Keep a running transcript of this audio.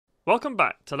Welcome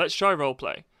back to Let's Try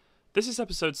Roleplay. This is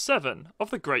episode 7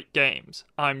 of The Great Games.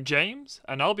 I'm James,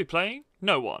 and I'll be playing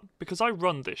no one, because I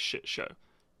run this shit show.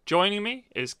 Joining me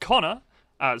is Connor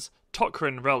as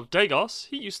Tokrin Reldagos.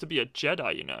 He used to be a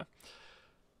Jedi, you know.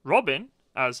 Robin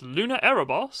as Luna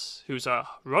Erebos, who's a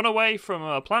runaway from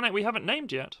a planet we haven't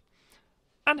named yet.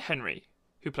 And Henry,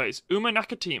 who plays Uma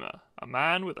Nakatima, a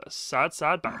man with a sad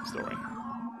backstory.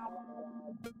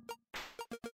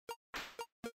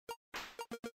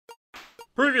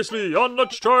 Previously on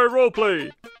Let's Try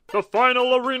Roleplay, the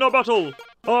final arena battle.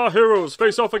 Our heroes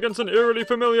face off against an eerily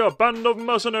familiar band of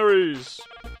mercenaries.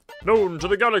 Known to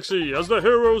the galaxy as the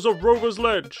heroes of Rover's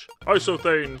Ledge,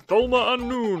 Isothane, Tholma and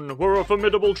Noon were a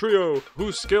formidable trio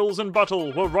whose skills in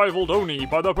battle were rivaled only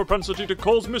by their propensity to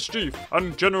cause mischief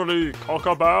and generally cock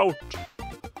about.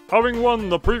 Having won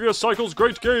the previous cycle's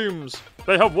great games,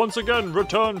 they have once again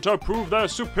returned to prove their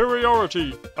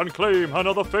superiority and claim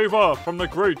another favor from the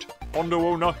great Hondo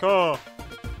Onaka.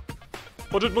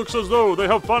 But it looks as though they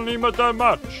have finally met their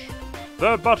match.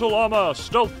 Their battle armor,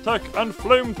 stealth tech, and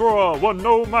flamethrower were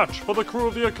no match for the crew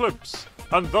of the Eclipse,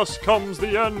 and thus comes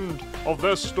the end of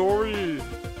their story.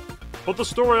 But the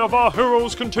story of our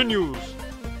heroes continues.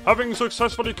 Having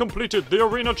successfully completed the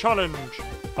arena challenge,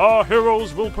 our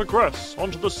heroes will progress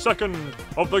onto the second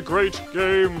of the great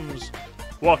games,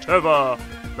 whatever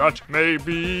that may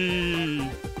be.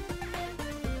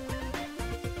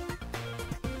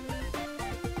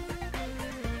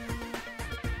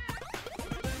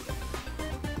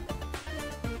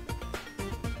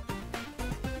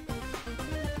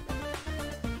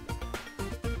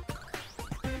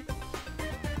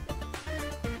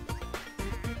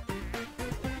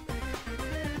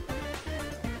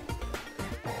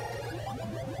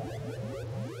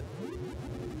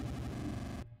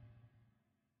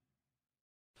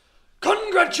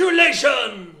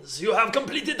 Congratulations! You have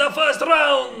completed the first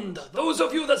round! Those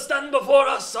of you that stand before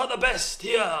us are the best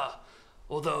here.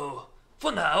 Although,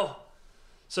 for now...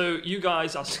 So you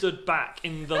guys are stood back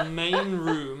in the main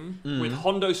room with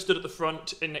Hondo stood at the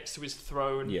front next to his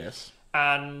throne. Yes.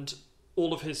 And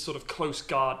all of his sort of close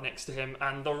guard next to him.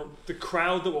 And the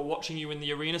crowd that were watching you in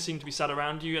the arena seem to be sat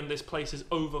around you, and this place is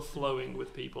overflowing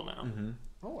with people now.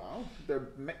 Oh wow, they're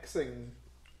mixing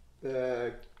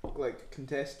the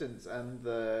contestants and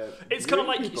the... It's kind of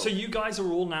like, people. so you guys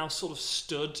are all now sort of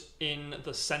stood in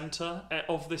the center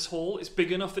of this hall. It's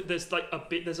big enough that there's like a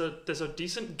bit, there's a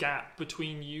decent gap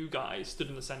between you guys stood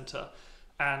in the center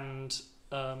and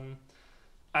the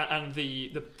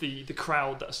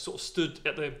crowd that sort of stood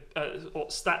at the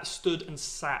stood and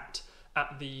sat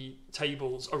at the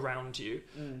tables around you.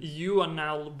 You are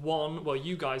now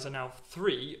you guys are now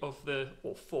 3 of the,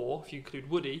 or 4 if you include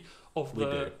Woody, of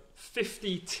the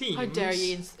 50 teams. How dare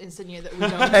you insinuate that we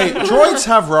don't? Hey, droids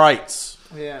have rights.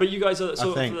 Yeah. But you guys are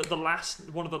sort think. of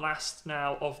one of the last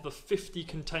now of the 50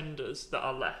 contenders that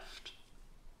are left.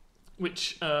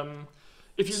 Which,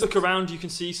 if you look around, you can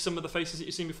see some of the faces that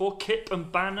you've seen before. Kip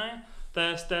and Banner,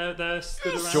 they're stood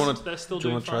around. They're still Do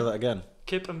you doing want to try fine. that again?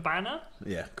 Kip and Banner.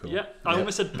 Yeah, cool. Yeah, I Yeah.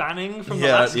 almost said banning from the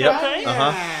Yeah, last yeah. campaign.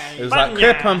 It was like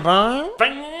Kip and Bar.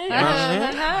 Bang!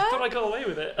 I thought I got away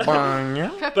with it.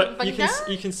 But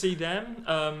you can see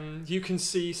them. You can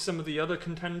see some of the other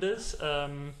contenders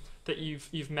that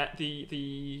you've met.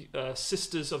 The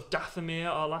sisters of Dathomir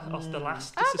are the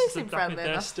last. The Oh, they sisters seem of Dathomir, friendly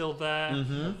they're enough. still there.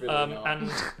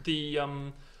 And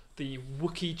the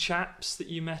Wookiee chaps that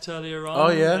you met earlier on. Oh,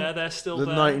 yeah. they're still The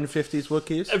there. 1950s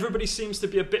Wookiees. Everybody seems to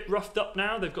be a bit roughed up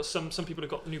now. They've got some people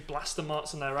have got new blaster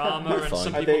marks on their armor, and Fine.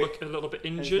 some Are people they- look a little bit Is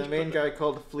injured. the main guy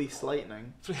called Fleece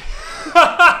Lightning?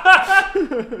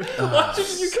 Why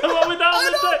didn't you come up with that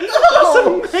on the day?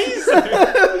 That's amazing.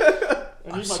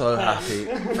 I'm so happy.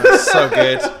 That's so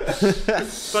good.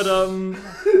 But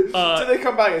So they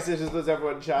come back, it's just there's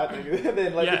everyone chatting. And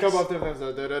then Yes. they come up to him and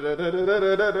say,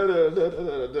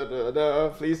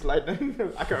 Fleece Lightning.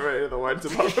 I can't remember the words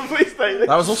about the Fleece Lightning.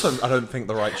 That was also, I don't think,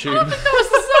 the right tune. That was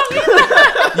the song.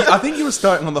 I think you were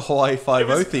starting on the Hawaii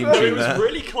Five-O theme no, it tune was there.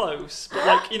 really close. But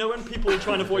like, you know, when people are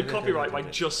trying to avoid copyright by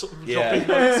just sort of Yeah. dropping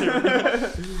notes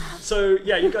here. So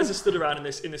yeah, you guys are stood around in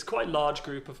this quite large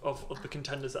group of the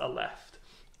contenders that are left.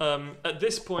 At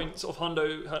this point, sort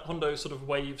of Hondo sort of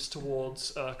waves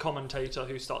towards a commentator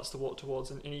who starts to walk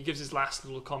towards, and he gives his last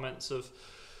little comments of,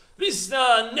 "This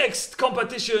next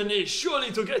competition is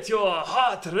surely to get your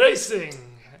heart racing."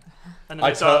 And then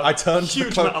there's a I turned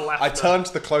huge to amount of laughter.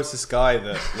 the closest guy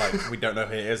that we don't know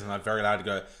who he is, and I'm very loud to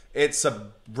go, "It's a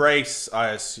race." I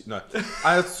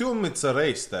assume it's a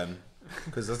race then,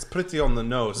 because that's pretty on the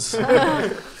nose.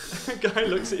 The guy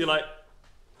looks at you like,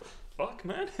 fuck,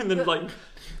 man? And then like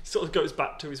sort of goes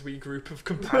back to his wee group of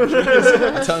compatriots.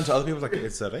 I turn to other people like,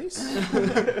 it's a race?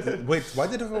 Wait, why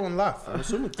did everyone laugh? I'm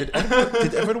assuming, did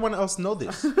everyone else know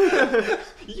this?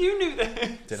 You knew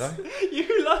this. Did I?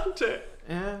 You learned it.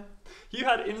 Yeah. You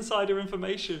had insider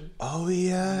information. Oh,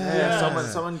 yeah. Yeah.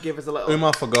 Someone gave us a little.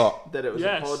 Umar forgot. That it was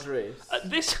Yes. a pod race. At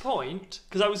this point,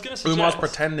 because I was going to suggest... Umar's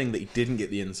pretending that he didn't get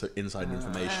the inside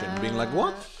information, being like,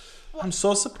 what? I'm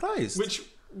so surprised. Which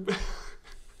That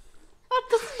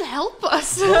doesn't help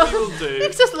us. what we will do,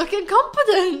 Makes us look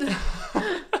incompetent.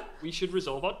 we should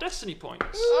resolve our destiny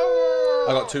points. I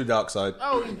got 2 dark side.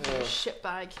 Oh, you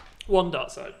shitbag. 1 dark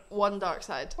side. 1 dark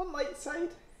side. One light side.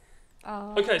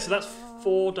 Okay, so that's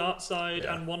 4 dark side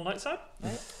and 1 light side.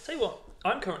 Tell you what,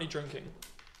 I'm currently drinking.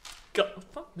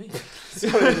 Fuck me.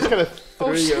 Sorry, I just kind of Oh,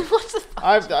 threw shit, you. what the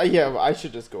fuck? I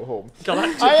should just go home.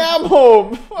 Galactic. I am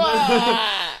home.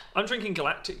 I'm drinking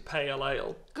Galactic Pale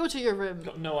Ale. Go to your room.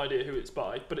 Got no idea who it's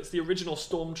by, but it's the original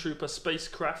Stormtrooper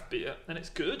spacecraft beer, and it's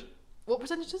good. What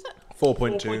percentage is it?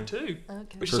 4.2. 4.2,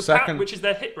 Okay. which So is second- which is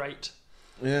their hit rate,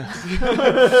 Yeah.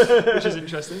 which is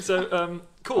interesting. So,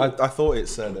 cool. I thought it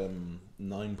said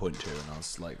 9.2, and I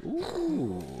was like,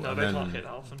 ooh. No, And they then- can't hit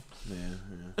that often.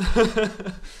 Yeah.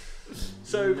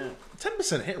 So,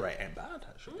 10% hit rate ain't bad,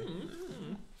 actually.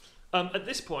 at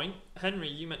this point, Henry,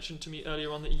 you mentioned to me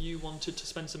earlier on that you wanted to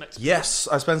spend some XP. Yes,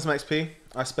 I spend some XP.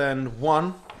 I spend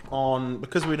 1 on,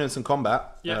 because we're doing some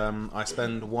combat, Yeah. I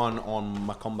spend 1 on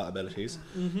my combat abilities.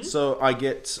 So I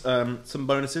get some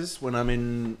bonuses when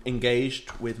I'm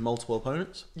engaged with multiple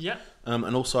opponents. Yeah.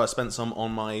 And also I spent some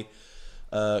on my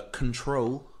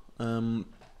control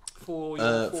For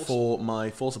your force. for my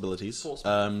force abilities. Force.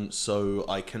 So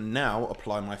I can now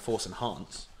apply my force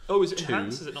enhance. Oh, is it to,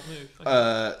 enhanced? Is it not move?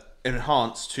 Okay.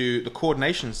 Enhance to the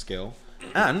coordination skill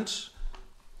and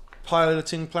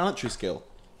piloting planetary skill,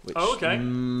 which Oh, okay.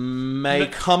 may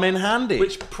come in handy.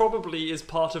 Which probably is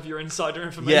part of your insider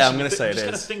information. Yeah, I'm gonna say I'm it just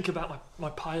going to is. think about my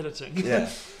piloting. Yeah.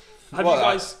 Have Well, you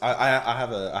guys... I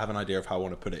have an idea of how I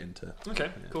want to put it into.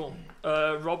 Okay, cool.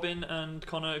 Robin and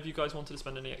Connor, have you guys wanted to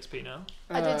spend any XP now?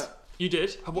 I did. You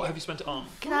did? What have you spent it on?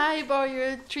 Can I borrow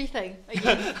your tree thing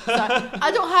again? Sorry.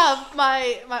 I don't have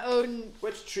my own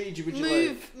Which tree would you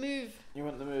like? move. You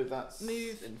want the move? That's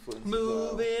Move. influence.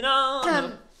 Moving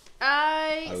on.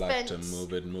 I I like spent to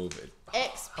move it.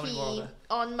 How many more are XP there?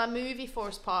 on my movie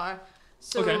force power.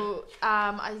 So Okay.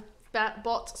 I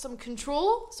bought some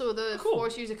control, so the Cool.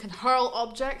 force user can hurl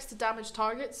objects to damage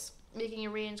targets, making a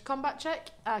ranged combat check,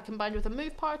 combined with a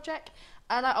move power check.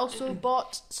 And I also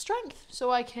bought strength,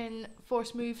 so I can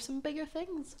force move some bigger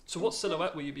things. So what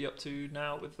silhouette will you be up to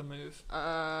now with the move?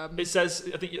 Um, It says,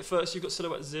 I think at first you've got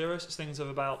silhouette 0, so it's things of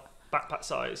about backpack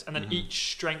size, and then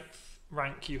each strength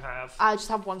rank you have. I just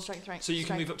have 1 strength rank. So you can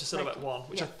strength move up to silhouette rank. 1,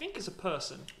 which Yeah. I think is a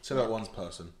person. So that one's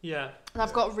person. Yeah. And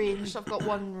I've got range. I've got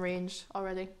 1 range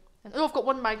already. And, I've got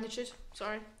 1 magnitude.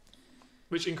 Sorry.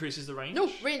 Which increases the range. No,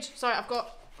 range. Sorry, I've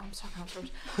got... I'm sorry,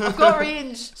 I've got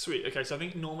range. Sweet. Okay, so I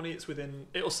think normally it's within...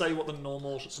 It'll say what the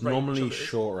normal range Normally of it is.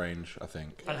 short range, I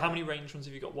think. And how many range ones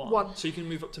have you got? 1. 1. So you can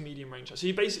move up to medium range. So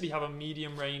you basically have a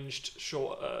medium ranged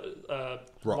short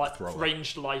Rock thrower.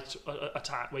 ranged light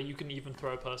attack where you can even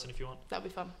throw a person if you want, That'd be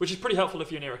fun. which is pretty helpful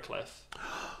if you're near a cliff.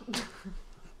 I've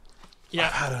Yeah.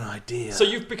 had an idea. So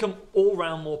you've become all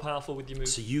round more powerful with your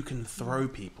moves. So you can throw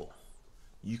people.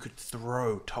 You could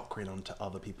throw Tokrin onto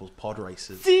other people's pod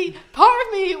races. See, part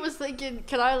of me was thinking,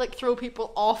 can I like throw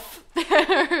people off there?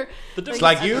 The It's difference-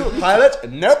 like you, pilot.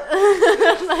 Nope.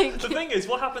 Like, The thing is,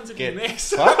 what happens if Get you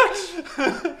miss? fucked.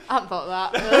 I hadn't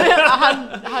thought that.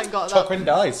 I hadn't got that. Tokrin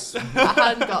dies. I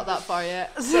hadn't got that far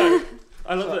yet. So,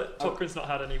 I love that Tokrin's not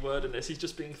had any word in this. He's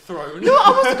just being thrown. No,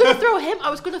 I wasn't going to throw him. I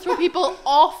was going to throw people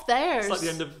off theirs. It's like the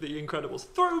end of The Incredibles.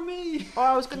 Throw me! Or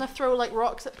I was going to throw like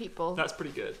rocks at people. That's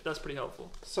pretty good. That's pretty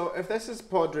helpful. So if this is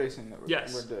pod racing that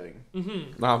Yes. we're doing,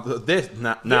 Now this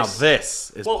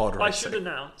is Well, pod racing. I should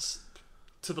announce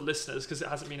to the listeners, because it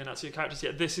hasn't been announced to your characters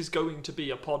yet, this is going to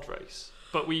be a pod race.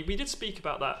 But we did speak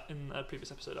about that in a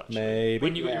previous episode, actually. Maybe.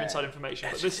 When you got your Yeah. inside information.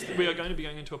 But we are going to be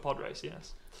going into a pod race,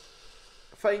 yes.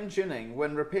 fine tuning.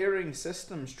 When repairing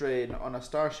system strain on a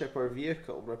starship or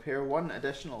vehicle, repair 1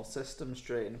 additional system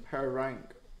strain per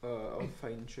rank of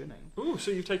fine tuning. Ooh, so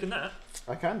you've taken that.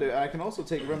 I can do it. I can also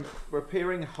take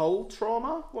repairing hull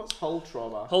trauma. What's hull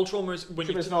trauma? Hull trauma is when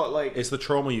Sure, you... it's not like. It's the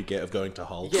trauma you get of going to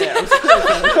Hull. Yeah.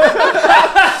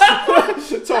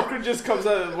 Tokrin just comes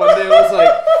out one day and was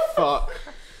like, "Fuck."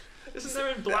 Isn't there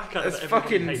in Blackadder It's that everyone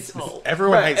fucking- hates Hull?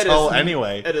 Everyone But hates it Hull is-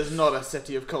 anyway. It is not a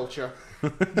city of culture.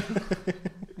 Did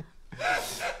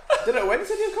it win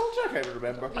City of Culture? I can't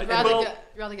remember. You'd well-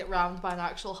 rather get rammed by an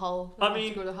actual hull I than have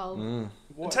mean- to go to Hull.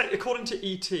 According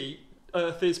to ET,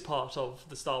 Earth is part of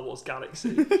the Star Wars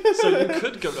galaxy, so you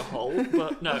could go to Hull,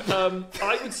 but no.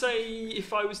 I would say,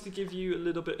 if I was to give you a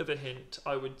little bit of a hint,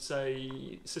 I would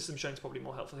say System Strain's probably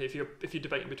more helpful here if you're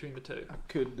debating between the two. I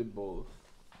could do both.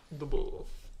 The both.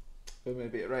 But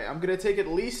maybe right. I'm gonna take at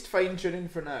least fine tuning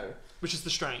for now, Which is the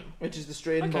strain. which is the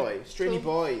strain Okay. boy, strainy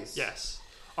Cool. boys. Yes.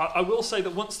 I will say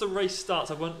that once the race starts,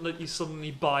 I won't let you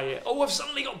suddenly buy it. Oh, I've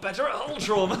suddenly got better at hull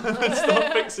trauma and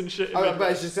start fixing shit. But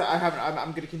it's just I haven't. I'm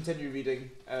going to continue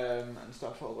reading and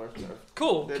stuff all over.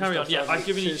 Cool, Then carry on. stuff Yeah, sounds I've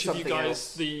given like each of you something guys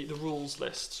else. the rules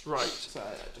lists. Right. So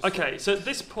Okay, so at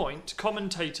this point,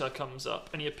 commentator comes up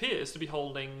and he appears to be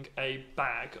holding a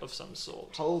bag of some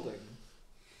sort. holding.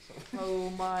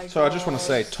 Oh my god. So I just want to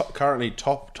say, currently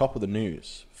top of the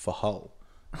news for Hull.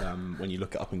 When you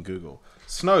look it up in Google,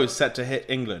 snow set to hit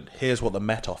England. Here's what the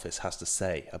Met Office has to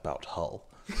say about Hull.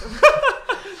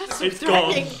 It's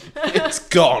gone. It's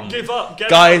gone. Give up, get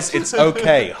Guys, out. it's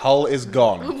okay. Hull is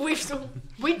gone. We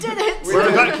did it! We're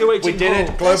evacuating. We did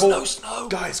Hull. it. Global, no snow.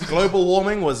 guys. Global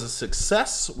warming was a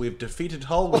success. We've defeated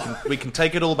Hull. We can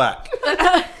take it all back.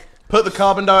 Put the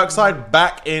carbon dioxide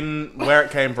back in where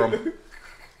it came from. It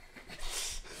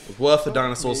was worth the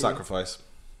dinosaur sacrifice.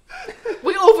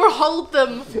 We overhauled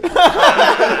them!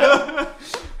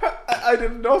 I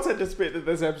did not anticipate that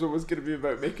this episode was going to be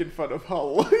about making fun of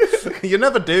Hull. You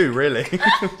never do, really.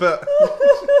 But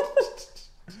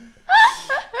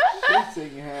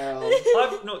Shitting hell.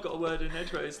 I've not got a word in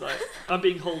edgeways. Like I'm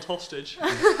being held hostage.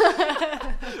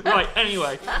 Right.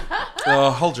 Anyway,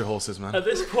 hold your horses, man. at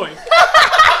this point.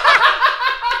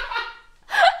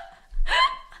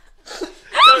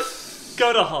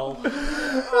 Go to Hull.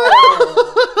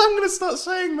 I'm gonna start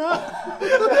saying that.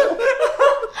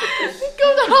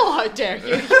 Go the hell, how dare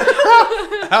you!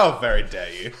 How very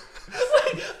dare you?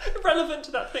 Relevant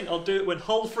to that thing, I'll do it when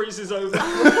Hull freezes over.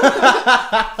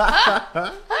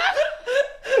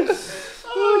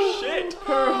 Oh shit!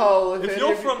 Poor Hull. If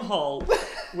you're from Hull,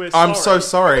 we're sorry. I'm so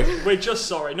sorry. We're just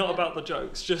sorry, not about the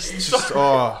jokes. Just Just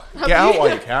sorry. get out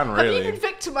while you can, Have you been really.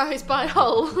 victimised by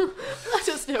Hull? Let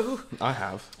us know. I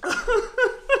have.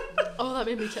 Oh,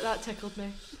 that tickled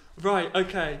me. Right.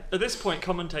 Okay. At this point,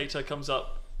 commentator comes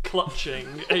up, clutching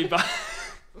a bag.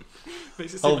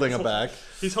 Makes it seem Holding like a bag.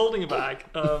 He's holding a bag.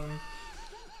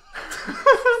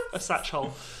 A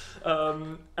satchel.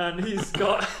 And he's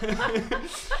got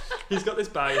he's got this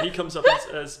bag and he comes up and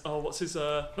says, oh, what's his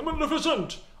The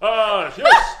Magnificent!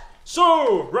 Yes!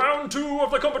 So, round 2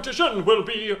 of the competition will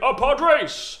be a pod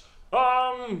race.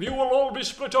 You will all be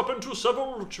split up into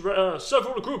several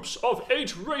groups of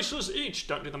 8 races each.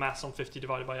 don't do the maths on 50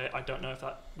 divided by 8. I don't know if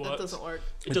that works. That doesn't work.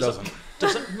 It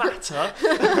doesn't matter.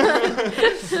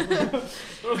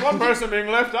 There's one person being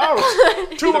left out.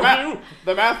 2 of you.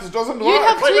 The maths doesn't You'd work.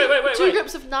 have Wait, two wait.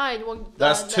 groups of 9. One,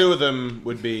 That's 2 of them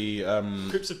would be.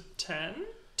 Groups of 10?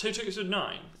 2 groups of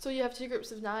 9. So you have 2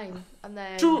 groups of 9, and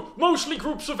then 2, mostly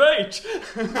groups of 8.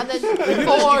 and then You 4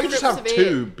 could groups just have of 8.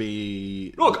 2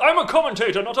 be. Look, I'm a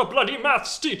commentator, not a bloody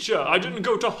maths teacher. I didn't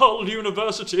go to Hull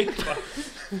University.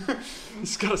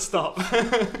 It's gotta stop.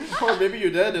 Or maybe you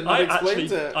did and I explained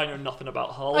actually, it. I know nothing about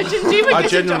Hull. I didn't even I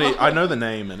get genuinely, a I know the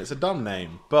name and it's a dumb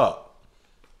name, but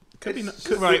could be. It's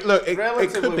Could, right. Look, it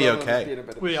Relatively could be well known as being okay. a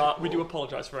bit of We a are. We do shithole.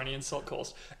 apologise for any insult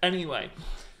caused. Anyway,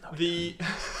 the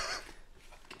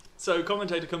so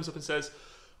commentator comes up and says,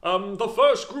 The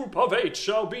first group of 8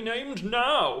 shall be named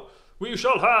now. We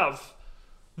shall have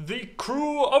the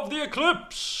crew of the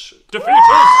Eclipse. Defeaters.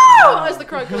 Oh, as the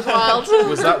crowd goes wild.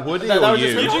 Was that Woody That or was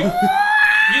you? just "You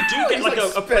do get He's like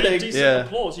like a pretty spitting. decent Yeah.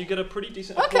 applause. You get a pretty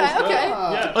decent Okay, applause. okay.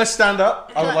 Yeah. I stand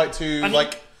up. I would I- like to And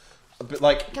like, a bit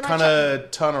like Can I kind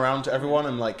of turn around to everyone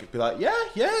and like be like, yeah,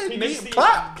 He makes the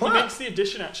clap, he clap. makes the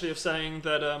addition actually of saying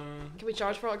that Can we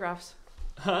charge for autographs?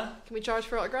 huh? Can we charge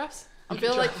for autographs? I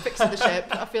feel like fixing the ship.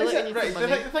 I feel like I need Right, some the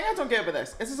money. thing I don't get about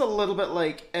this is a little bit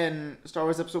like in Star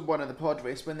Wars Episode 1 of the pod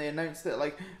race when they announced that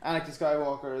like Anakin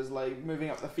Skywalker is like moving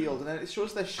up the field and then it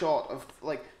shows this shot of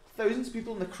like thousands of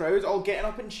people in the crowd all getting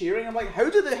up and cheering. I'm like, how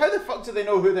the fuck do they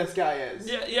know who this guy is?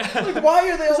 Yeah, yeah. Like,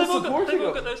 why are they all They've all got, supporting they've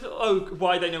all him? got those. Oh,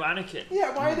 why they know Anakin?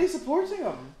 Yeah, why are they supporting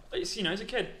him? It's, you know, he's a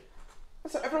kid.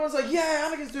 So everyone's like, yeah,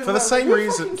 Anakin's doing For the well. same Who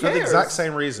reason, fucking for the cares? exact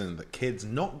same reason that kids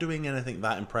not doing anything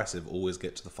that impressive always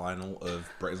get to the final of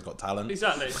Britain's Got Talent.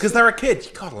 Exactly. Because they're a kid,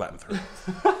 you gotta let them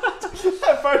through.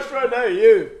 First round out,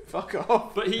 you fuck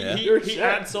off. But Yeah. he You're shit.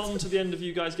 adds on to the end of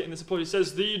you guys getting this applause. He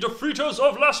says, "The defeaters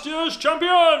of last year's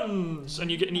champions,"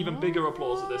 and you get an even bigger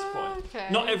applause at this point. Okay.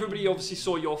 Not everybody obviously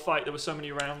saw your fight. There were so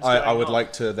many rounds. I going would on.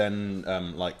 like to then,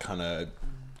 like, kind of.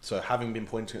 So, having been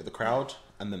pointing at the crowd,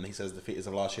 and then he says defeaters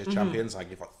of last year's champions. I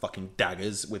give like fucking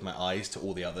daggers with my eyes to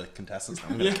all the other contestants.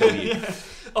 I'm gonna kill you.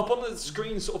 Up on the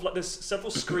screen, sort of like there's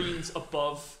several screens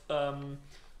above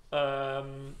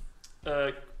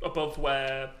above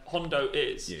where Hondo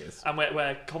is, Yes. and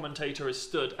where commentator has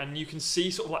stood, and you can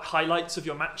see sort of like highlights of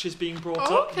your matches being brought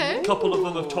Oh, up. okay. A couple of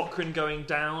them of Tokrin going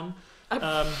down.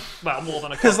 Well, more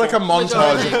than a couple. There's like a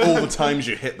montage Majority. of all the times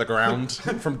you hit the ground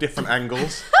from different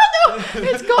angles.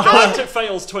 It's got Galactic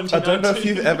Fails I 2019. don't know if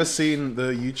you've ever seen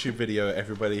the YouTube video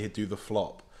everybody do the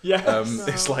flop. Yes. No.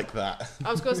 It's like that.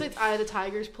 I was going to say it's Eye of the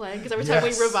Tigers playing because every time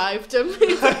Yes. we revived him,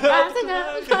 he's like, "Rising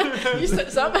up." He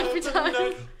sits up every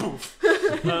time. Poof.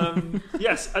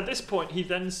 Yes, at this point, he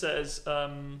then says,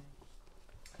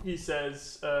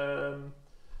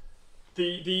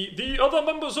 the other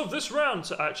members of this round.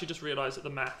 So I actually just realised that the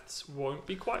maths won't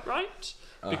be quite right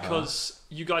because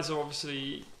you guys are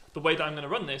obviously, the way that I'm going to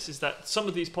run this is that some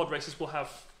of these pod races will have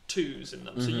 2s in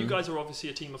them. So you guys are obviously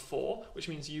a team of 4, which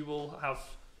means you will have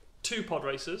 2 pod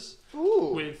races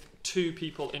Ooh. with 2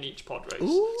 people in each pod race.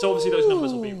 So obviously those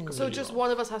numbers will be completely So just wrong.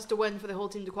 one of us has to win for the whole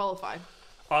team to qualify.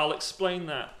 I'll explain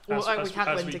that Well, as, we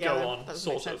can't win we together. go on, That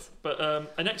doesn't make sort of. sense.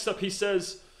 But next up, he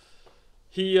says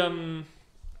he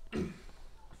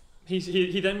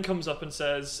then comes up and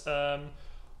says,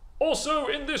 also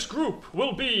in this group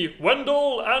will be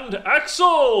Wendell and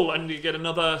Axel, and you get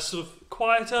another sort of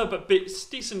quieter but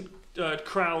decent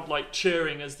crowd like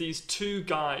cheering as these 2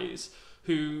 guys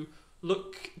who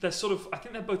look, they're sort of, I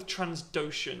think they're both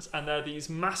Transdoshans, and they're these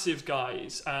massive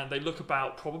guys, and they look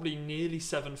about probably nearly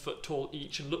 7 foot tall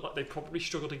each, and look like they probably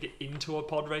struggle to get into a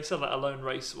pod racer, let alone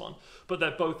race one. But they're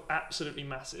both absolutely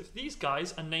massive. These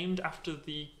guys are named after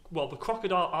the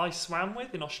crocodile I swam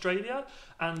with in Australia,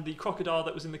 and the crocodile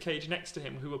that was in the cage next to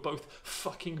him, who were both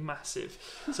fucking massive.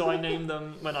 So I named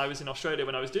them when I was in Australia,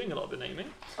 when I was doing a lot of the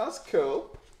naming. That's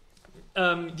cool.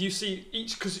 You see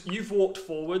each, because you've walked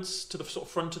forwards to the sort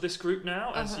of front of this group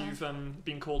now as you've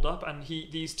been called up, and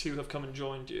these 2 have come and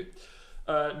joined you.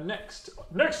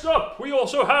 Next up, we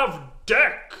also have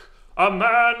Deck, a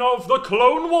man of the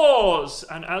Clone Wars,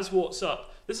 and as walks up,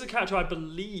 this is a character I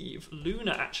believe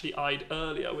Luna actually eyed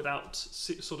earlier without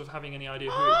sort of having any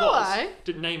idea who it was. aye.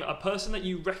 Didn't name it. A person that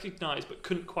you recognised but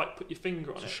couldn't quite put your finger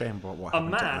on It's a it. shame about what A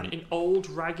happened to man Ant. in old,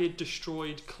 ragged,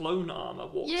 destroyed clone armour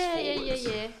walks forwards.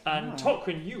 Yeah. And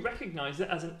Tokrin, you recognise it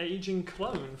as an aging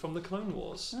clone from the Clone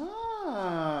Wars.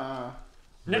 Ah.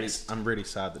 Next, I'm really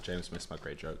sad that James missed my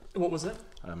great joke. what was it?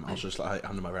 I was just like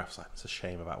under my breath, I was like, it's a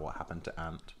shame about what happened to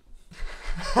Ant.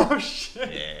 Oh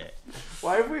shit! Yeah.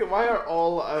 Why are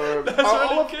all our That's all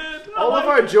really of, good. all of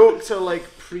our jokes are like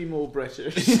primo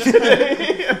British?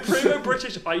 Primo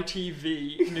British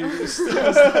ITV news.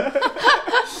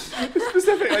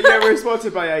 Specifically, yeah, we're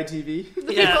sponsored by ITV.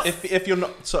 Yeah. If you're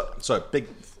not so big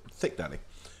thick daddy,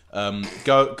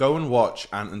 go and watch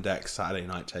Ant and Dec's Saturday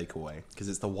Night Takeaway because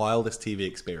it's the wildest TV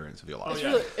experience of your life. Oh, It's yeah.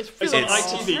 really, it's It's really on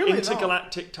It's- ITV, really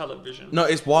Intergalactic Television. No,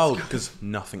 it's wild because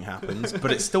nothing happens,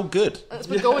 but it's still good. It's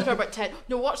been going for about 10.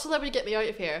 No, watch Celebrity Get Me Out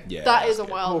of Here. Yeah, that that's is a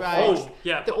good. wild Oh, ride. Oh,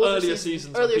 yeah, The but older earlier seasons-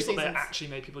 seasons earlier when people they seasons. actually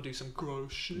made people do some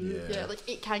gross shit. Yeah, like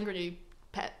eat kangaroo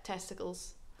pet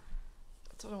testicles.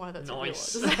 I don't know why that's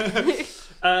Nice. a real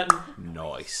one.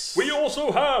 Nice. We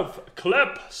also have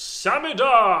Klep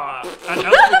Samidar, and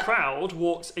out of the crowd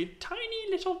walks a tiny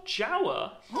little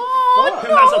Jawa Oh,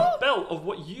 who has a belt of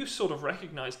what you sort of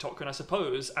recognise, Tokrin, I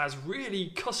suppose, as really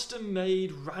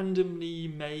custom-made, randomly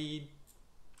made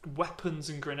weapons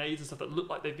and grenades and stuff that look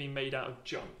like they've been made out of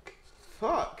junk.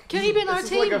 Fuck. Can he be in our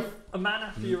This is like team? A man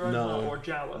after your own No. heart, or a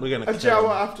Jawa. We're gonna a kill Jawa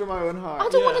him. after my own heart. I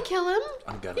don't Yeah. want to kill him.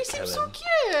 I'm gonna He kill seems so him.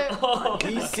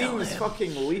 cute. He seems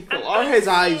fucking lethal. And- Are his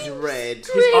eyes red?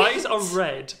 His eyes are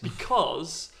red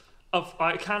because of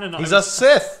canon. He's a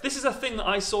Sith. This is a thing that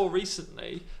I saw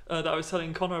recently that I was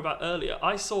telling Connor about earlier.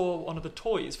 I saw one of the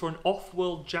toys for an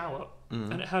off-world Jawa,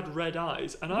 and it had red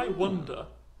eyes. And I wonder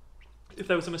if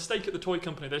there was a mistake at the toy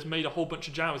company. They just made a whole bunch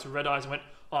of Jawas with red eyes and went,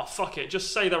 "Oh fuck it,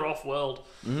 just say they're off-world."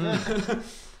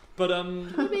 But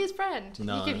Would be his friend.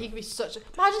 No. He could be such a.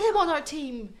 Imagine him on our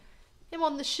team. Him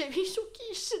on the ship. He's so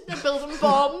cute, sitting there building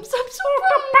bombs. I'm so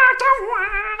proud.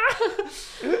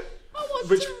 I want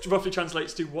which to. roughly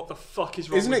translates to "What the fuck is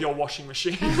wrong Isn't with it- your washing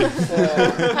machine?" He'd be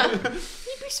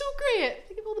so great.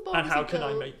 Think of all the bombs. and how he'd can I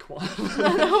build. make one?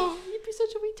 I know. He'd be such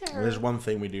a wee terror. There's one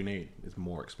thing we do need: is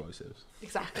more explosives.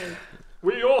 Exactly.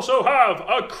 We also have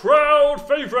a crowd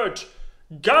favourite,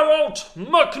 Geralt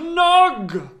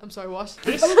McNug. I'm sorry, what?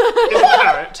 This is a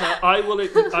character I will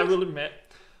admit.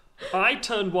 I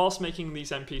turned whilst making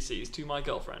these NPCs to my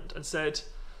girlfriend and said,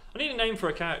 I need a name for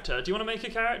a character. Do you want to make a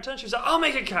character? She was like, I'll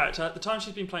make a character. At the time,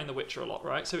 she's been playing The Witcher a lot,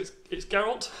 right? So it's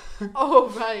Geralt Oh,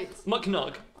 right.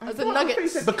 McNug. As in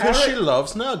nuggets. Because she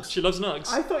loves nugs. She loves nugs.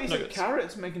 I thought you said Nuggets.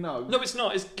 carrots McNug. No, it's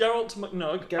not. It's Geralt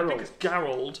McNug. I Geralt. think it's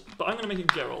Gerald, but I'm going to make it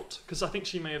Geralt because I think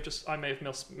I may have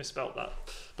misspelled that.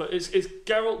 But it's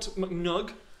Geralt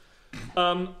McNug.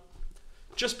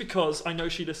 Just because I know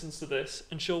she listens to this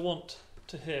and she'll want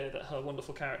to hear that her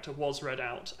wonderful character was read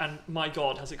out, and my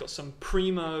God, has it got some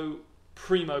primo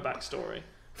backstory.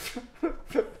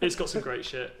 It's got some great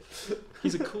shit.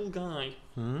 He's a cool guy.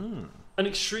 An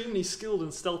extremely skilled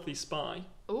and stealthy spy.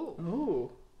 Ooh.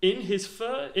 Ooh. In his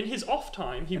off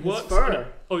time, he In his works. fur.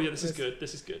 Oh yeah, this is good.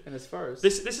 This is good. And his furs.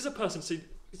 This is a person. See,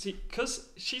 because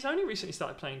she's only recently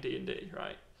started playing D&D,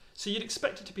 right? So you'd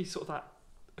expect it to be sort of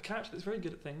a character that's very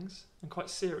good at things and quite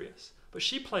serious. But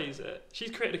she plays it.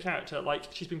 She's created a character like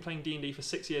she's been playing D&D for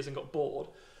 6 years and got bored.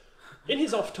 In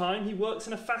his off time, he works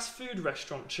in a fast food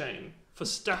restaurant chain for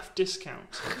staff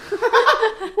discount.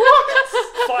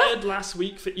 Fired last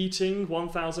week for eating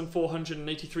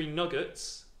 1,483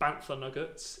 nuggets, Bantha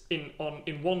nuggets, in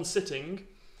one sitting.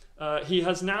 He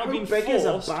has now How been big forced.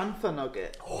 is a bantha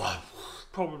nugget?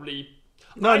 Probably.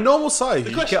 No, normal size.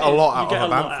 The You question get a is, lot you out get of a a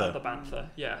lot out of bantha. the bantha,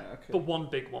 yeah. Okay. But one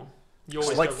big one. You It's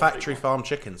always like go one big factory one. farm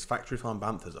chickens. Factory farm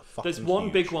banthas are fucking There's one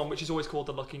huge. big one which is always called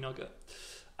the Lucky Nugget,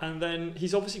 and then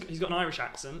he's got an Irish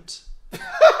accent,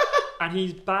 and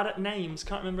he's bad at names.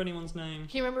 Can't remember anyone's name.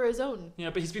 Can you remember his own? Yeah,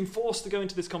 but he's been forced to go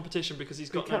into this competition because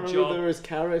he's I got can't no remember job, whether it's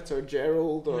Carrot or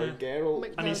Gerald or Yeah. Geralt.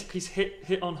 Mc- and he's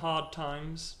hit on hard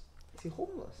times. Is he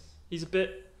homeless? He's a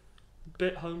bit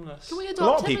homeless. Can we A lot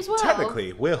adopt of him people, as well?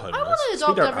 technically, we're homeless. I want to We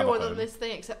adopt don't have a everyone on home. this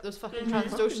thing except those fucking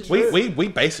Mm-hmm. Transoceans. We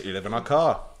basically live in our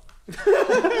car.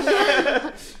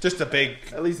 Just a big.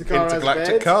 At least the car has a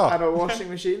Intergalactic bed car. and a washing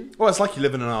machine. Well, it's like you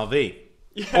live in an RV.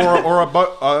 Or a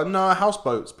boat. No, a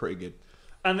houseboat's pretty good.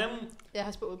 And then Yeah,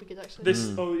 hospital would be good actually.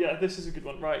 this. Oh yeah, this is a good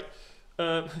one. Right.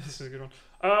 This is a good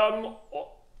one.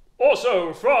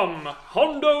 Also from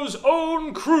Hondo's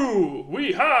own crew,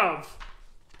 we have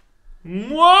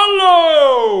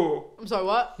Mwalo. I'm sorry,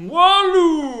 what?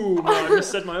 Mwalu! I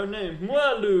just said my own name.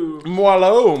 Mwalu.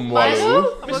 Mwalo, Milo?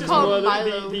 Mwalo. I'm Mrs. gonna call him Mwalu.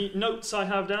 Milo. The notes I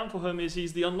have down for him is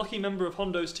he's the unlucky member of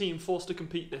Hondo's team forced to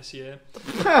compete this year.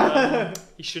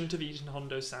 He shouldn't have eaten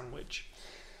Hondo's sandwich.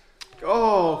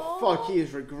 Oh, fuck, he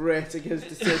is regretting his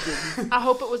decision. I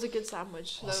hope it was a good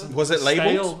sandwich. Though. Was it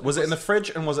labelled? Stale. Was it in the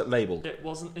fridge and was it labelled? It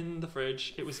wasn't in the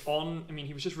fridge. It was on. I mean,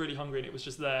 he was just really hungry, and it was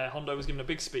just there. Hondo was giving a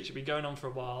big speech. It'd been going on for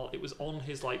a while. It was on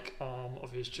his arm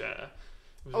of his chair.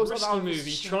 It was a it's risky on his move.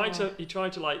 He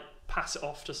tried to pass it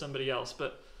off to somebody else,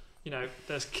 but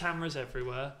there's cameras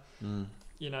everywhere.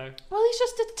 You know, Well, he's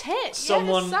just a tit.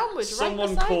 someone he had a sandwich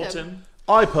someone right beside caught him.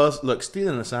 him. Look,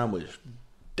 stealing a sandwich,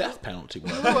 death penalty.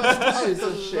 Work. That is a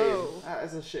Low. shame. That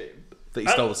is a shame. That he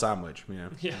stole the sandwich. Yeah.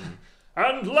 Yeah.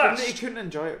 And He last, couldn't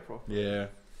enjoy it properly. Yeah.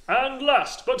 and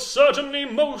last, but certainly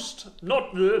most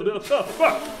not. And this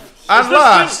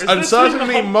last, thing- is and this thing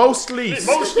certainly hum- most least.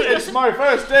 Mostly, It's my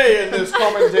first day in this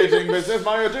commentating business.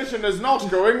 My audition is not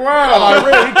going well. And I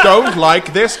really don't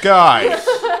like this guy.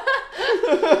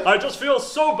 I just feel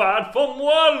so bad for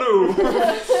Mwalu.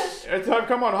 I've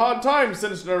come on hard times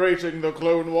since narrating the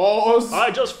Clone Wars.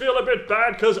 I just feel a bit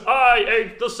bad because I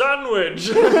ate the sandwich.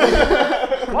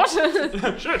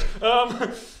 What? Shit.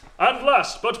 And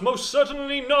last, but most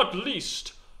certainly not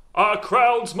least, our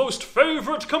crowd's most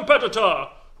favourite competitor,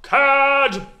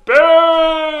 Cad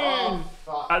Bane.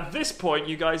 At this point,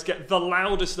 you guys get the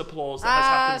loudest applause that has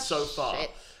happened so far.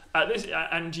 Shit. At this,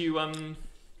 and you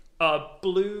a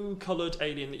blue-coloured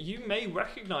alien that you may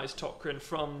recognise, Tokrin,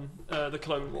 from the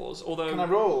Clone Wars. Although Can I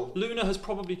roll? Luna has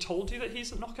probably told you that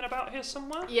he's knocking about here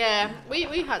somewhere. Yeah,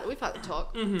 we've had the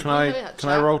talk. Can Really I had can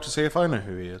I chat. roll to see if I know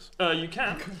who he is? You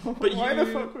can, but Why the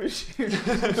you. fuck was you?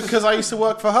 Because I used to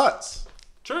work for Huts.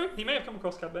 True, he may have come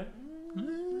across Cad Bane.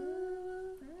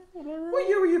 What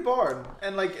year were you born?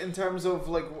 And in terms of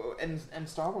in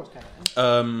Star Wars kind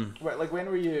of. When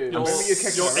were you? You're, when were you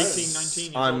kicked you're around? 18, 19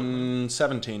 years old. I'm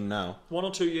 17 now. 1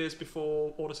 or 2 years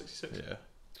before Order 66. Yeah.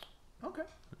 Okay.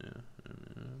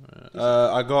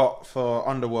 I got for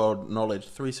Underworld Knowledge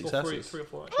 3 Or successes. three or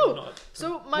four, actually. Oh. Not-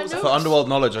 So my was notes. For Underworld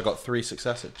Knowledge, I got 3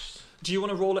 successes. Do you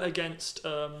want to roll it against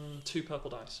 2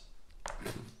 purple dice?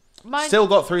 My, Still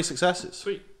got 3 successes,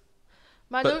 Sweet.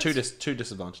 my but notes. two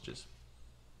disadvantages.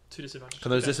 2 disadvantages.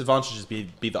 Can those Okay. disadvantages be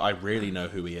that I really know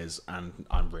who he is and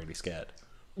I'm really scared?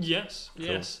 Yes,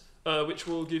 yes. Which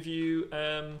will give you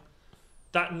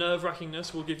that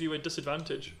nerve-wrackingness will give you a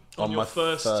disadvantage on, your my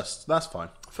first That's fine.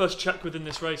 check within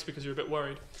this race because you're a bit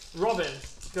worried. Robin,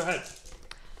 go ahead.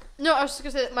 No, I was just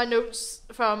going to say that my notes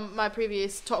from my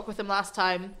previous talk with him last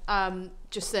time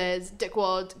just says,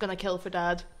 Dickwad, gonna kill for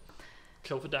dad.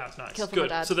 Kill for dad, nice. Kill for Good.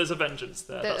 dad. So there's a vengeance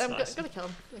there. That's I'm nice. gonna kill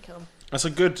him. It's a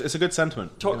good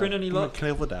sentiment. Tokrin, any luck?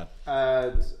 Kill the dad.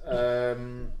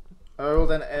 I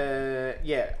rolled an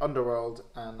Underworld,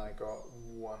 and I got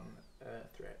one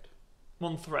threat.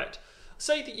 One threat.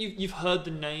 Say that you've heard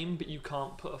the name, but you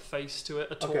can't put a face to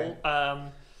it at Okay.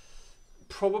 all.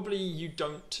 Probably you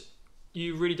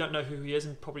really don't know who he is,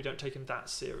 and probably don't take him that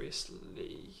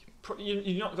seriously.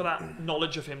 You've not got that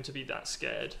knowledge of him to be that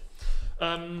scared.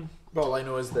 All I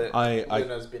know is that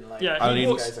Luna's been like, Yeah, he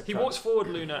 "These guys are walks forward,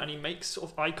 Luna, and he makes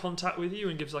sort of eye contact with you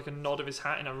and gives like a nod of his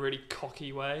hat in a really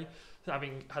cocky way,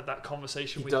 having had that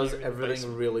conversation He with does you. in the everything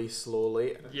basement. really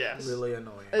slowly. And Yes. It's really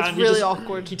annoying. It's And he really doesn't-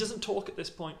 awkward. He doesn't talk at this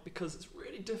point because it's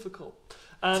really difficult.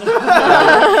 And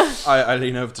I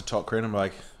lean over to Tokrin and I'm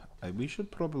like, we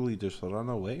should probably just run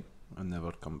away and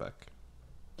never come back.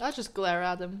 I just glare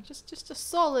at him. Just a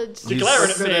solid. you're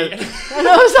glaring at me. I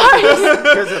know, sorry.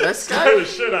 Because of this guy. Scare the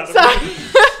shit out of me.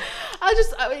 Sorry.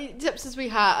 I mean, tips as we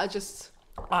had.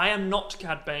 I am not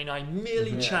Cad Bane. I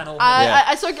merely channel him.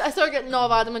 I started getting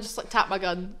nod at him and just like tap my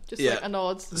gun, just like a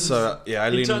nod. So I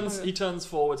He lean. he turns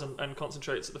forwards and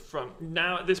concentrates at the front.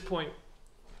 Now at this point,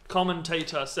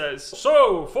 commentator says,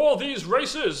 "So for these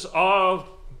races, our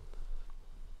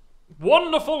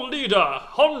wonderful leader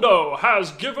Hondo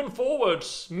has given forward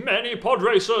many pod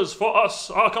racers for us,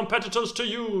 our competitors, to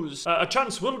use. A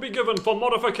chance will be given for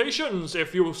modifications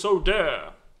if you so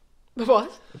dare."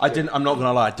 What? I'm not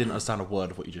gonna lie. I didn't understand a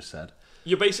word of what you just said.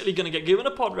 You're basically going to get given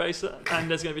a pod racer, and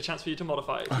there's going to be a chance for you to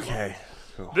modify it. if you want. Okay.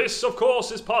 Cool. This, of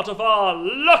course, is part of our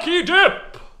lucky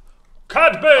dip.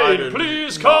 Cad I Bane, do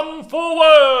please not come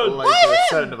forward. like the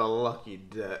sound of a lucky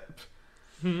dip.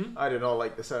 I do not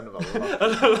like the sound of a lucky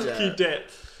Lucky dip. dip.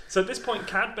 So at this point,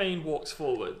 Cad Bane walks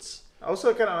forwards.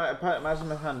 Also, kind of imagine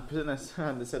my hand putting his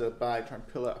hand inside of a bag, trying to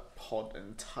pull out a pod, an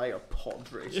entire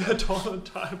pod race. Yeah,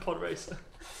 entire pod racer.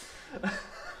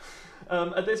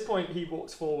 At this point, he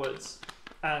walks forwards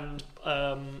and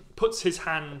puts his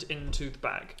hand into the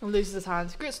bag. And loses his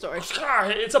hand. Great story.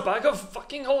 It's a bag of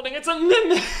fucking holding. It's a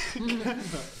mimic.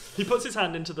 He puts his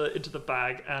hand into the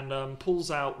bag and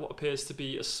pulls out what appears to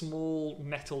be a small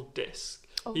metal disc.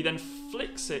 He then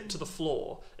flicks it to the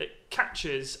floor. It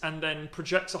catches and then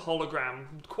projects a hologram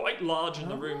quite large in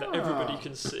the room that everybody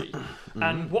can see.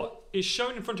 And what is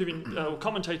shown in front of you,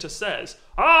 commentator says,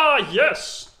 "Ah,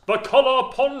 yes, the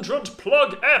Color Ponderant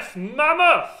Plug F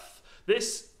Mammoth."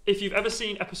 This, if you've ever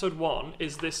seen episode 1,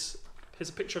 is this. Here's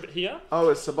a picture of it here. Oh,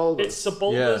 it's Sebulba's. It's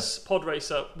Sebulba's pod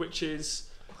racer, which is,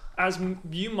 as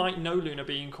you might know, Luna,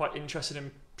 being quite interested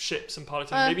in ships and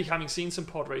piloting, maybe having seen some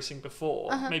pod racing before,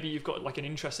 maybe you've got like an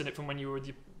interest in it from when you were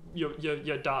with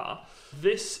your da.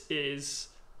 This is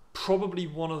probably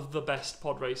one of the best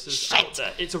pod racers out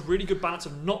there. It's a really good balance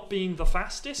of not being the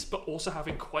fastest, but also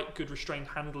having quite good restrained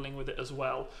handling with it as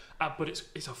well. But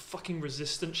it's a fucking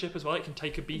resistant ship as well. It can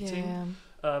take a beating.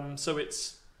 Yeah. So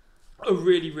it's a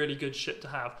really, really good ship to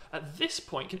have. At this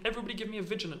point, can everybody give me a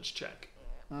vigilance check?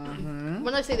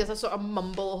 When I say this, I sort of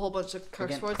mumble a whole bunch of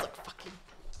curse Again. words like fucking.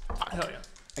 Hell yeah.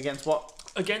 Against what?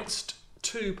 Against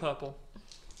 2 purple.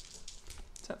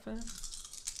 Is that fair?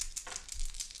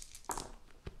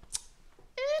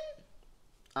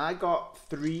 I got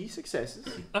 3 successes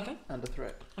Okay, and a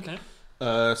threat. okay.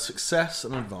 Success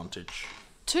and advantage.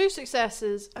 2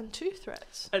 successes and 2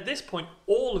 threats. At this point,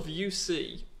 all of you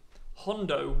see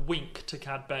Hondo wink to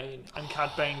Cad Bane, and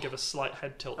Cad Bane give a slight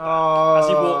head tilt back as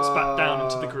he walks back down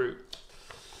into the group.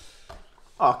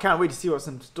 Oh, can't wait to see what's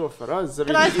in store for us. I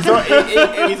mean, Can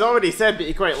I- he's already said that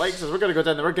he quite likes us. We're going to go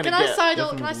down there. We're going to Can I get... sidle?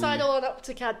 Can I sidle on up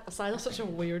to Cad? Sidle's such a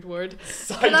weird word.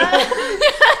 Can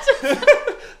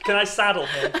I? Can I saddle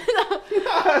him?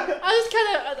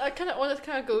 I kind of want to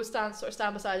kind of go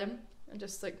stand beside him and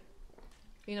just like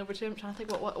lean over to him, trying to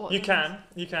think what. You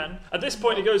can. At this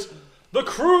point, he goes, "The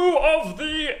crew of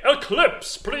the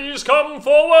Eclipse, please come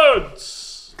forwards."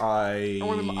 I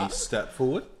wanna- step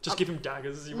forward. Just give him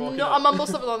daggers as you walk No, in. I mumble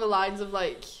something along the lines of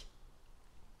like.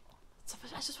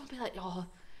 I just want to be like, oh,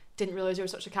 didn't realize you were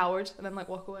such a coward, and then like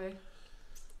walk away.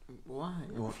 Why?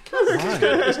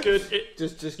 It's good.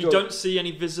 Just You go. don't see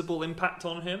any visible impact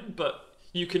on him, but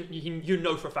you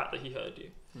know for a fact that he heard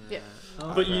you. Yeah.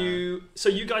 But you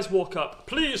guys walk up.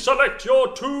 Please select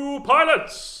your 2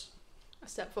 pilots. I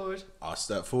step forward. I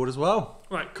step forward as well.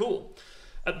 Right, cool.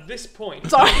 At this point,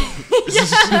 Sorry.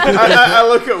 I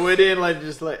look at Woody and like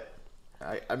just like,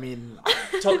 I mean,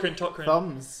 Tokrin.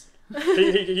 thumbs.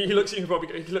 He looks at you.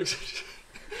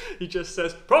 He He just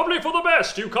says, "Probably for the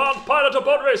best. You can't pilot a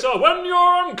pod racer when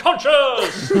you're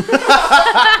unconscious."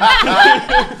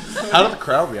 How did the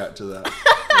crowd react to that?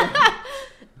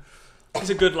 It's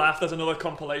a good laugh. There's another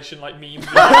compilation like meme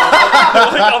video,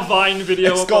 like a Vine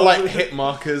video. It's got like hit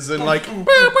markers and like. Fucking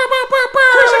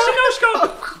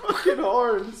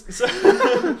horns.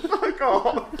 Fuck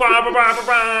off. I'm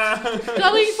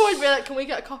looking forward to be like, can we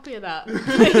get a copy of that,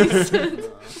 please?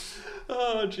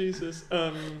 Oh, Jesus.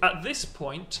 At this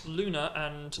point, Luna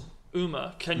and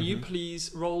Uma, can you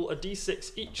please roll a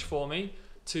d6 each for me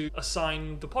to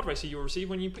assign the pod racer you will receive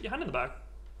when you put your hand in the bag?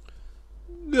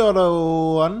 Got a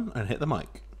 1 and hit the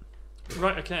mic.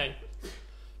 Right, okay.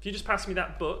 If you just pass me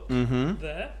that book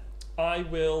there, I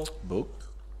will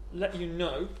let you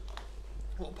know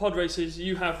what pod races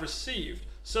you have received.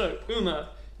 So,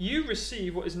 Uma, you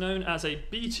receive what is known as a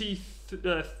BT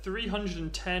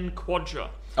 310 Quadra.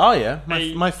 Oh yeah,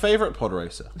 my favourite pod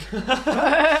racer.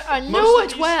 I know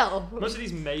it well. Most of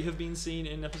these may have been seen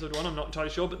in episode 1, I'm not entirely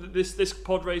sure, but this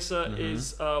pod racer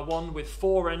is one with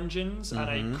 4 engines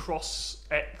and a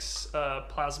cross-X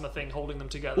plasma thing holding them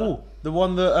together. Ooh, the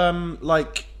one that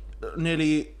like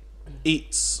nearly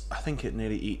eats. I think it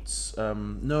nearly eats.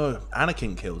 No,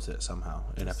 Anakin kills it somehow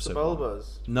in episode 1.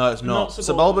 Sebulba's. No, it's not. Not Sebulba's.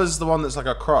 Sebulba's the one that's like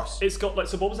a cross. It's got like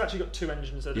Sebulba's actually got 2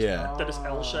 engines. They're just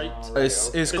L-shaped. It's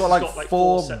This got has like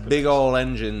 4 4 separate big old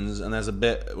engines, and there's a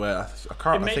bit where I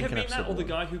can't. It may I think have in been that, episode or the 1.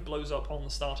 guy who blows up on the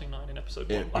starting line in episode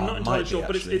 1. It I'm not entirely might be, sure,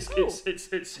 but actually.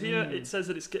 it's here. It says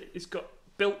that it's got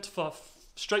built for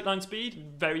straight line speed,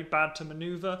 very bad to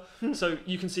maneuver. So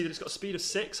you can see that it's got a speed of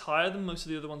 6, higher than most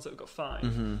of the other ones that have got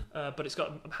 5. But it's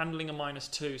got handling a -2,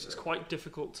 so it's quite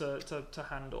difficult to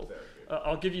handle.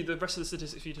 I'll give you the rest of the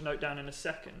statistics for you to note down in a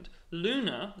second.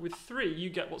 Luna, with 3, you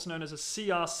get what's known as a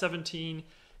CR-17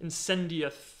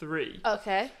 Incendia 3.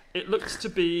 Okay. It looks to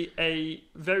be a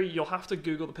very... You'll have to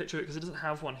Google the picture of it because it doesn't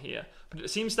have one here. But it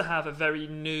seems to have a very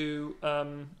new...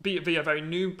 be a very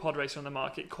new pod racer on the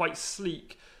market, quite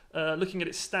sleek. Looking at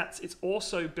its stats, it's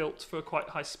also built for quite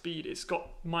high speed. It's got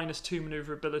 -2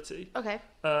 maneuverability. Okay.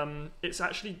 It's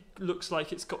actually looks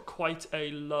like it's got quite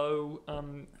a low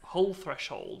hull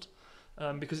threshold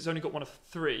because it's only got one of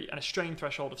 3 and a strain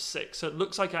threshold of 6. So it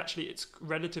looks like actually it's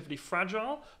relatively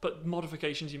fragile, but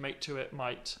modifications you make to it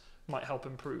might help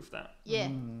improve that. Yeah.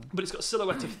 But it's got a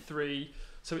silhouette of 3,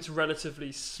 so it's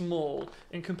relatively small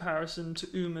in comparison to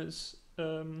Uma's.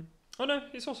 Oh no,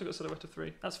 it's also got a silhouette of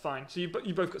 3. That's fine. So you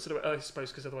both got silhouette, I suppose,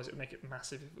 because otherwise it would make it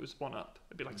massive if it was 1 up.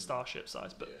 It'd be like starship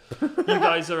size. But you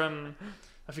guys are,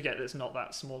 I forget that it's not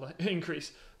that small an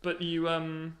increase. But you,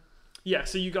 yeah.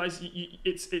 So you guys,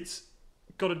 it's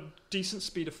got a decent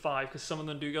speed of 5 because some of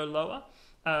them do go lower.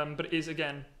 But it is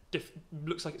again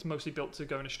looks like it's mostly built to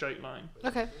go in a straight line.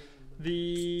 Okay.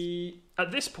 At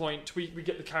this point, we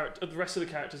get the rest of the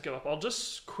characters go up. I'll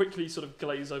just quickly sort of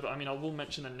glaze over. I mean, I will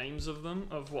mention the names of them,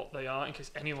 of what they are, in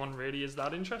case anyone really is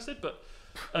that interested. But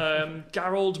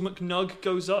Gerald McNug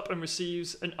goes up and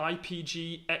receives an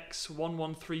IPG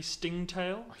X113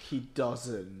 Stingtail. He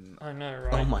doesn't. I know,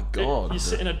 right? Oh my god! You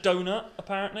sit in a donut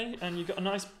apparently, and you've got a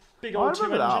nice big old I 2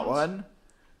 remember engines. that one.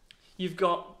 You've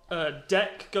got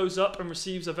Deck goes up and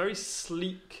receives a very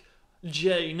sleek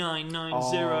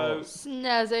J990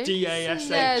 Snazzy. DASH.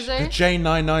 The Snazzy.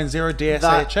 J990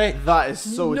 DSHA. That is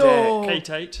so No. dead.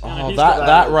 K8. Oh,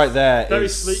 that right there very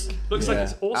is sleek. Looks like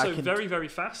it's also I can- very, very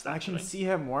fast, I actually. can see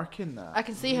him working that. I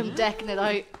can see him decking it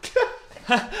out.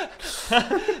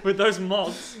 With those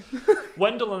mods.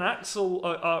 Wendell and Axel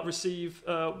receive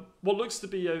what looks to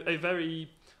be a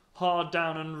very hard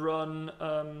down and run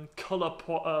colour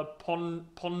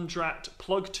Pondrat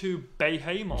plug 2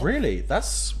 Behemoth. Really?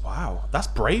 That's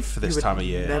brave for this You would time of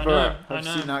year. Never I have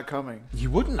know. seen that coming. You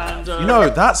wouldn't. And, have. You know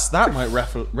that might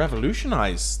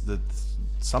revolutionise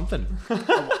something.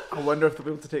 I wonder if they'll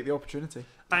be able to take the opportunity.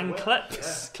 And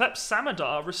Klep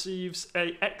Samadar receives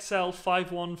a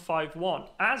XL5151,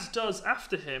 as does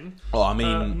after him Oh, I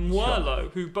mean,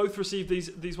 Muerlo, who both receive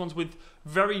these ones with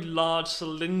very large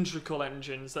cylindrical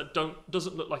engines that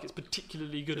doesn't look like it's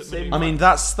particularly good at Same- maneuvering. I mean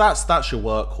that's your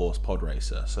workhorse pod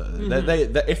racer. So they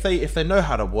if they know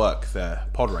how to work their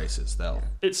pod racers, they'll.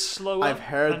 It's slower. I've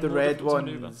heard and the more red difficult to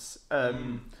maneuver. ones.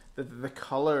 The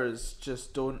colours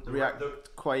just don't react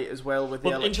quite as well with the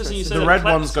Well, interesting you electricity. say The that red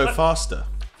Klep- ones go Klep- faster.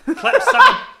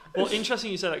 Well,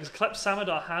 interesting you say that because Klep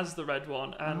Samadar has the red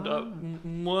one and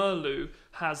Muerlu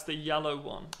has the yellow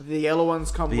one. The yellow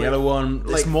ones come The with yellow one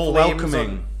is like more flames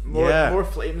welcoming. on- more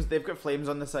flames. They've got flames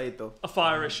on the side though. A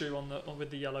fire issue with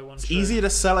the yellow one. It's true. easier to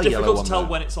sell a yellow Difficult one. to tell though.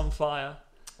 when it's on fire.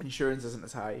 Insurance isn't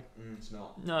as high. It's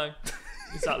not. No,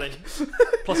 exactly.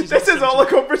 Plus, he's This not is all a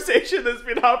symptom- conversation that's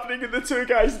been happening in the two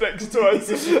guys next to us.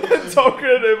 And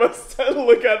Tucker and Emma still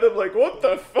look at them like, what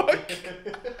the fuck?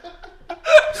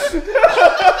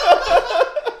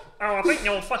 Oh, I think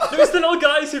you'll find. There's the little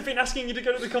guys who've been asking you to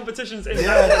go to the competitions.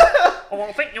 Oh,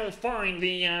 I think you'll find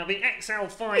the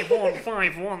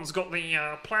XL5151's got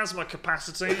the plasma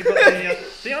capacity, but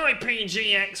the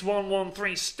IPGX113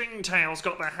 Stingtail's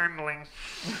got the handling.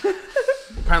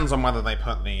 Depends on whether they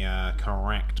put the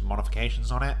correct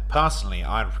modifications on it. Personally,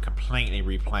 I'd completely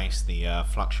replace the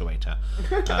fluctuator.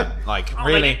 Like, Oh,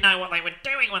 they really. didn't know what they were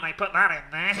doing when they put that in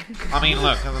there. I mean,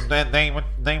 look, they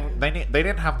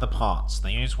didn't have the parts.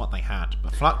 They used what they had.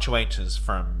 But fluctuators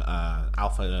from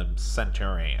Alpha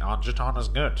Centauri aren't as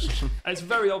good. It's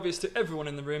very obvious to everyone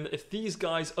in the room that if these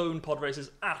guys own pod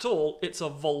races at all, it's a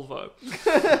Volvo.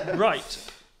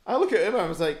 Right. I look at Emma and I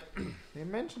was like, they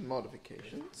mentioned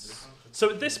modifications. So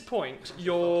at this point,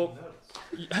 your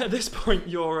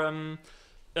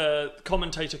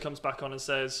commentator comes back on and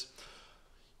says,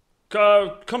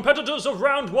 competitors of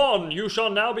round 1, you shall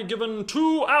now be given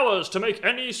 2 hours to make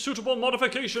any suitable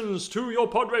modifications to your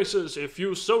pod races, if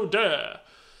you so dare.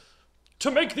 To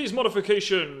make these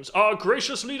modifications, our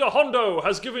gracious leader Hondo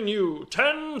has given you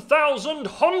 10,000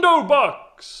 Hondo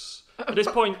bucks. At this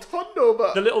point, Hondo,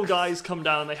 but the little guys come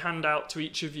down and they hand out to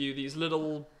each of you these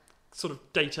little sort of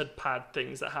data pad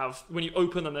things that have, when you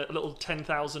open them, a little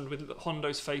 10,000 with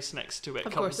Hondo's face next to it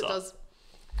Of comes course it up. does.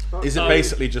 Is it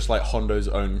basically just like Hondo's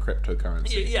own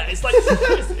cryptocurrency? Yeah, it's like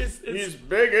it's he's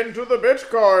big into the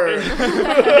Bitcoin.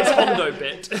 it's Hondo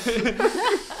bit.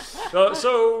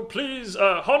 So please,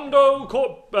 Hondo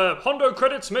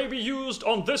credits may be used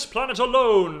on this planet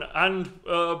alone, and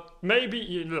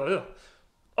maybe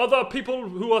other people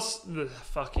who are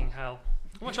fucking hell.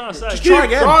 What am I trying to say? Try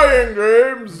again. Trying,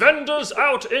 James. Vendors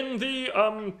out in the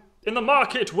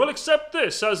market will accept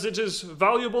this as it is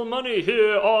valuable money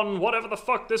here on whatever the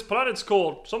fuck this planet's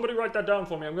called. Somebody write that down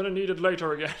for me. I'm going to need it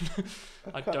later again.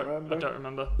 I don't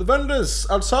remember. The vendors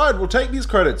outside will take these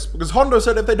credits because Hondo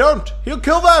said if they don't, he'll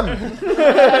kill them.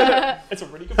 It's a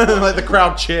really good point. Like the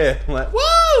crowd cheer. Like,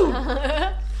 woo!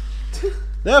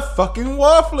 They're fucking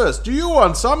worthless. Do you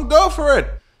want some? Go for it.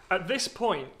 At this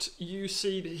point, you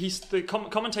see that the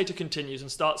commentator continues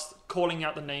and starts calling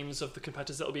out the names of the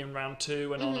competitors that will be in round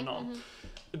 2 and on and on.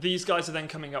 These guys are then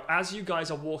coming up. As you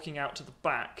guys are walking out to the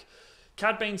back,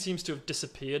 Cad Bane seems to have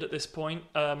disappeared at this point.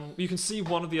 You can see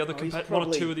one or two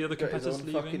of the other competitors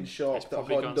leaving. Fucking He's shop that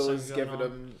probably got Hondo's something giving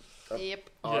going him Yep.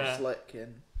 arse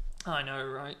licking. I know,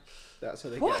 right? That's how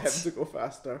they What? get him to go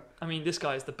faster. I mean, this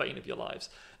guy is the bane of your lives.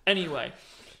 Anyway,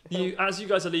 as you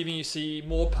guys are leaving, you see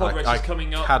more pod races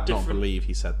coming up. I cannot believe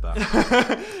he said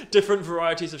that. Different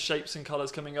varieties of shapes and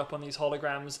colours coming up on these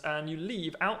holograms, and you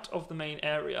leave out of the main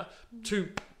area to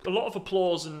a lot of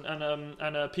applause and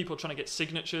people trying to get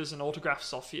signatures and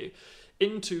autographs off you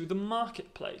into the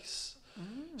marketplace.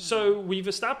 So we've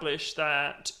established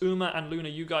that Uma and Luna,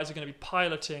 you guys are going to be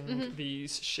piloting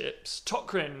these ships.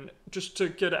 Tokrin, just to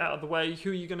get it out of the way,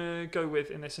 who are you going to go with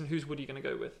in this, and who's Woody going to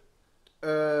go with?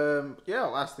 Yeah,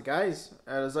 I'll ask the guys.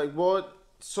 I was like, what?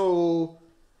 So,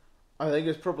 I think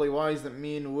it's probably wise that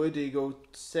me and Woody go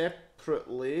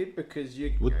separately because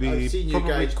I've seen you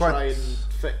guys try and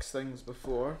fix things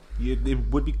before. It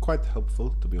would be quite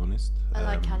helpful, to be honest. And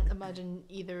I can't imagine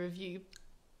either of you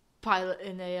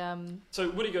piloting a So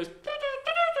Woody goes,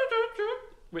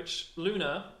 which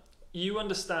Luna, you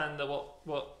understand that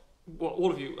what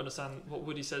all of you understand what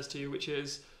Woody says to you, which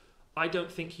is, I don't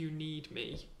think you need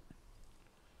me.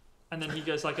 And then he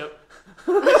goes like a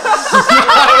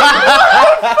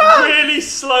really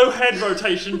slow head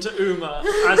rotation to Uma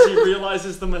as he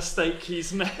realizes the mistake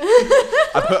he's made.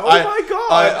 My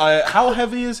god! How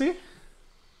heavy is he?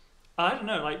 I don't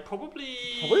know, like probably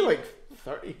like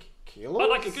 30 kilos?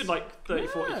 like a good 30,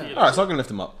 40 kilos. Alright, so I can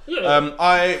lift him up. Yeah.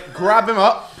 I grab him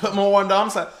up, put him on one arm,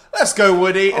 say, let's go,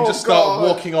 Woody, and just start God.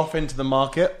 walking off into the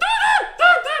market.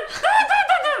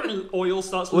 And oil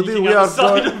starts Woody, leaking we out are the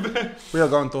side going- of it. We are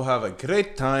going to have a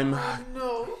great time.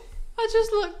 No. I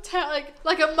just look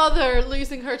like a mother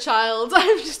losing her child.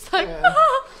 I'm just like, Yeah.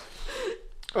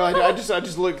 Well, I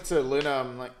just look to Luna.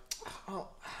 I'm like, oh,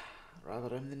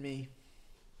 rather him than me.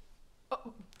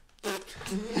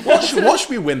 Watch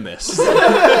me win this.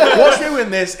 Watch me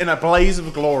win this in a blaze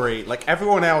of glory, like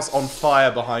everyone else on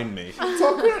fire behind me.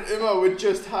 Tucker and Emma would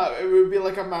just have, it would be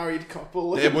like a married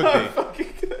couple. It would be.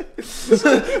 Fucking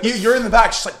You're in the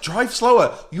back. She's like, drive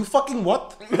slower. You fucking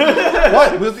what?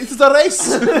 What? Well, this is a race.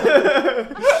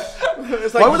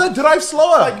 It's like, Why would I drive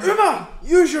slower? like, Uma,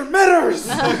 use your mirrors.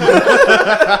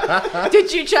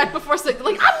 Did you check before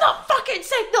signaling? I'm not fucking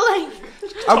signaling!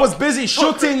 I was busy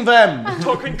shooting them.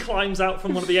 Tolkien climbs out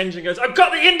from one of the engine and goes, I've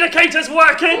got the indicators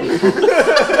working!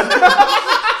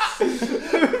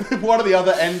 One of the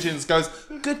other engines goes,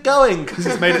 good going, because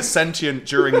it's made it sentient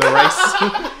during the race.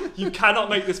 You cannot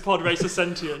make this pod racer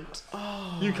sentient.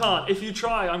 You can't. If you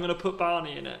try, I'm going to put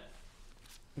Barney in it.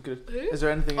 Is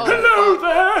there anything? Hello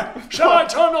there! Shall I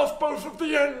turn off both of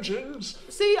the engines?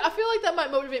 See, I feel like that might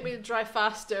motivate me to drive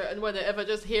faster, and if I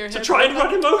just hear him... To try and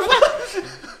run him over?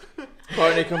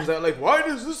 Barney comes out like, why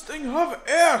does this thing have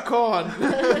aircon?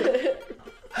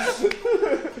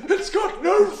 It's got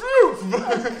no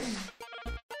roof!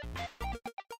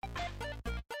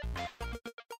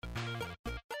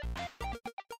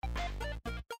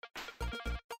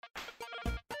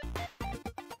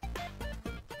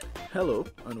 Hello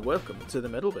and welcome to the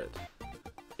middle bit.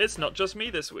 It's not just me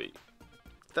this week.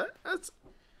 That's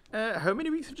how many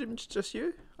weeks have been just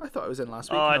you? I thought I was in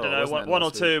last week. Oh, I No, don't know, wasn't in one or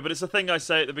last two, but it's a thing I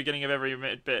say at the beginning of every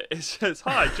mid bit. It's just,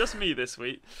 hi, just me this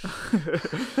week. week.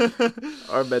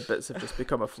 Our mid bits have just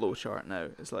become a flow chart now.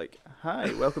 It's like,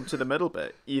 hi, welcome to the middle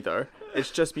bit. Either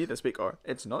it's just me this week, or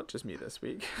it's not just me this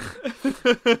week.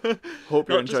 Hope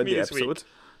you Not just enjoyed me the this week.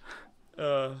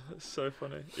 episode. It's so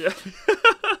funny. Yeah.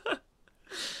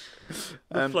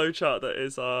 The flowchart that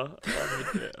is our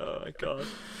mid-bit. Oh my god.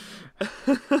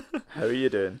 How are you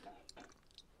doing?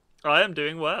 I am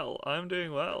doing well.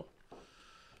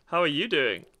 How are you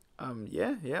doing?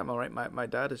 Yeah, I'm alright. My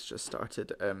dad has just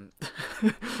started,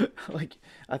 like,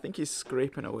 I think he's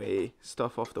scraping away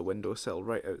stuff off the windowsill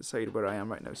right outside where I am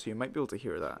right now, so you might be able to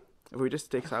hear that. If we just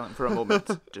stay silent for a moment,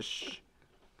 just shh.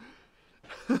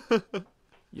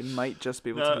 You might just be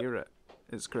able to hear it.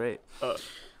 It's great.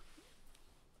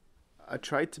 I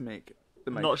tried to make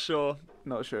the Not sure.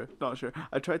 Not sure.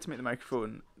 I tried to make the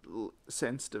microphone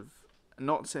sensitive,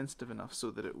 not sensitive enough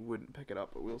so that it wouldn't pick it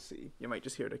up, but we'll see. You might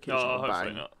just hear an occasional hopefully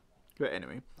bang. not. But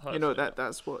anyway, Hopefully you know not.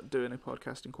 that's what doing a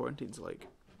podcast in quarantine's like.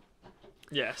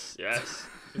 Yes,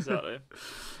 exactly.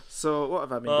 So what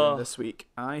have I been doing this week?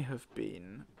 I have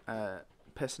been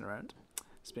pissing around.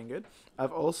 It's been good.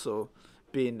 I've also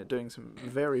been doing some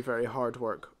very, very hard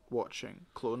work watching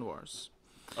Clone Wars.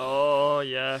 Oh,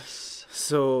 yes.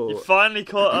 So You finally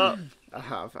caught up. I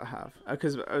have.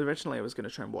 Because originally I was going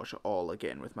to try and watch it all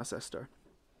again with my sister,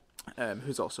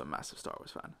 who's also a massive Star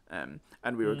Wars fan.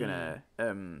 And we were going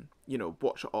to,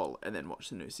 watch it all and then watch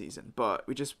the new season. But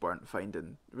we just weren't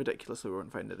finding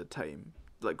the time,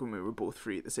 like when we were both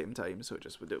free at the same time. So it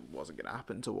wasn't going to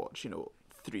happen to watch,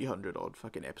 300 odd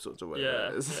fucking episodes or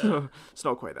whatever it is. Yeah. So it's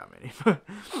not quite that many.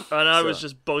 And I was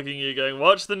just bugging you going,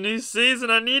 watch the new season,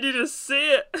 I need you to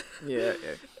see it. Yeah.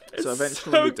 It's So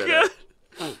eventually so we did good.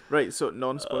 it. Right, so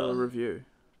non-spoiler review.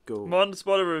 Go.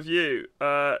 Spoiler review.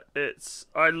 I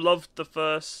loved the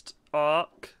first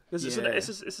arc because it's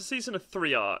a season of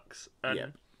 3 arcs, and Yeah.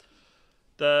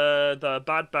 the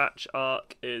Bad Batch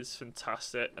arc is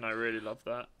fantastic, and I really love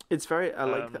that. It's very. I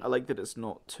like that it's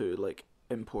not too like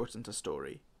important a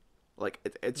story. Like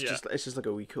it's just like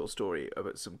a wee cool story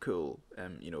about some cool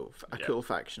cool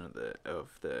faction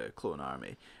of the clone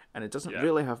army, and it doesn't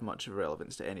really have much of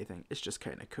relevance to anything. It's just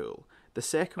kind of cool. The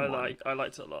second one, I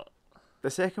liked it a lot.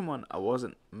 The second one I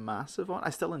wasn't massive on. I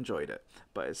still enjoyed it,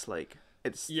 but it's like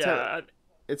it's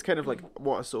kind of like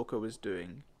what Ahsoka was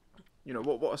doing.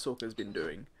 What Ahsoka's been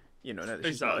doing. Now that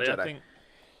she's not a Jedi.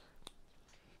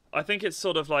 I think it's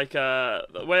sort of like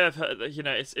the way I've heard.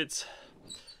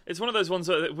 It's one of those ones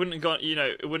that wouldn't have gone.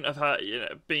 It wouldn't have had.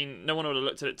 Been. No one would have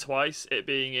looked at it twice. It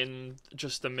being in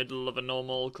just the middle of a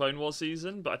normal Clone Wars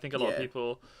season, but I think a lot of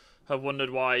people have wondered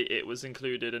why it was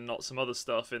included and not some other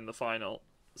stuff in the final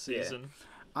season. Yeah.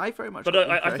 I very much got the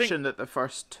impression that the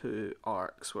first 2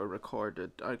 arcs were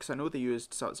recorded, because I know they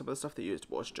used some of the stuff they used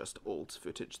was just old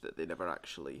footage that they never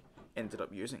actually ended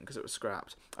up using because it was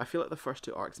scrapped. I feel like the first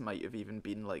 2 arcs might have even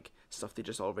been like stuff they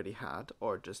just already had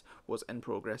or just was in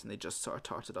progress and they just sort of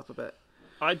tarted up a bit.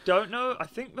 I don't know. I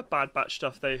think the Bad Batch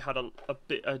stuff, they had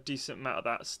a decent amount of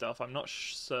that stuff. I'm not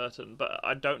certain, but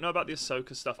I don't know about the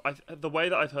Ahsoka stuff. The way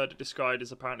that I've heard it described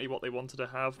is apparently what they wanted to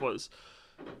have was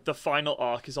the final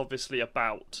arc is obviously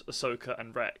about Ahsoka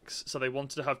and Rex, so they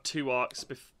wanted to have 2 arcs.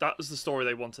 That was the story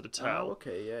they wanted to tell. Oh,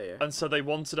 okay, yeah. And so they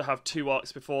wanted to have 2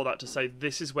 arcs before that to say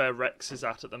this is where Rex is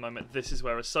at the moment, this is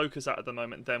where Ahsoka's at the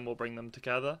moment. Then we'll bring them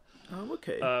together. Oh,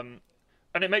 okay.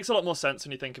 And it makes a lot more sense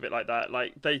when you think of it like that.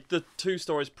 Like the 2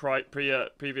 stories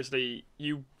previously,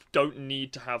 you don't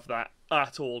need to have that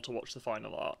at all to watch the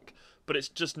final arc. but it's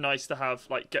just nice to have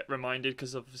get reminded,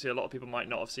 because obviously a lot of people might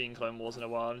not have seen Clone Wars in a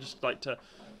while, and just like to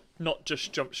not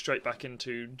just jump straight back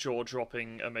into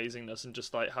jaw-dropping amazingness, and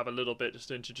just have a little bit just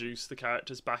to introduce the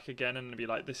characters back again and be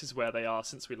like, this is where they are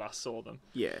since we last saw them.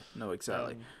 Yeah, no,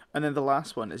 exactly. And then the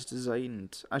last one is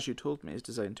designed, as you told me, is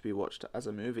designed to be watched as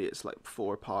a movie. It's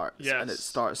 4 parts, and it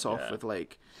starts off with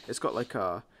it's got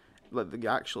the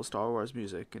actual Star Wars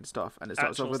music and stuff, and it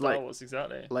starts off with Star Wars,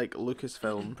 exactly.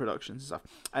 Lucasfilm Productions and stuff.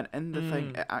 And in the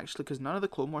thing, it actually, because none of the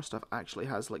Clone Wars stuff actually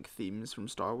has themes from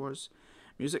Star Wars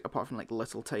music, apart from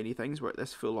little tiny things, where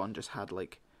this full on just had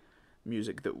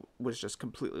music that was just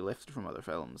completely lifted from other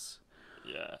films.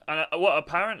 Yeah, and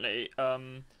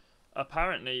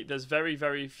apparently there's very,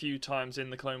 very few times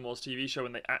in the Clone Wars TV show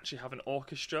when they actually have an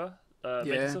orchestra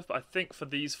making stuff. But I think for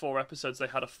these 4 episodes they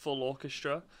had a full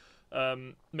orchestra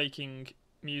making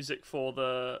music for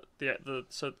the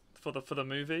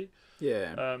movie.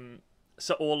 Yeah.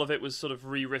 So all of it was sort of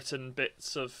rewritten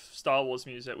bits of Star Wars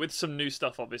music with some new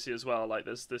stuff, obviously, as well.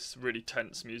 There's this really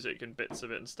tense music and bits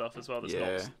of it and stuff as well that's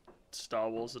not Star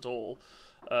Wars at all.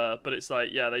 But it's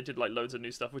they did loads of new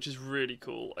stuff, which is really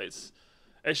cool. It's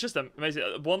just amazing.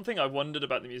 One thing I wondered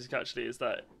about the music actually is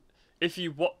that if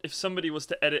somebody was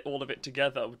to edit all of it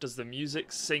together, does the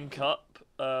music sync up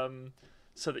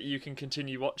so that you can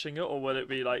continue watching it, or will it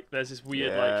be there's this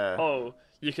weird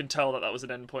you can tell that was an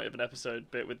end point of an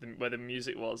episode bit with where the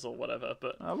music was or whatever?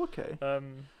 But okay. I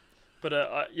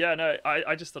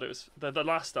just thought it was the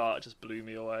last art just blew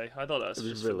me away. I thought that was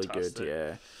just really fantastic. Good,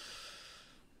 yeah.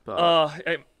 But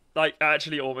it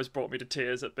actually almost brought me to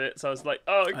tears at bits. I was like,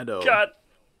 oh, I know. God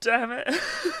damn it.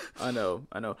 I know,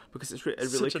 because it's really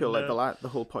Such a cool. nerd. The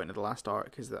whole point of the last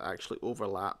arc is that it actually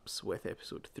overlaps with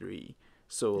episode 3.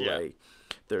 So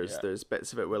there's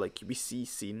bits of it where we see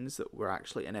scenes that were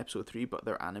actually in episode 3, but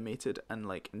they're animated, and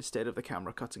instead of the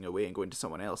camera cutting away and going to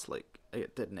someone else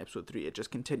it did in episode 3, it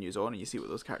just continues on and you see what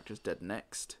those characters did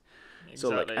next.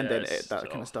 Exactly, and then that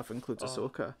kind of stuff includes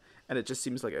Ahsoka, and it just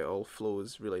seems like it all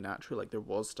flows really naturally. There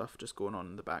was stuff just going on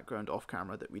in the background off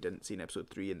camera that we didn't see in episode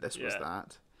 3, and this was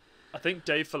that. I think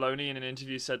Dave Filoni in an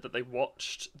interview said that they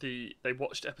watched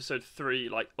episode 3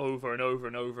 over and over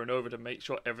and over and over to make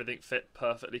sure everything fit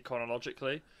perfectly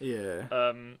chronologically. Yeah.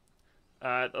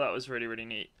 That was really, really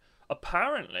neat.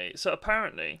 Apparently,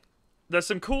 there's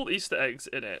some cool Easter eggs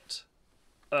in it.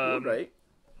 Right.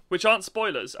 Which aren't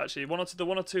spoilers, actually. The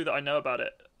one or two that I know about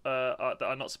it that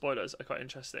are not spoilers are quite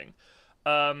interesting.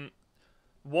 One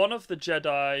of the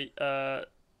Jedi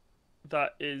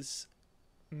that is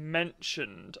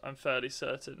mentioned, I'm fairly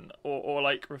certain, or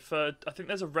referred, I think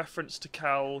there's a reference to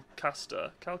Cal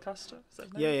Castor. Cal Castor? Is that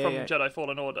his name? From Jedi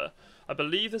Fallen Order. I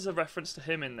believe there's a reference to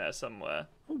him in there somewhere.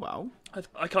 Oh, wow.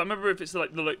 I can't remember if it's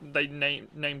they name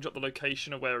drop the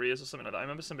location of where he is or something like that. I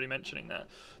remember somebody mentioning that.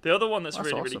 The other one that's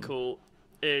really, awesome. really cool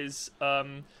is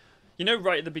right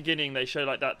at the beginning they show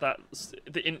that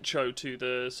the intro to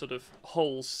the sort of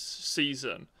whole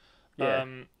season.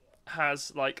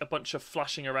 Has a bunch of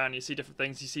flashing around. You see different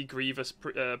things. You see Grievous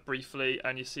briefly,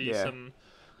 and you see some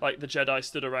the Jedi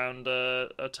stood around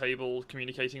a table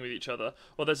communicating with each other.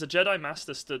 Well, there's a Jedi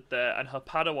Master stood there, and her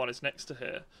Padawan is next to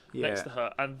her,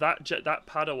 and that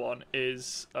Padawan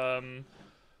is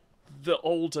the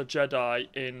older Jedi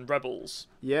in Rebels.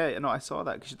 Yeah, no, I saw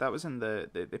that because that was in the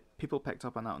people picked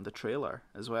up on that in the trailer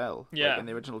as well. Yeah, in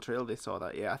the original trailer they saw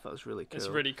that. Yeah, I thought it was really cool. It's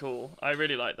really cool. I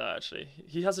really like that actually.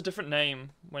 He has a different name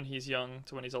when he's young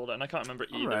to when he's older, and I can't remember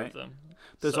either of them.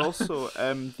 There's also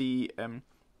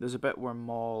there's a bit where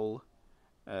Maul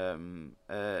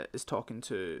is talking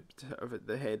to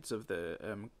the heads of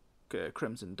the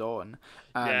Crimson Dawn,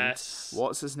 and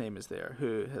what's his name is there,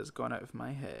 who has gone out of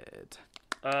my head.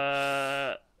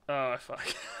 Oh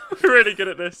fuck! We're really good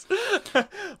at this.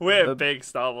 We're big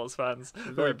Star Wars fans.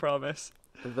 We promise.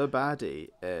 The baddie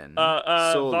in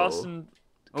Solo.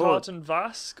 Carton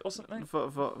Vask or something.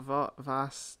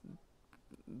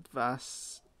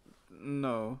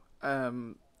 No.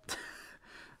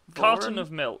 Carton of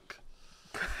milk.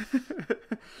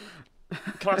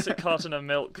 Classic carton of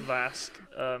milk, Vask.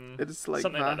 It's like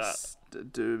something Vask,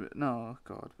 like that. No,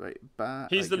 God, wait.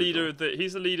 He's the leader of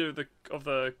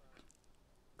the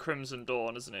Crimson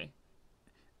Dawn, isn't he?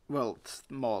 Well,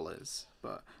 Maul is,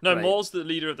 but no, right. Maul's the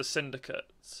leader of the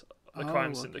syndicate, the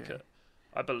crime syndicate,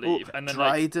 I believe. And then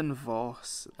Dryden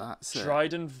Voss, that's it.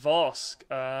 Dryden Vosk.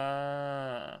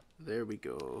 There we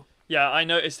go. Yeah, I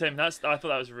noticed him. I thought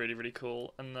that was really, really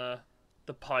cool, and the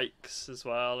Pikes as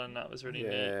well, and that was really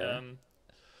neat.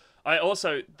 I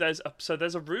also there's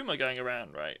a rumor going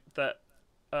around, right, that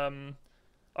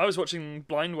I was watching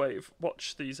Blindwave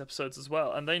watch these episodes as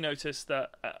well, and they noticed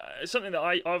that something that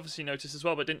I obviously noticed as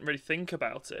well, but didn't really think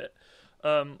about it,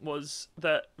 was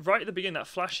that right at the beginning, that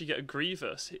flash you get of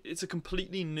Grievous, it's a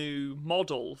completely new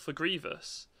model for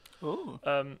Grievous. Oh.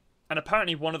 And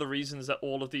apparently one of the reasons that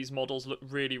all of these models look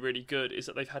really, really good is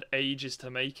that they've had ages to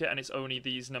make it, and it's only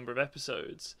these number of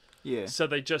episodes. Yeah. So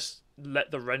they just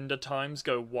let the render times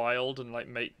go wild and like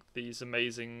make these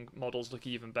amazing models look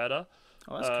even better.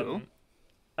 Oh, that's cool.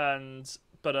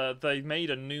 But they made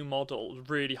a new model,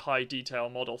 really high detail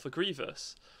model for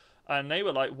Grievous, and they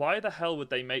were like, why the hell would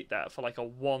they make that for like a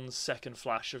 1 second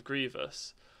flash of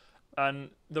Grievous? And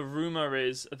the rumor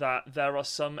is that there are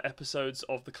some episodes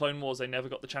of the Clone Wars they never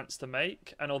got the chance to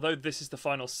make, and although this is the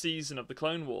final season of the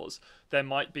Clone Wars, there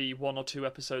might be 1 or 2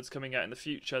 episodes coming out in the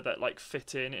future that like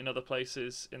fit in other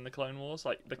places in the Clone Wars,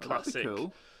 like the classic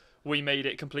Cool. we made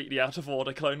it completely out of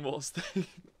order Clone Wars thing.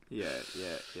 Yeah.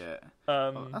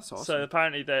 That's awesome. So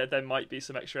apparently there might be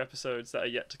some extra episodes that are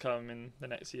yet to come in the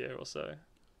next year or so.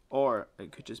 Or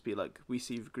it could just be like, we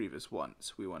see Grievous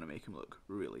once, we want to make him look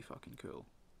really fucking cool.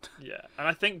 Yeah, and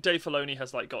I think Dave Filoni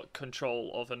has like got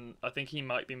control of I think he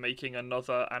might be making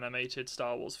another animated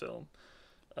Star Wars film.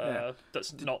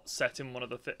 That's not set in one of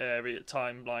the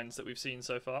timelines that we've seen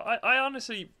so far. I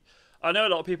honestly, I know a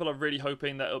lot of people are really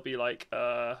hoping that it'll be like,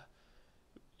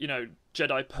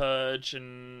 Jedi Purge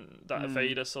and that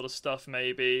Vader sort of stuff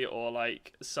maybe, or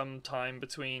like sometime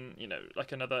between,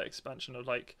 like another expansion of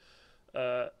like,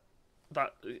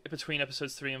 that between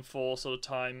episodes 3 and 4 sort of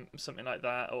time, something like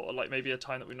that, or like maybe a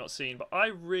time that we've not seen. But I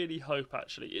really hope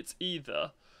actually it's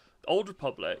either Old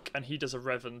Republic and he does a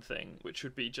Revan thing, which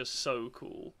would be just so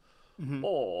cool,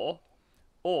 or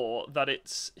that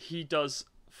he does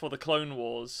for the Clone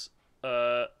Wars,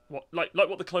 what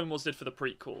the Clone Wars did for the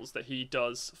prequels, that he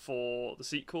does for the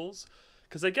sequels,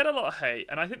 because they get a lot of hate,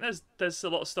 and I think there's a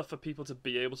lot of stuff for people to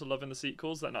be able to love in the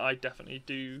sequels that I definitely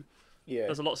do. Yeah.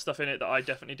 There's a lot of stuff in it that I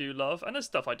definitely do love, and there's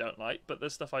stuff I don't like, but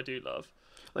there's stuff I do love.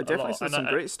 Like definitely some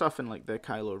great stuff in like the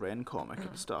Kylo Ren comic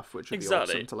and stuff, which would be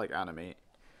awesome to like animate.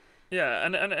 Yeah,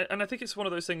 and I think it's one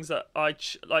of those things that I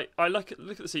look at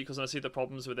the sequels and I see the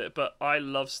problems with it, but I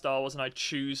love Star Wars and I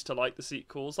choose to like the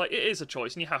sequels. Like, it is a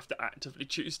choice, and you have to actively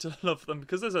choose to love them,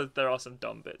 because there are some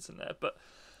dumb bits in there, but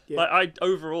like I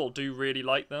overall do really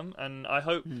like them, and I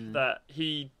hope that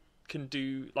he can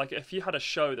do, like, if you had a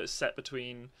show that's set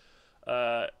between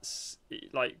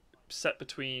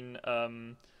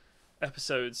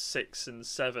episodes 6 and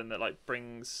 7 that like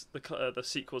brings the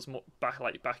sequels more back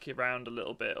around a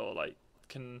little bit, or like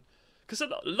because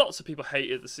lots of people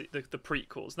hated the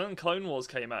prequels. Then Clone Wars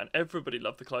came out and everybody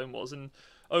loved the Clone Wars, and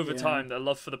over time their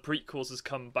love for the prequels has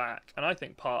come back, and I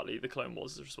think partly the Clone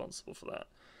Wars is responsible for that.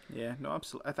 Yeah, no,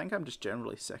 absolutely. I think I'm just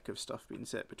generally sick of stuff being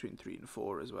set between 3 and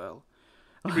 4 as well.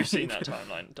 We've seen that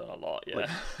timeline done a lot, yeah. Like,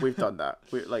 we've done that.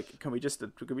 Can we just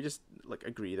like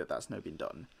agree that that's now been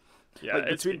done? Yeah,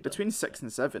 like, between 6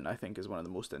 and 7, I think is one of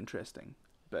the most interesting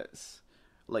bits.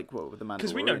 Like what with the Mandalorian,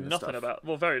 because we know nothing about,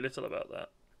 very little about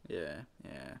that. Yeah.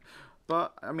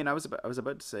 But I mean, I was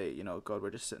about to say, God,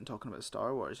 we're just sitting talking about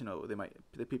Star Wars.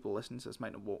 The people listening to this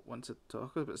might not want to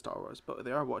talk about Star Wars, but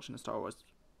they are watching a Star Wars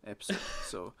episode,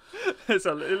 so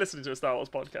so listening to a Star Wars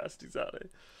podcast, exactly.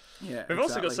 Yeah, we've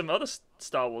also got some other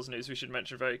Star Wars news we should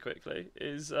mention very quickly.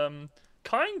 Is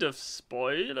kind of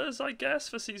spoilers, I guess,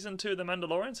 for season 2 of The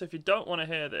Mandalorian. So if you don't want to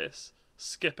hear this,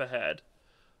 skip ahead.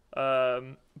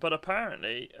 But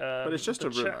apparently, but it's just a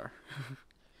rumor.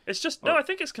 It's just no. I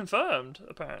think it's confirmed.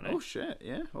 Apparently. Oh shit!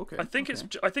 Yeah. Okay. I think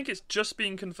it's just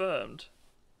being confirmed,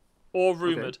 or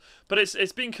rumored. But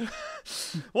it's been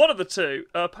one of the two.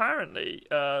 Apparently,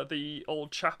 the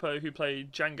old chapo who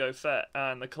played Jango Fett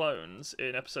and the clones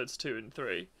in episodes 2 and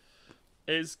 3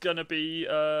 is gonna be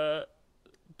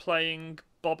playing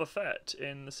Boba Fett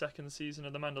in the second season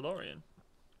of The Mandalorian,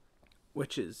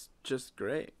 which is just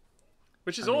great.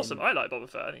 Which is awesome. I like Boba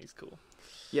Fett. I think he's cool.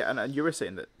 Yeah, and you were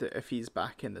saying that if he's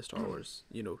back in the Star Wars,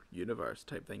 universe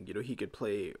type thing, he could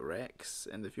play Rex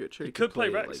in the future. He could play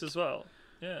Rex as well.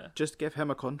 Yeah. Just give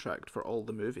him a contract for all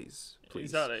the movies, please.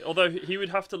 Exactly. Although he would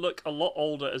have to look a lot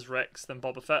older as Rex than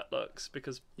Boba Fett looks,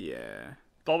 because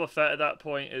Boba Fett at that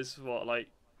point is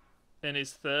in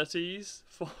his 30s,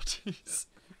 40s.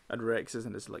 And Rex is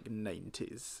in his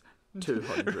 90s,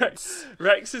 200s.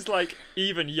 Rex is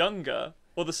even younger.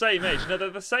 Or the same age. No, they're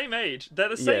the same age. They're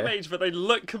the same age, but they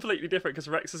look completely different because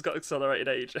Rex has got accelerated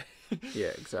age.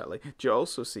 Yeah, exactly. Do you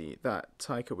also see that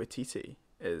Taika Waititi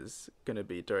is going to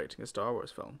be directing a Star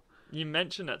Wars film? You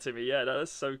mentioned that to me. Yeah, that is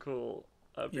so cool.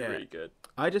 That'd be really good.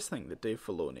 I just think that Dave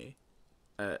Filoni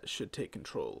should take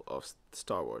control of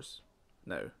Star Wars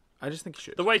now. I just think he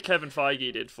should. The way Kevin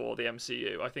Feige did for the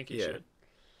MCU, I think he should.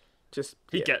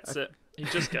 He gets it. He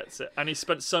just gets it. And he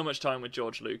spent so much time with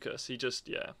George Lucas. He just,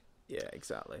 Yeah,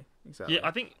 exactly. Yeah,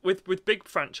 I think with big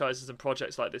franchises and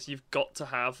projects like this, you've got to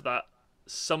have that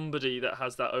somebody that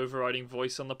has that overriding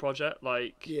voice on the project.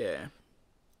 Like, Yeah.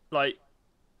 like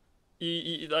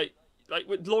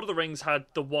with Lord of the Rings had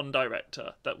the one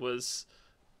director that was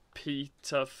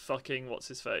Peter fucking what's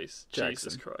his face?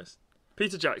 Jackson. Jesus Christ.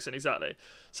 Peter Jackson, exactly.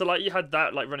 So like you had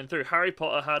that like running through. Harry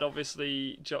Potter had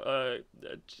obviously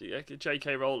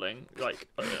J.K. Rowling, like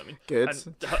I mean, Good.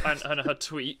 and her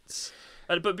tweets.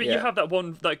 But you Yeah. have that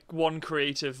one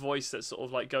creative voice that sort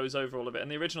of like goes over all of it.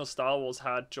 And the original Star Wars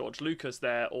had George Lucas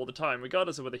there all the time,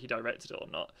 regardless of whether he directed it or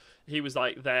not. He was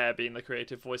like there being the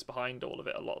creative voice behind all of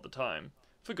it a lot of the time,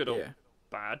 for good or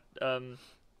bad.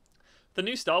 The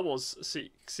new Star Wars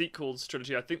sequels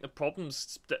trilogy, I think the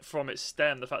problems from it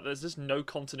stem the fact that there's just no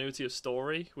continuity of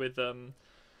story with and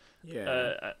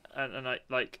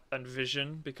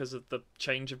vision because of the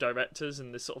change of directors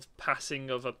and this sort of passing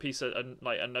of a piece of a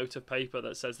note of paper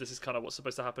that says this is kind of what's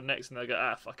supposed to happen next, and they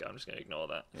go, fuck it, I'm just going to ignore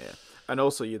that. Yeah, and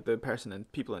also the person and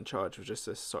people in charge was just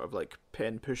this sort of like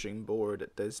pen pushing board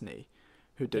at Disney,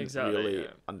 who didn't really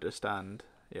understand.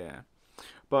 Yeah.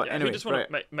 But anyway, we just want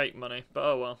to make money, but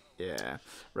oh well. Yeah,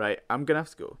 right. I'm gonna have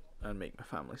to go and make my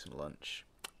family some lunch.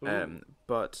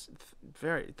 But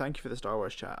thank you for the Star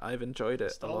Wars chat. I've enjoyed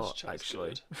it a lot,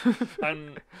 actually.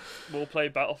 And we'll play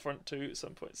Battlefront 2 at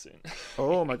some point soon.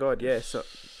 Oh my god, yeah. So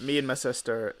me and my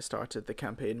sister started the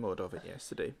campaign mode of it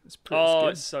yesterday. It's pretty good.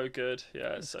 It's so good.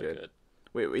 Yeah, it's so good.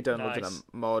 We downloaded a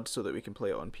mod so that we can play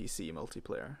it on PC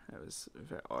multiplayer. It was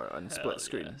or on split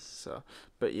screen. Yes. So,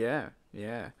 but yeah.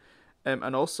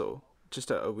 And also, just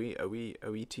a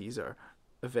wee teaser.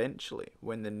 Eventually,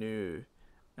 when the new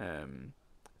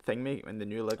when the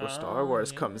new Lego Star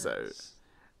Wars comes out,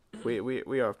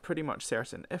 we are pretty much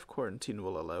certain, if quarantine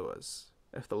will allow us,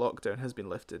 if the lockdown has been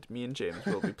lifted, me and James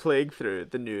will be playing through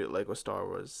the new Lego Star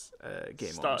Wars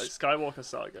game. Skywalker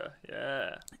Saga.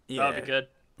 Yeah, that'd be good.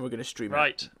 We're gonna stream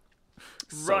it.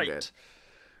 So right. Good.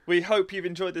 We hope you've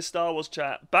enjoyed this Star Wars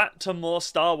chat. Back to more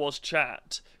Star Wars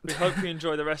chat. We hope you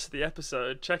enjoy the rest of the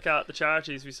episode. Check out the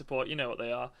charities we support. You know what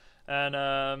they are.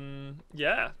 And,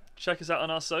 check us out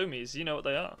on our Somies. You know what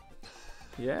they are.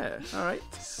 Yeah. All right.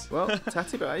 Well,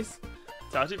 tatty byes.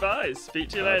 Tatty byes. Speak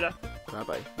to you later.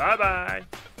 Bye-bye. Bye-bye.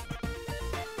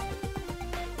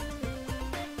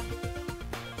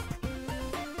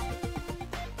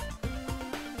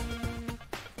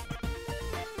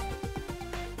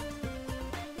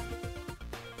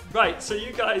 Right, so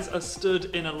you guys are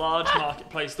stood in a large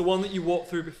marketplace, the one that you walked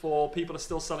through before. People are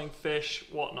still selling fish,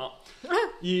 whatnot.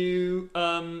 You,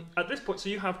 at this point, so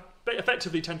you have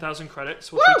effectively 10,000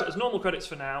 credits. We'll treat it as normal credits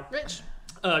for now. Rich.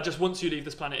 Just once you leave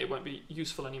this planet, it won't be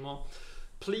useful anymore.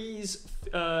 Please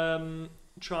please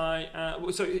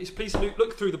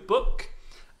look through the book.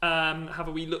 Have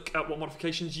a wee look at what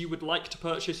modifications you would like to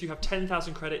purchase. You have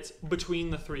 10,000 credits between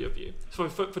the three of you for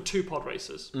 2 pod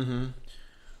races. Mm-hmm.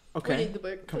 Okay. We need the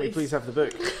book, Can we please have the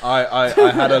book? I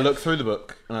had a look through the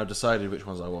book and I've decided which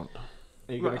ones I want.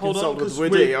 Are you going Right, to hold on, consult with 'cause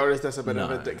Woody, or is this a bit of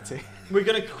No. a dictate? We're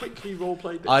going to quickly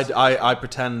roleplay this. I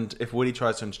pretend, if Woody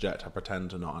tries to interject, I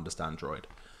pretend to not understand droid.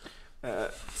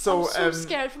 I'm so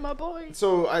scared for my boy.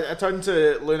 So I turned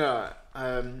to Luna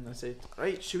and I said,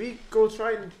 right, should we go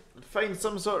try and find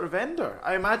some sort of vendor?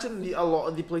 I imagine a lot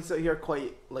of the places out here are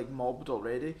quite like mobbed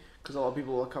already because a lot of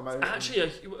people will come out. Actually,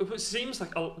 it seems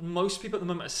like most people at the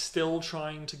moment are still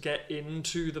trying to get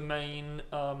into the main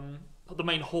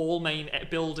hall, main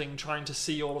building, trying to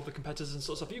see all of the competitors and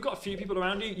sort of stuff. You've got a few people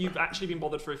around you. You've actually been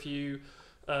bothered for a few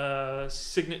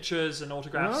signatures and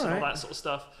autographs and all that sort of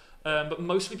stuff. But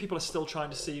mostly people are still trying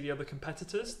to see the other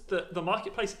competitors. The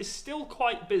marketplace is still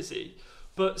quite busy,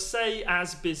 but say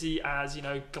as busy as,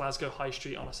 Glasgow High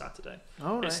Street on a Saturday.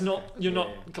 It's not, you're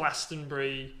not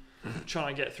Glastonbury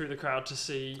trying to get through the crowd to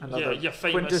see your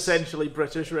famous, quintessentially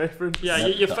British reference. Yeah,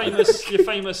 your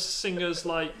famous singers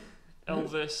like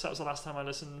Elvis. That was the last time I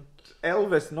listened.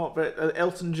 Elvis, not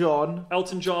Elton John.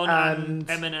 Elton John and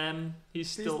Eminem.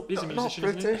 He's a musician, not isn't he?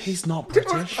 British. He's not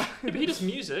British. Yeah, but he does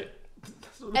music.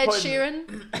 Ed Sheeran.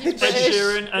 He's Ed British.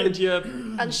 Sheeran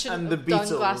and shouldn't and the have done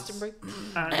Beatles. Glastonbury.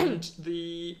 and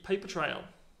the paper trail.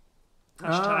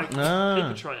 Hashtag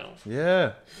paper trail.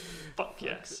 Yeah. Fuck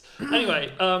yes.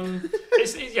 Anyway,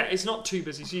 it's not too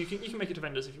busy, so you can make it to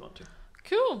vendors if you want to.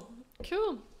 Cool.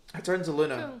 I turned to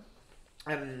Luna.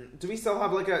 Do we still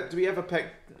have do we have a pick,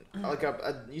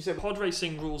 you said Pod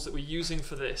racing rules that we're using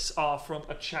for this are from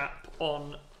a chap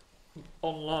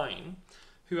online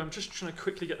who I'm just trying to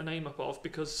quickly get the name up of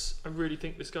because I really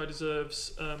think this guy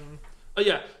deserves.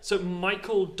 So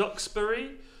Michael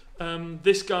Duxbury.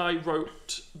 This guy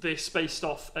wrote this based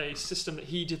off a system that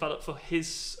he developed for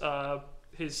his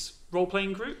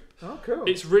role-playing group. Oh, cool.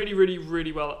 It's really, really,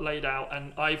 really well laid out,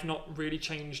 and I've not really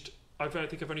changed. I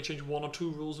think I've only changed 1 or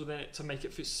 2 rules within it to make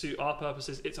it suit our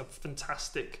purposes. It's a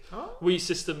fantastic Wii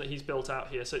system that he's built out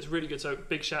here, so it's really good. So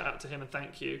big shout out to him and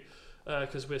thank you,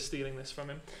 because we're stealing this from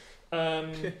him.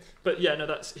 But yeah,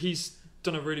 no, he's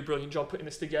done a really brilliant job putting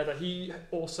this together. He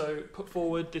also put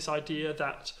forward this idea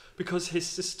that because his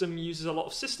system uses a lot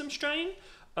of system strain,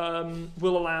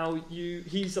 will allow you.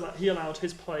 He allowed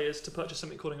his players to purchase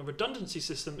something called a redundancy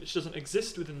system, which doesn't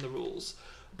exist within the rules,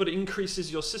 but it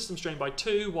increases your system strain by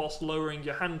 2 whilst lowering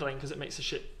your handling because it makes the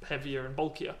ship heavier and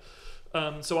bulkier.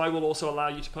 So I will also allow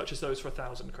you to purchase those for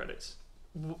 1,000 credits.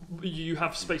 You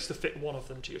have space to fit 1 of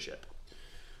them to your ship.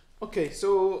 Okay,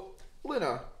 so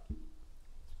Luna,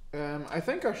 I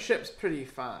think our ship's pretty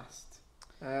fast.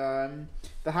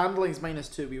 The handling's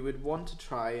 -2. We would want to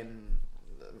try and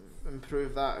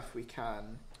improve that if we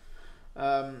can.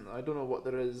 I don't know what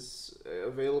there is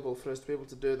available for us to be able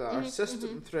to do that. Our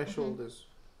system threshold is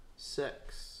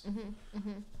 6.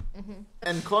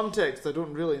 In context, I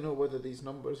don't really know whether these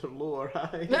numbers are low or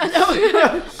high.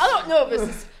 I don't know if this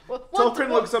is. Tolkien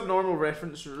looks up normal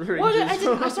reference ranges.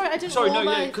 I didn't roll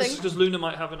my thing. Because Luna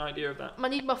might have an idea of that. I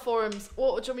need my forums.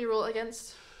 What do you want me to roll it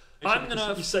against? I'm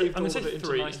gonna say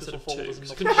 3 instead of 2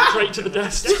 because I can straight to the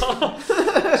desktop.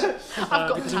 I've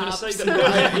got because I'm going to tabs. say that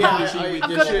I've got she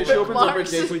opens up her bookmarks.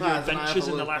 data with your pads and I have adventures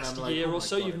a in the look and last I'm like, year oh or my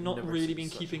so, God, you've I've not never really seen been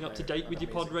such keeping a up to date with your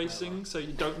pod amazing racing, so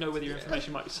you don't know whether your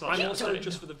information might be slightly I'm outdated.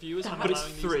 Just for the viewers, Damn but it's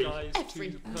it. 3. Every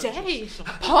day.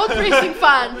 Pod racing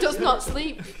fan does not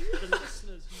sleep.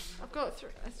 I've got 3.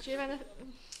 Do you have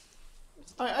anything?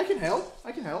 I can help.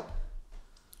 I can help.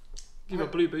 Give you a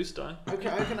blue boost die. How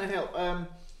can I help?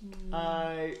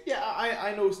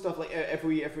 I know stuff like if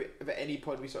any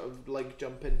pod we sort of like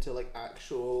jump into like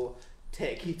actual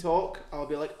techie talk, I'll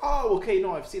be like, oh, okay,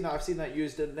 no, I've seen that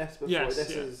used in this before. Yes,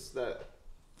 this yeah. is that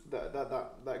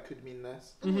could mean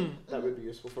this. That would be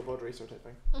useful for pod racer type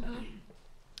thing.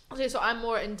 Okay, so I'm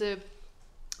more into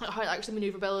how actually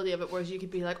maneuverability of it, whereas you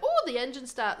could be like, oh, the engine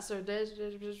stats are this,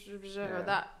 or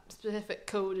that specific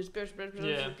code is.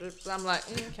 I'm like,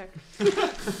 okay.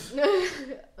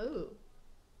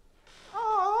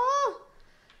 Oh,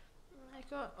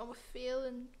 I'm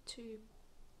failing 2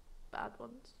 bad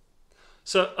ones.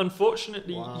 So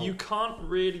unfortunately, Wow. you can't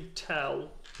really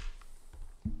tell.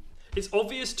 It's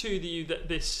obvious to you that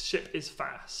this ship is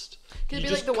fast. Could it You be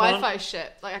like just the can't- Wi-Fi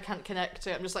ship? Like I can't connect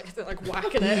to it. I'm just like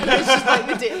whacking it. And it's just like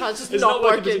the data pad's just It's not not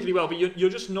working working. particularly well, but you're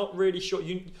just not really sure.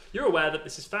 You're aware that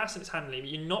this is fast and it's handling, but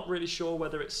you're not really sure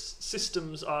whether its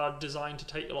systems are designed to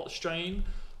take a lot of strain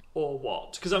or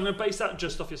what. Because I'm going to base that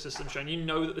just off your system strain. You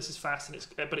know that this is fast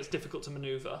but it's difficult to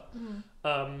maneuver.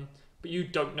 But you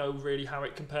don't know really how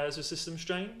it compares with system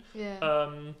strain.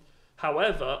 Yeah.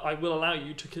 However, I will allow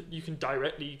you can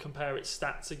directly compare its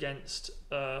stats against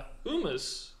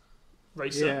Uma's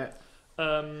racer.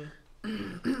 Yeah.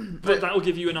 But that will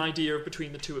give you an idea of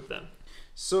between the 2 of them.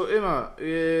 So Uma,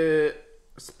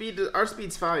 speed. Our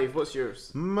speed's 5. What's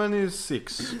yours? Mine is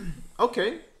 6.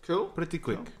 Okay, cool. Pretty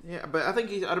quick. Yeah, but I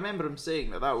think I remember him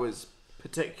saying that was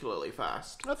particularly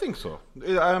fast. I think so.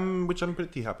 Which I'm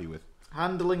pretty happy with.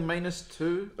 Handling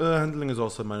 -2. Handling is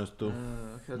also -2.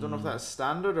 Okay, I don't know if that's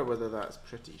standard or whether that's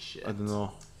pretty shit. I don't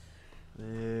know.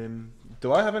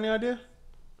 Do I have any idea?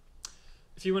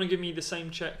 If you want to give me the same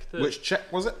check that Which check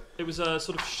was it? it was a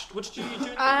sort of what did you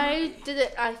do? I did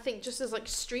it. I think just as like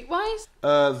streetwise.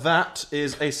 That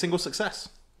is a single success.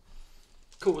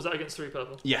 Cool. Was that against 3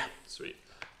 purple? Yeah. Sweet.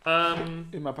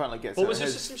 Uma apparently gets What it was in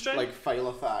your his, system strain? like file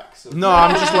of facts. of- No,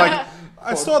 I'm just like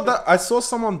I saw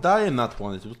someone die in that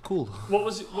one. It was cool. What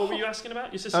were you asking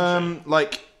about? Your system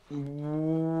strain?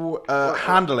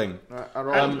 Handling.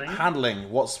 Around Handling.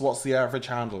 What's the average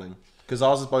handling? Because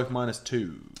ours is both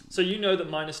 -2. So you know that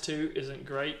 -2 isn't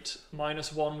great.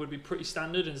 -1 would be pretty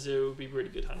standard, and 0 would be really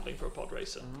good handling for a pod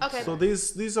racer. Okay. So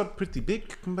these are pretty big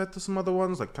compared to some other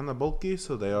ones, like kind of bulky.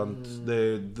 So they aren't.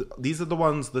 These are the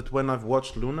ones that when I've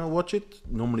watched Luna watch it,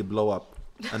 normally blow up,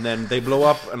 and then they blow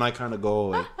up, and I kind of go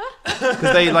away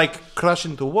because they like crash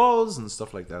into walls and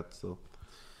stuff like that. So.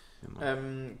 You know.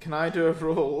 Can I do a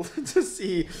roll to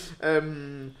see?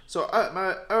 So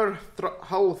our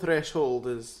hull threshold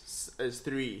is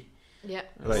 3. Yeah.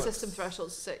 Right. System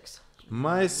threshold 6.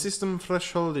 My system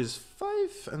threshold is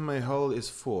 5, and my hull is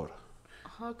 4.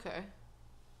 Okay.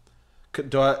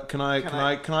 Can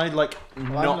I like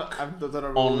knock I've not done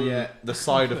a roll on yet. the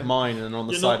side of mine and on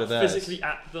the You're side not of theirs? physically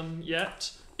at them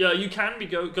yet, Yeah, you can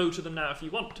go to them now if you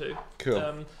want to.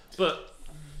 Cool. But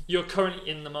you're currently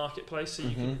in the marketplace, so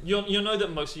you'll know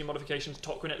that most of your modifications,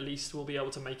 Tokrin at least, will be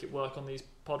able to make it work on these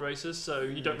pod races, so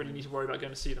you don't really need to worry about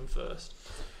going to see them first.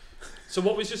 So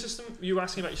what was your system? You were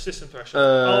asking about your system threshold.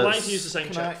 I'll allow you to use the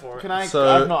same check for it.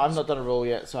 I've not done a roll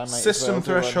yet, so I might. System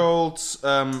thresholds.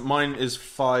 Mine is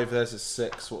 5. Theirs is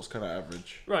 6. What's kind of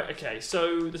average? Right. Okay.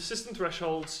 So the system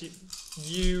thresholds,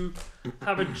 you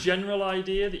have a general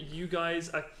idea that you guys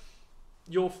are.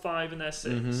 You're 5 and they're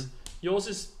 6. Yours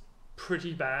is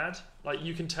pretty bad. Like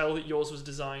you can tell that yours was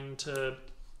designed to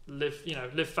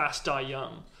live fast, die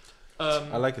young.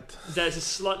 I like it. There's a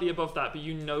slightly above that, but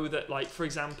you know that, like, for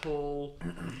example,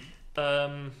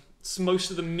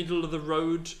 most of the middle of the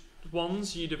road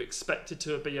ones you'd have expected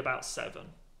to be about 7.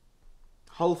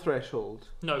 Hull threshold.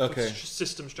 No, Okay. for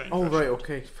system strain. Oh threshold. right,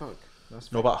 okay, fuck.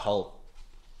 That's No, about hull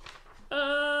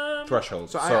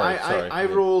threshold. So sorry. I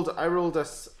rolled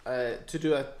us to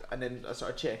do a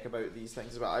sort of check about these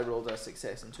things. But I rolled a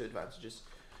success and 2 advantages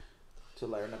to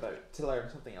learn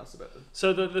something else about them.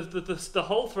 So the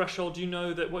whole threshold, you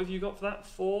know that. What have you got for that?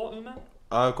 4, Uma?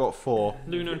 I've got 4.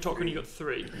 Luna and Tokrin, you got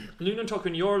 3. Luna and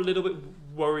Tokrin, you're a little bit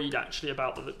worried actually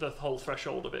about the whole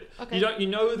threshold of it. Okay. You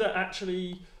know that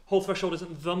actually whole threshold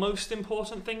isn't the most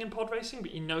important thing in pod racing,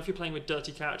 but you know if you're playing with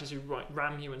dirty characters who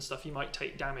ram you and stuff, you might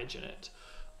take damage in it.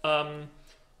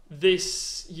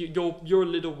 You're a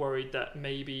little worried that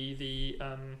maybe the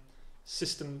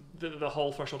system, the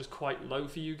whole threshold is quite low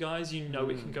for you guys. You know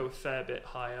it can go a fair bit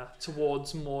higher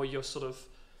towards more your sort of,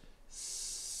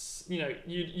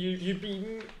 you'd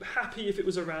be happy if it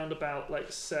was around about,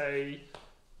 like, say,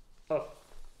 a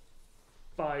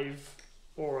 5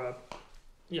 or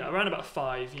around about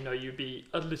 5. You'd be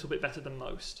a little bit better than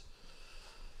most.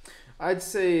 I'd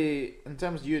say, in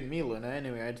terms of you and me, Luna,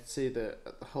 anyway, I'd say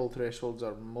that the hull thresholds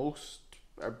are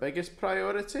our biggest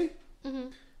priority.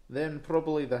 Then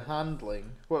probably the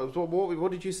handling.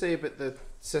 What did you say about the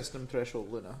system threshold,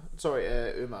 Luna? Sorry,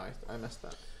 Uma, I missed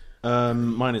that.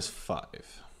 Mine is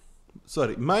 5.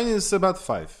 Sorry, mine is about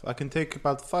 5. I can take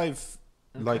about 5.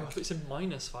 Okay. I thought it said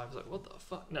 -5. I was like, what the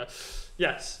fuck? No.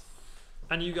 Yes.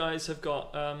 And you guys have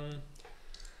got,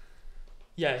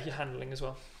 your handling as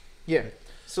well. Yeah.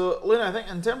 So, Luna, I think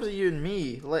in terms of you and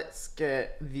me, let's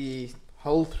get the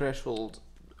hull threshold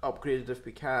upgraded if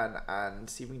we can, and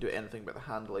see if we can do anything about the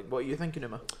handling. What are you thinking,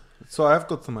 Uma? So I've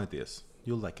got some ideas.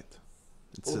 You'll like it.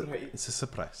 Alright. It's a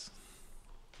surprise.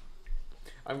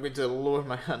 I'm going to lower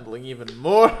my handling even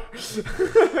more.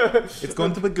 It's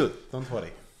going to be good. Don't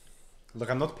worry. Look,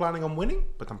 I'm not planning on winning,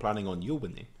 but I'm planning on you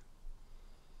winning.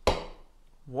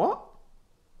 What?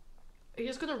 Are you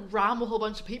just gonna ram a whole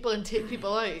bunch of people and take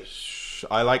people out? Shh.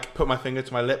 I put my finger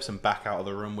to my lips and back out of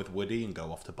the room with Woody and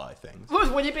go off to buy things.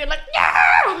 Would you be like,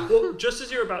 no? Well, just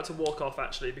as you're about to walk off,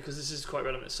 actually, because this is quite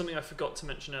relevant, it's something I forgot to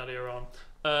mention earlier on.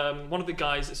 One of the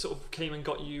guys that sort of came and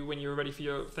got you when you were ready for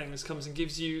your things comes and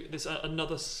gives you this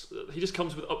he just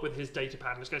comes up with his data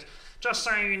pad and just goes, just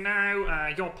so you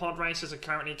know, your pod racers are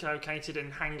currently located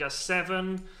in Hangar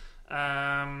 7.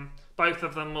 Both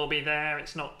of them will be there.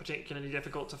 It's not particularly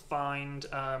difficult to find.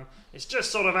 It's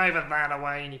just sort of over that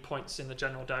away, and he points in the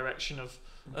general direction of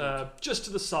just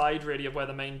to the side, really, of where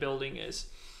the main building is.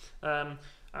 From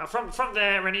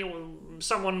there,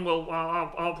 someone will.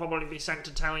 I'll probably be sent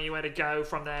to tell you where to go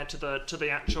from there to the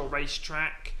actual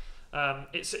racetrack.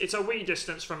 It's a wee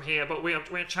distance from here, but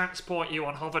we'll transport you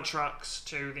on hover trucks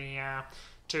to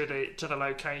the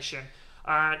location.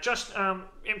 Just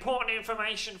important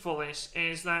information for this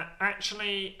is that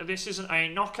actually this isn't a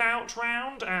knockout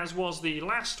round, as was the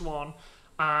last one.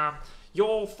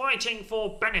 You're fighting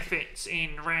for benefits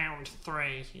in round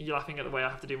 3. You're laughing at the way I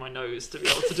have to do my nose to be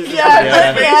able to do this.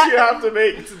 Yeah. You have to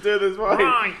make to do this right.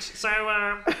 Right,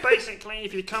 so basically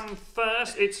if you come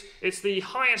first, it's the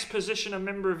highest position a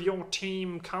member of your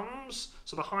team comes.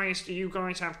 So the highest, you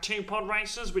guys have 2 pod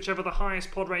racers. Whichever the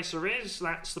highest pod racer is,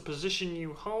 that's the position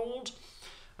you hold.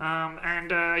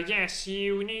 Yes,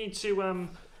 you need to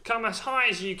come as high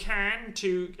as you can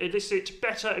to elicit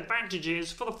better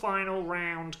advantages for the final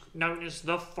round, known as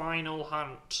the final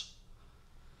hunt.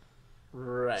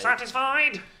 Right.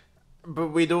 Satisfied? But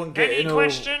we don't get Any to know.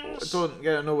 questions? Don't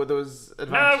get to know what those No,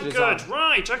 advantages good. are.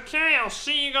 Right, okay, I'll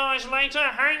see you guys later.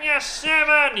 Hangar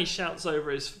 7! He shouts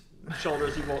over his shoulder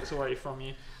as he walks away from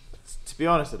you. To be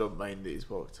honest, I don't mind these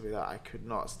walks to me that I could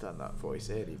not stand that voice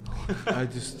anymore. I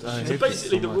So hate basically, it so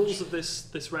the much. rules of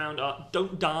this round are: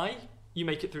 don't die. You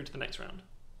make it through to the next round.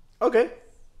 Okay.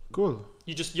 Cool.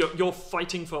 You're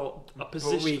fighting for a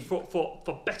position we-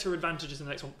 for better advantages in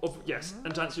the next one. Yes,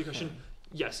 and to answer your question,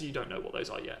 yes, you don't know what those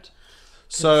are yet.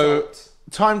 So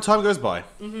time goes by.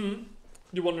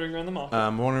 You're wandering around the market.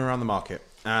 Wandering around the market,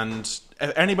 and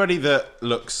anybody that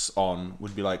looks on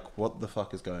would be like, "What the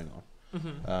fuck is going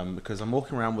on?" Because I'm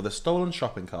walking around with a stolen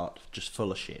shopping cart, just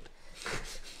full of shit,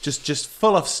 just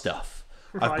full of stuff.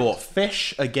 Right. I've bought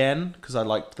fish again because I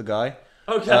liked the guy.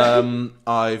 Okay.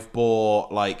 I've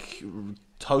bought like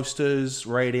toasters,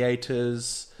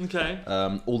 radiators, Okay.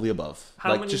 all the above.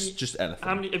 How like many- just anything.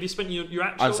 How many have you spent your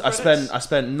actual I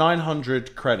spent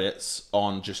 900 credits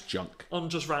on just junk. on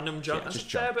just random junk? Yeah, That's just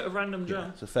a fair junk. bit of random Yeah,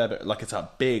 junk. it's a fair bit. Like it's a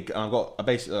big, and I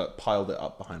basically piled it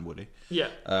up behind Woody. Yeah.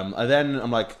 And then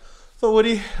I'm like, so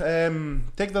Woody,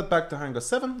 take that back to Hangar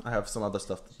 7. I have some other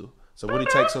stuff to do. So Woody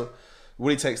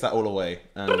takes that all away,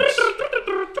 and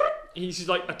He's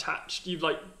like attached. You've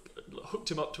like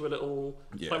hooked him up to a little,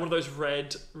 Yeah. like one of those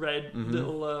red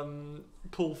little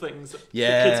pull things that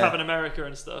Yeah. the kids have in America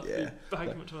and stuff. Yeah. You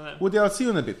hooked him up to them. Woody, I'll see you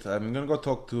in a bit. I'm gonna go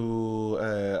talk to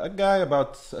a guy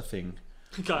about a thing.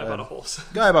 Guy about a horse.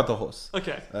 Guy about the horse.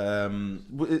 Okay.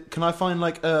 Can I find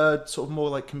like a sort of more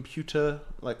like computer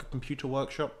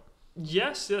workshop?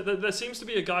 Yes, there seems to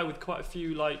be a guy with quite a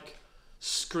few like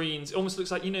screens. It almost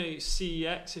looks like, you know,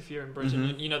 CEX if you're in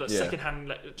Britain. You know, that Yeah. second-hand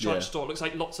electronics store. It looks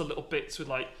like lots of little bits with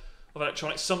like of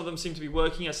electronics. Some of them seem to be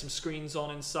working, has some screens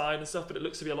on inside and stuff, but it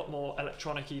looks to be a lot more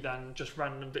electronic-y than just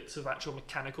random bits of actual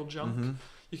mechanical junk.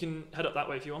 You can head up that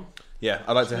way if you want. Yeah,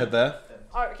 I'd like to head there.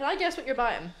 Alright, can I guess what you're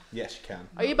buying? Yes, you can.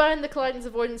 Are you buying the collisions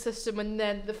avoidance system and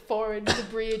then the foreign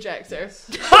debris ejector?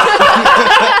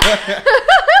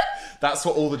 That's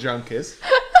what all the junk is.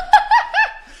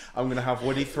 I'm gonna have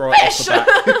Woody throw it off the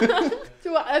back.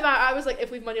 So I was like,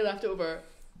 if we've money left over,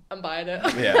 I'm buying it.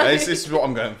 Yeah, this is what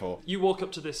I'm going for. You walk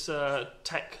up to this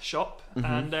tech shop,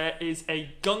 and there is a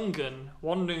Gungan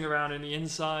wandering around in the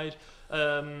inside,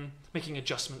 making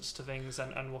adjustments to things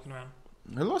and walking around.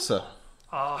 Hello, sir.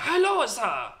 Hello,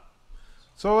 sir.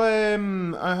 So,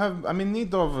 I'm in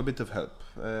need of a bit of help.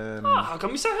 How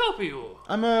can we help you?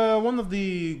 I'm one of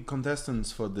the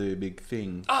contestants for the big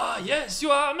thing. Yes,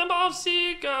 you are a member of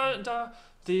the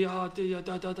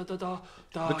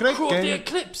Great Crew of the Game.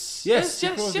 Eclipse. Yes, the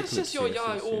yes, Crew of the yes, Eclipse, you're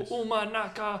yes.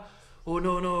 Umanaka. Oh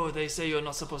no, they say you're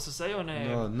not supposed to say your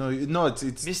name. No, it's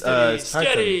Mystery, it's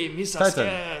scary, Titan. Mr. Titan.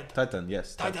 Scared. Titan,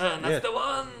 yes. Titan, that's Yeah. the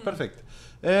one. Perfect.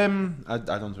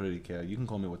 I don't really care. You can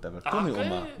call me whatever. Call me Okay.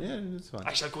 Oma. Yeah, it's fine.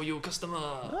 I shall call you customer.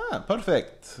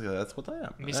 Perfect. Yeah, that's what I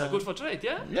am. Mr. Good for trade,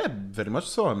 yeah? Yeah, very much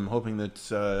so. I'm hoping that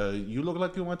you look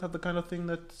like you might have the kind of thing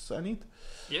that I need.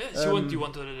 Yes, you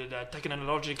want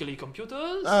technologically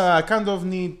computers? I kind of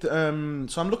need.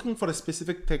 So I'm looking for a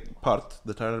specific tech part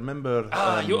that I remember.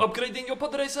 You're upgrading your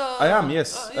pod racer. I am,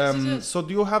 yes. Yes. So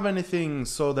do you have anything?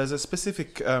 So there's a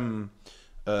specific.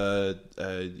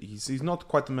 He's not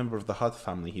quite a member of the Hutt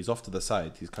family. He's off to the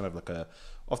side. He's kind of like a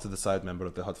off to the side member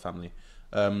of the Hutt family,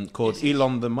 called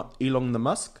Elon the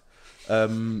Musk.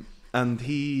 And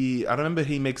I remember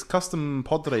he makes custom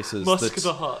pod races. Musk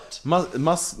the Hutt.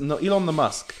 Elon the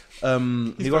Musk.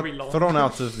 He got very long. thrown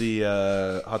out of the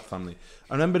Hutt family.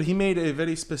 I remember he made a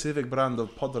very specific brand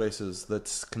of pod races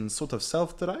that can sort of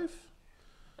self-drive.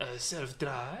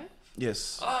 Self-drive?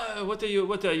 Yes. What are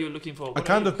you looking for? I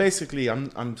kind of basically,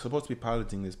 I'm supposed to be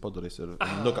piloting this pod racer.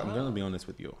 And look, I'm going to be honest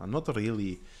with you. I'm not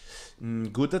really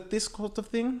good at this sort of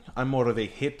thing. I'm more of a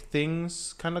hit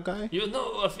things kind of guy. You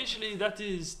know, officially that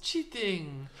is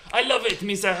cheating. I love it,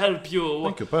 Mr. Help You.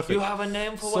 Thank you, perfect. You have a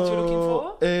name for what you're looking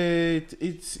for?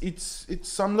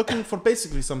 It's I'm looking for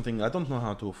basically something. I don't know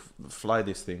how to fly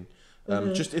this thing.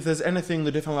 Just if there's anything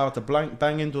that if I'm about to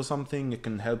bang into something, it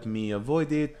can help me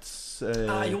avoid it.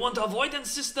 You want an avoidance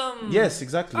system? Yes,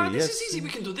 exactly. This yes. is easy. We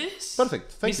can do this.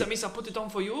 Perfect. Thank you. Misa, put it on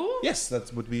for you. Yes,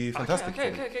 that would be fantastic.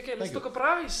 Okay. Let's look a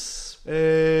price.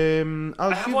 I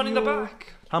I have one in the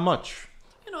back. How much?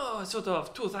 You know, sort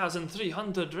of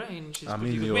 2,300 range. Is I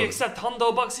pretty mean, good. We accept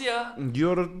 $100 here.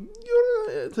 You're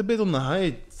it's a bit on the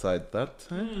high side. That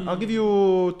I'll give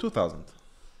you 2,000.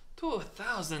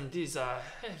 2,000 is a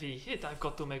heavy hit. I've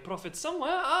got to make profit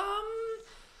somewhere.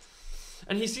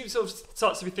 And he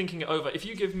starts to be thinking it over. If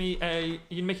you give me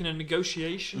you're making a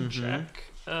negotiation check,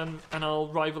 and I'll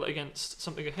rival it against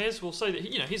something of his. We'll say that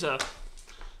he's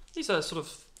a sort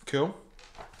of Cool.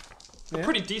 a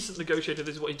pretty decent negotiator.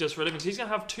 This is what he does for a living. So he's going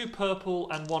to have 2 purple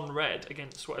and 1 red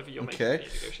against whatever you're making. Okay.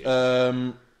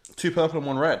 Negotiation. 2 purple and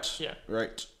 1 red. Yeah.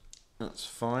 Right. That's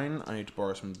fine. I need to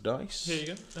borrow some dice. Here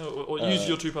you go. Or use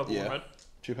your 2 purple, 1 red.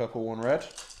 2 purple, 1 red.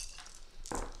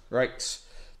 Right.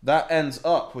 That ends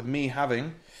up with me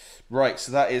having... Right,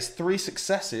 so that is 3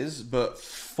 successes, but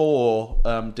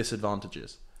 4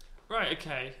 disadvantages. Right,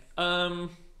 okay.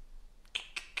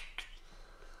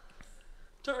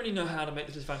 Don't really know how to make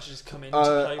the disadvantages come into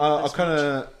play with I'll this kind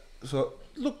much. of... So,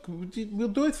 look, we'll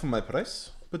do it for my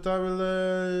price, but I will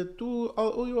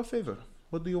I'll owe you a favor.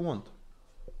 What do you want?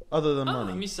 Other than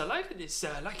money. Misa, like this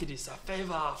a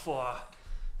favor for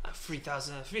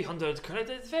 3,300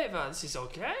 credit favor. This is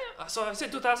okay. So I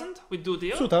said 2,000. We do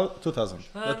deal. 2,000.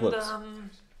 That And works.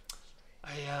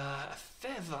 a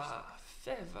favor.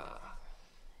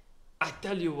 I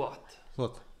tell you what.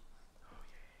 What?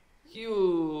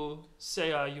 You say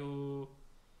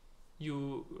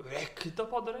you wreck the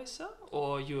pod racer,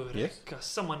 or you wreck Yes.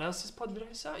 someone else's pod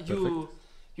racer. Perfect.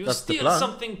 You That's the steal plan.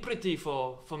 something pretty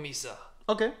for Misa.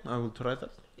 Okay, I will try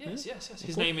that. Yes. His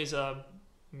course. name is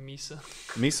Misa,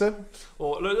 Misa?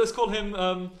 or let's call him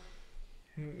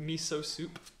Miso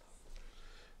Soup.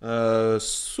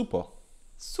 Super.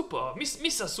 Super,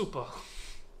 Misa Super.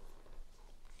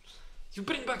 You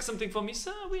bring back something for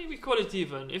Misa, we call it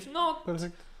even. If not,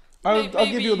 Perfect. I'll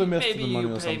give you the rest of maybe the money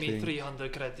you or pay something. me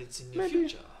 300 credits in the Maybe.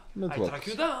 future. That I works. track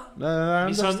you down. I Misa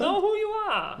understand. know who you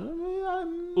are.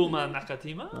 I'm- Uma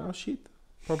Nakatima. Oh shit.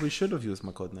 Probably should have used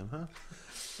my codename, huh?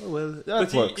 Oh well, that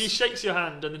But works. he shakes your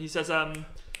hand and then he says,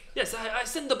 yes, I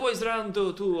send the boys around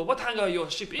to what hangar your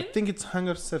ship in? I think it's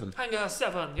Hangar 7. Hangar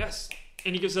 7, yes.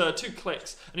 And he gives 2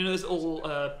 clicks. And you know those little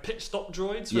pit stop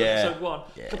droids from Yeah. episode 1?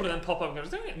 Yeah. A couple of them pop up and go,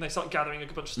 "Ding," and they start gathering a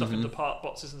bunch of stuff Mhm. into part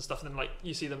boxes and stuff. And then like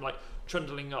you see them like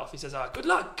trundling off. He says, good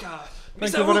luck. Thank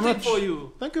Misa you very rooting much. for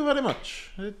you. Thank you very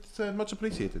much. It's much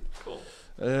appreciated. Cool.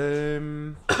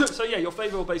 So So yeah, your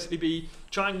favour will basically be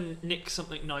try and nick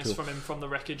something nice Cool. from him from the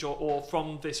wreckage or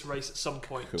from this race at some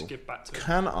point to Cool. give back to him.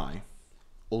 can I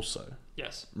also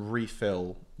Yes.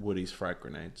 refill Woody's frag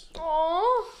grenades?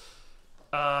 Aww.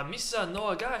 Misa know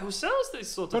a guy who sells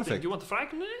this sort of thing. Perfect. You want the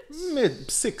frag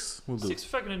grenades? 6 will do. 6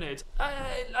 frag grenades.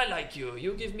 I like you.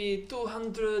 You give me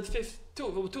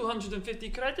 250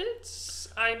 credits.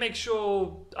 I make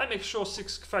sure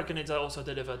 6 frag grenades are also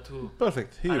delivered to.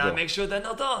 Perfect. Here you And I go. make sure they're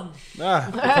not done.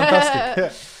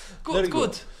 Fantastic. Good, Very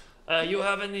good. You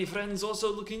have any friends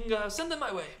also looking? Send them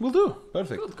my way. Will do.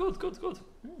 Perfect. Good.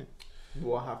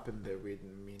 What happened there? We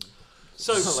didn't mean.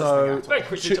 So, So- very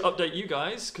quickly to update you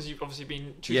guys, because you've obviously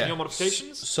been choosing your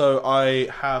modifications. So I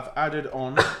have added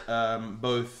on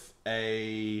both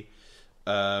a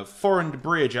foreign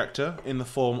debris ejector in the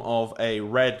form of a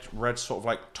red sort of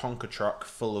like Tonka truck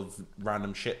full of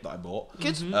random shit that I bought.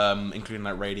 Good. Including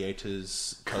like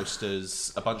radiators,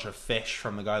 coasters, a bunch of fish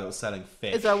from the guy that was selling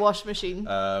fish. Is there a washing machine?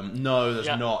 No, there's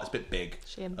Yeah. not. It's a bit big.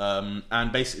 Shame.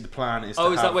 And basically the plan is to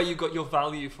Oh, is have, that where you got your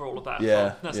value for all of that?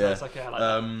 Yeah, from? That's yeah. nice. Okay, I like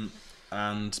that.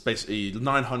 And basically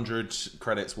 900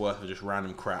 credits worth of just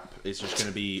random crap is just going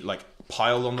to be like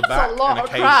piled on the back. That's a lot and of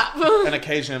crap. And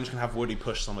occasionally I'm just going to have Woody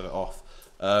push some of it off.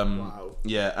 Wow.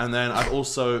 Yeah, and then I've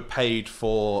also paid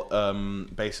for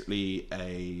basically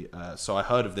so I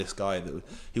heard of this guy that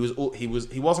he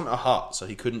wasn't a Hutt, so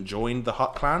he couldn't join the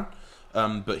Hutt clan,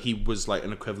 but he was like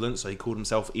an equivalent, so he called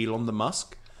himself Elon the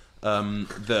Musk. You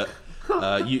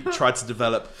tried to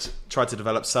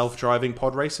develop self-driving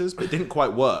pod racers, but it didn't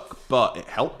quite work, but it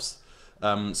helps.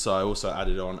 So I also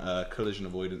added on a collision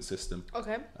avoidance system,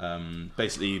 Okay.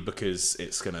 basically because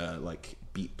it's gonna like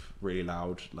beep really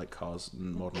loud like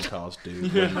modern cars do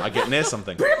when I get near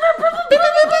something.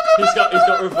 He's got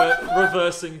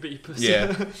reversing beepers.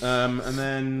 Yeah, and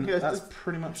then Yeah, that's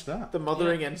pretty much that. The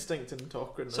mothering instinct in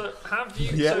Tokrin. So have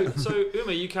you? Yeah. So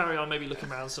Uma, you carry on, maybe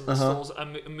looking around some stalls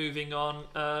and moving on.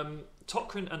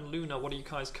 Tokrin and Luna, what are you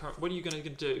guys? What are you going to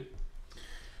do?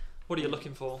 What are you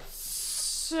looking for?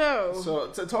 So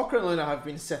Tokrin and Luna have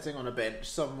been sitting on a bench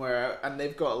somewhere, and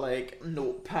they've got like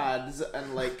notepads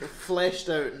and like fleshed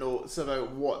out notes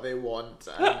about what they want.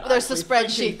 And there's a actually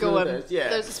spreadsheet thinking through going. this. Yeah.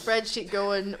 There's a spreadsheet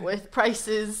going with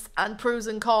prices and pros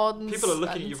and cons. People are looking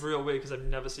at and- you real weird because they've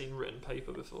never seen written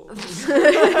paper before.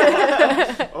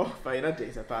 Oh, fine, a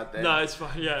data pad then. No, it's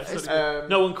fine. Yeah, it's totally good.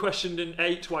 No one questioned in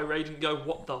 8 why Ray didn't go,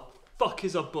 "What the fuck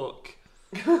is a book?"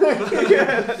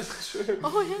 Yeah, that's true.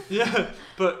 Oh yeah. Yeah,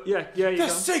 but yeah, you The go.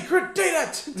 sacred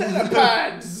data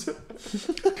pads.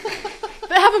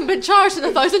 They haven't been charged in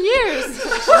 1,000 years.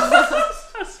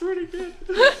 That's really good.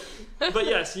 But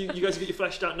yes, you guys get your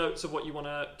fleshed out notes of what you want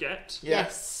to get.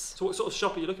 Yes. So what sort of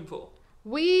shop are you looking for?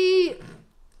 We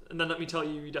And then let me tell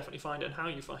you definitely find it and how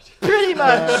you find it. pretty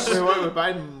much. We're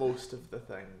buying most of the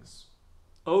things.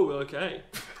 Oh, okay.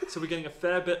 So we're getting a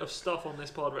fair bit of stuff on this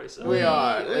pod racer. We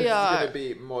are. we It's are. going to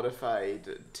be modified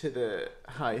to the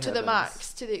high To the heavens.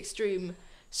 max, to the extreme.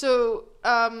 So,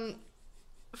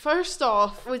 first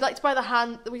off, we'd like to buy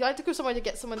we'd like to go somewhere to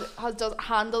get someone that does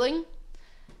handling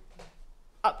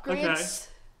upgrades.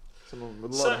 Someone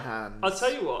with a So, lot of hands. I'll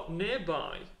tell you what,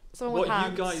 nearby, Someone what with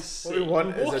hands. you guys see. What we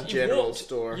want is a you've general walked-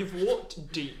 store. You've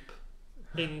walked deep.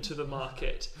 into the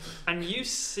market, and you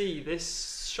see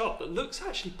this shop that looks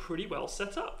actually pretty well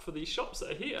set up for these shops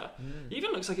that are here.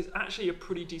 Even looks like it's actually a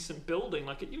pretty decent building,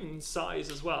 like even in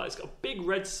size as well. It's got a big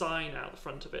red sign out the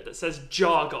front of it that says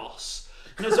Jargos.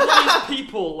 And there's all these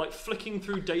people like flicking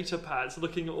through data pads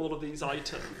looking at all of these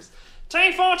items.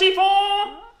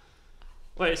 T44!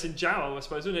 Wait, it's in Jawa, I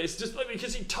suppose, isn't it? It's just like, you can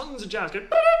see tons of Jawas going.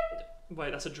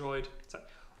 Wait, that's a droid. It's like,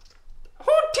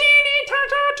 Hootini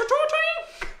tata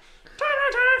tututui!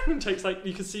 And takes like,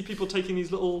 you can see people taking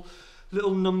these little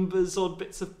numbers on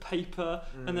bits of paper,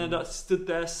 and then stood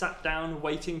there, sat down,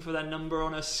 waiting for their number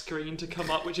on a screen to come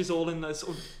up, which is all in the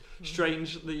sort of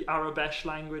strange, the Arabesh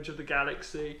language of the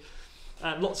galaxy.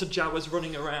 And lots of Jawas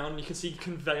running around. You can see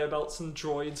conveyor belts and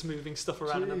droids moving stuff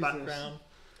around in the background.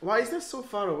 Why is this so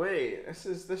far away?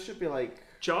 This should be like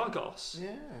Jargos.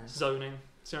 Yeah. Zoning.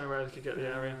 It's the only way they could get the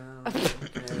area.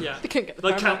 Yeah. They couldn't get the The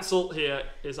permit. council here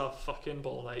is a fucking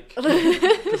ball ache.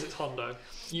 Because it's Hondo.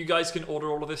 You guys can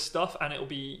order all of this stuff and it'll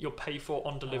be, you'll pay for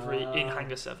on delivery in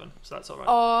Hangar 7. So that's alright.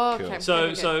 Oh, Cool. okay. So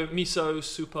okay. so Miso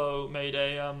Supo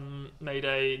made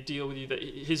a deal with you that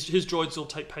his droids will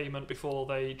take payment before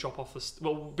they drop off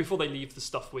before they leave the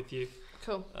stuff with you.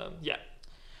 Cool. Yeah.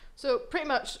 So pretty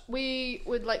much, we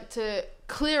would like to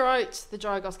clear out the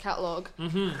Jargos catalogue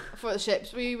for the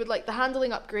ships. We would like the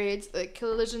handling upgrades, the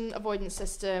collision avoidance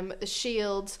system, the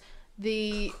shields,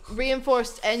 the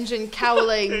reinforced engine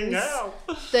cowlings,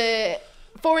 the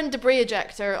foreign debris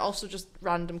ejector, also just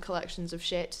random collections of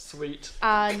shit. Sweet.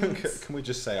 And Can we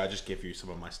just say I just give you some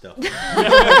of my stuff?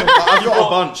 I've got a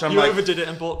bunch. I'm You like, overdid it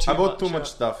and bought too I much. bought too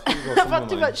much stuff. Here you go, I've some had of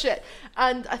too mine. much shit.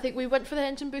 And I think we went for the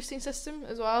engine boosting system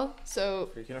as well. So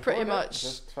if you can pretty afford it, much,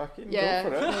 just fucking yeah, go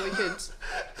for it. no, we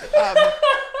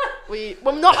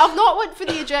could. I've not went for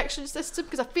the ejection system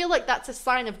because I feel like that's a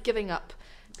sign of giving up.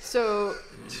 So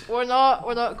we're not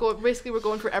going. Basically, we're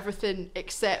going for everything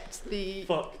except the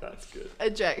Fuck, that's good.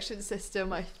 ejection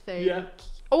system, I think. Yeah.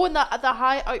 Oh, and the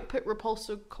high output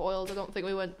repulsor coils. I don't think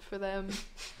we went for them.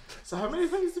 So how many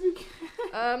things did we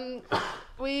get?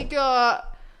 We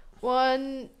got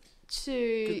 1,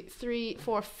 2, 3,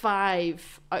 4,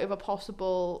 5 out of a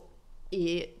possible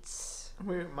 8.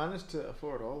 We managed to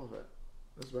afford all of it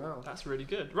as well. That's really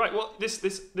good. Right, well, this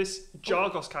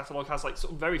Jargos catalogue has like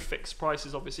sort of very fixed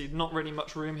prices, obviously. Not really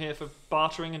much room here for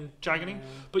bartering and jagging.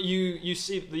 But you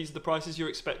see that these are the prices you're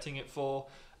expecting it for,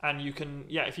 and you can,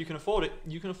 if you can afford it,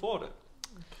 you can afford it.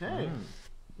 Okay.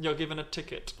 You're given a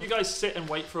ticket. You guys sit and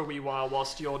wait for a wee while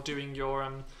whilst you're doing your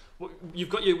you've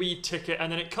got your wee ticket,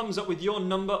 and then it comes up with your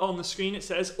number on the screen. It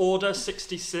says Order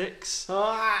 66. You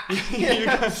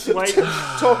guys wait.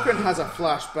 Token has a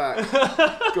flashback.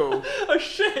 Go. Oh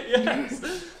shit! Yes.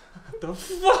 The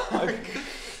fuck.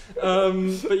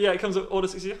 But yeah, it comes up Order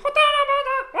 66.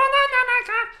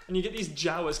 And you get these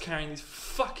Jawas carrying these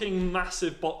fucking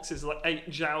massive boxes, like 8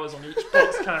 Jawas on each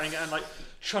box carrying it, and like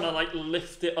trying to like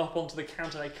lift it up onto the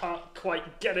counter. They can't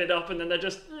quite get it up, and then they're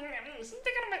just.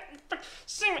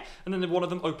 And then one of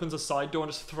them opens a side door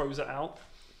and just throws it out.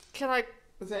 Can I?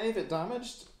 Is any of it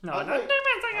damaged? No,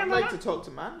 I'd like to talk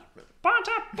to management.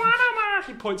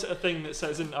 He points at a thing that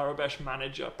says in Arabesh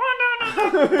manager.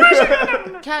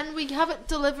 Can we have it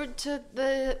delivered to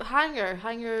the hangar?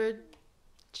 Hangar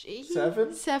G?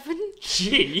 7? 7?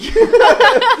 Gee.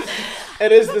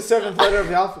 It is the 7th letter of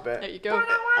the alphabet. There you go.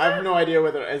 I have no idea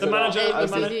whether it is The or not. manager- A,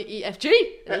 the B, man- C, D, E, F,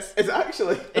 G. Yes. It's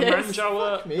actually The Yes.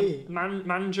 Manjawa. me.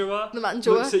 Manjawa. The Manjawa.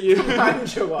 Looks at you. The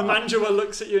Manjawa. Manjawa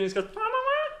looks at you and he goes,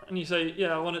 and you say,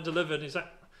 yeah, I want it delivered. And he's like,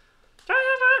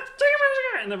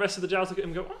 and the rest of the Jaws look at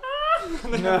him and go,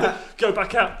 and then go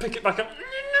back out, pick it back up,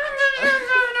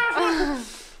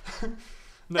 and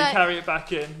then carry it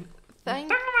back in.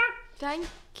 Thank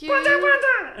you.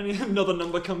 And another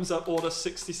number comes up, Order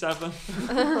 67.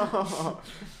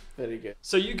 Very good.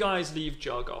 So you guys leave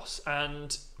Jargos,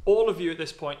 and all of you at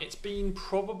this point, it's been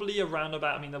probably around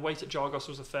about, I mean, the wait at Jargos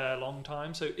was a fair long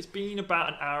time, so it's been about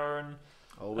an hour and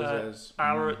Always is.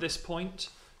 hour at this point.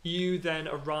 You then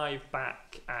arrive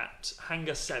back at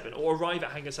Hangar 7, or arrive at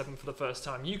Hangar 7 for the first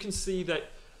time. You can see that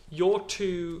your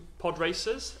 2 pod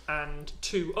racers and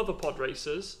 2 other pod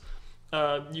racers,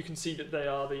 you can see that they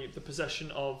are the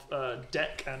possession of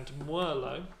Deck and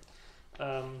Muerlo.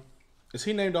 Is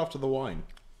he named after the wine?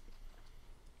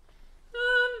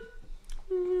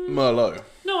 Merlot.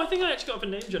 No, I think I actually got up a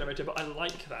name generator, but I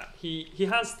like that. He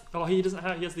has he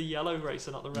has the yellow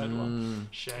racer, not the red one.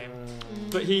 Shame.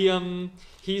 But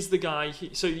he's the guy.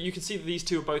 So you can see that these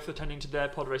 2 are both attending to their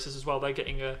pod races as well. They're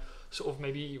getting a sort of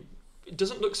maybe it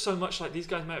doesn't look so much like these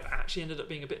guys may have actually ended up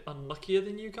being a bit unluckier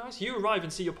than you guys. You arrive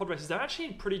and see your pod racers. They're actually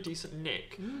in pretty decent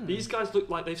nick. These guys look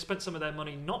like they've spent some of their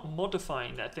money not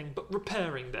modifying their thing, but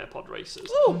repairing their pod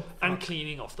racers and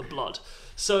cleaning off the blood.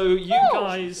 So you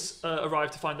guys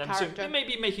arrive to find them. So Character. you may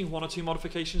be making 1 or 2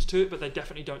 modifications to it, but they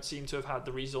definitely don't seem to have had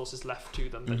the resources left to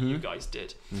them that you guys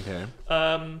did. Okay.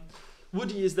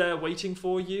 Woody is there waiting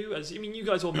for you. You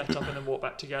guys all met up and then walked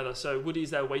back together. So Woody is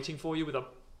there waiting for you with a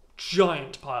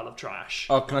giant pile of trash.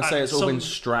 Oh, can I say And it's all been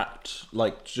strapped,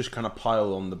 like just kind of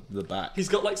piled on the back? He's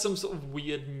got like some sort of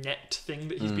weird net thing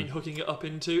that he's been hooking it up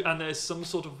into, and there's some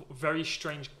sort of very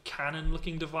strange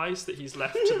cannon-looking device that he's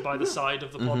left by the side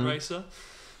of the pod racer.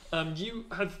 You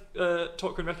have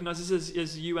Tokrin recognises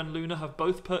as you and Luna have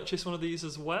both purchased one of these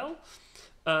as well.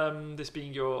 This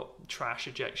being your trash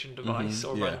ejection device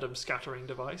or random scattering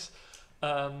device.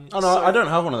 I don't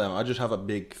have one of them. I just have a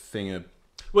big thing of.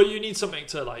 Well, you need something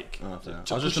to like. I to was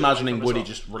push just it away imagining from as Woody well.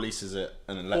 just releases it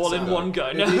and then lets all it in go. one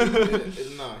go.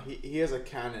 No, he has a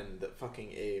cannon that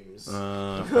fucking aims.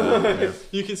 Yeah.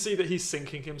 You can see that he's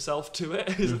syncing himself to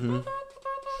it. He's like,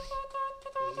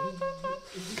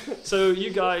 So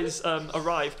you guys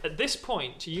arrive. At this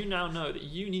point, you now know that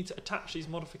you need to attach these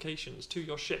modifications to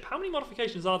your ship. How many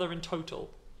modifications are there in total?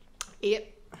 8.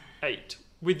 8.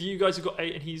 With you guys have got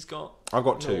 8 and he's got... I've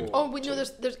got 2. Oh, we know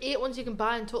there's 8 ones you can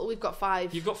buy in total. We've got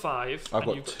 5. You've got 5. I've and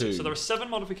got you've 2. So there are 7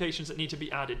 modifications that need to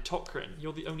be added. Tokrin,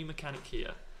 you're the only mechanic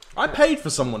here. I paid for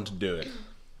someone to do it.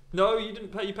 No, you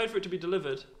didn't pay. You paid for it to be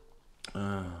delivered.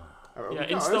 Oh, Yeah,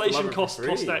 installation cost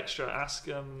extra. Ask...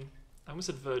 I almost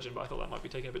said Virgin, but I thought that might be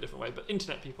taken a bit different way. But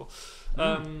internet people.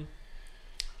 However,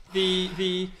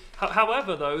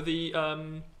 though, the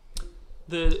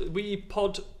Wii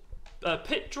pod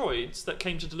pit droids that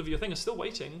came to deliver your thing are still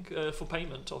waiting for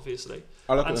payment, obviously.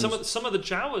 And some of the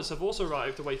Jawas have also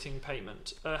arrived awaiting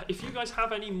payment. If you guys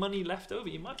have any money left over,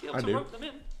 you might be able to rope them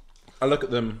in. I look at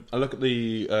them. I look at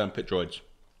the pit droids,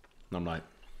 and I'm like,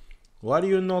 "Why do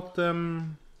you not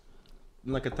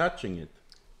like attaching it?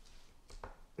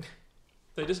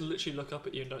 They just literally look up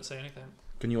at you and don't say anything.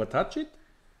 Can you attach it?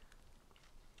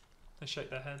 They shake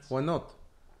their heads Why not?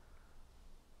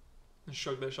 and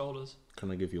shrug their shoulders Can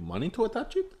I give you money to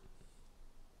attach it?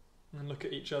 and then look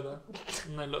at each other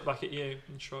and they look back at you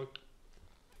and shrug.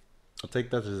 I'll take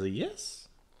that as a yes.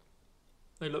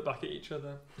 They look back at each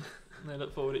other and they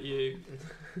look forward at you,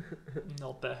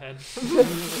 nod their head.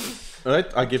 All right,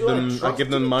 I give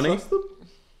them money.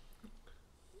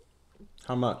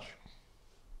 How much?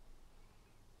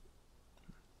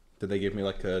 Did they give me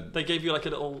like a? They gave you like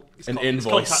a little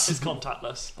invoice. It's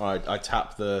contactless. Alright, I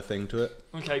tap the thing to it.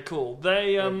 Okay, cool.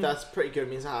 They That's pretty good.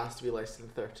 It means it has to be less than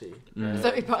 30. Mm.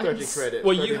 30 pounds. 30 credits.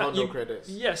 Well, 30 you have Hondo credits.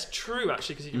 Yes, true.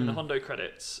 Actually, because you're given the Hondo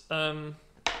credits. Can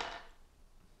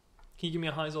you give me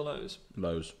a highs or lows?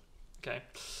 Lows. Okay.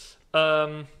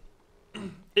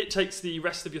 It takes the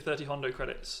rest of your 30 Hondo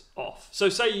credits off. So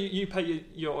say you pay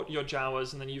your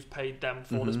Jawas and then you've paid them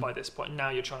for this by this point. Now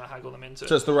you're trying to haggle them into it.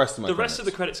 So it's the rest of my. The rest of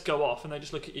the credits go off and they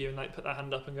just look at you and they put their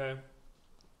hand up and go,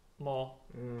 more.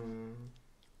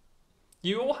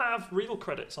 You all have real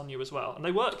credits on you as well, and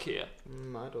they work here.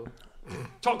 I don't.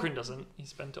 Tokrin doesn't. He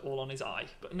spent it all on his eye.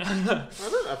 But no.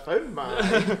 I found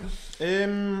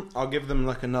mine. I'll give them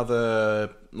like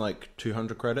another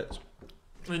 200 credits.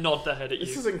 They nod their head at you.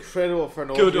 This is incredible for an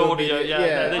Good audio. audio,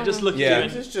 yeah. They just look Yeah. at you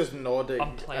This and is just nodding.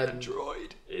 I'm playing a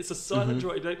droid. It's a silent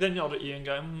droid. They nod at you and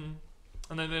go,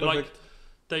 and then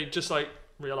they just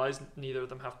realise neither of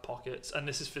them have pockets, and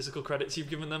this is physical credits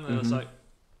you've given them, and it's like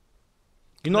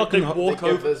You're not they gonna. walk They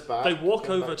give over. this back. They walk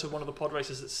Give over back. to one of the pod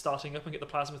racers that's starting up and get the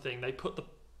plasma thing. They put the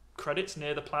credits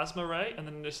near the plasma ray, and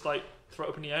then just throw it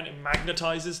up in the air, and it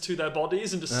magnetizes to their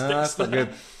bodies and just sticks That's not there.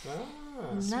 good.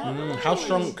 No. How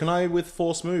strong? Can I, with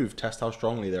force move, test how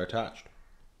strongly they're attached?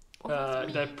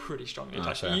 They're pretty strongly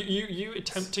attached. fair. You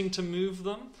attempting to move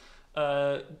them.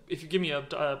 If you give me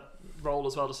a roll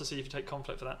as well, just to see if you take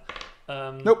conflict for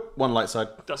that. Nope. One light side.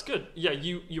 That's good. Yeah,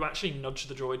 you actually nudge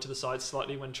the droid to the side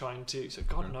slightly when trying to. So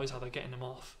God knows how they're getting him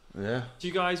off. Yeah. Do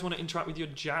you guys want to interact with your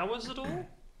Jawas at all?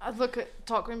 I'd look at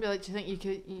Tokrin and be like, do you think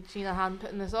you need a hand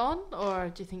putting this on? Or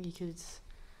do you think you could It's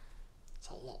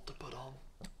a lot to put on.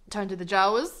 turn to the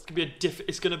Jawas? It could be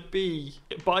it's going to be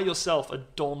by yourself a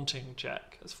daunting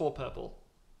check. It's 4 purple.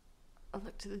 I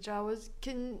look to the Jawas.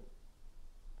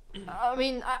 I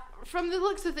mean, from the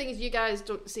looks of things, you guys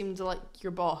don't seem to like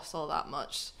your boss all that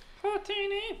much.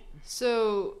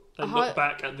 So They look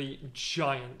back at the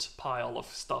giant pile of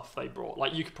stuff they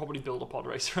brought. You could probably build a pod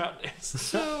racer out of this.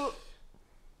 So,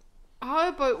 how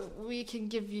about we can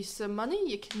give you some money?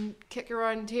 You can kick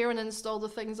around here and install the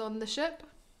things on the ship.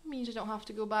 Means you don't have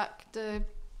to go back to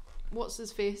what's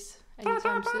his face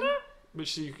anytime soon.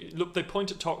 Which you look, they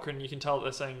point at Tokrin, and you can tell that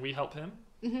they're saying, "We help him."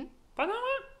 Mhm.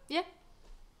 Yeah.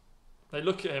 They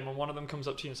look at him, and one of them comes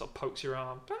up to you and sort of pokes your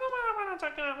arm,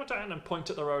 and point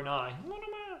at their own eye.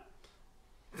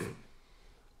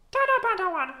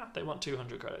 They want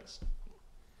 200 credits.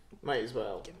 Might as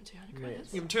well. Give him 200 Might credits.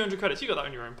 as Give them 200 credits. You got that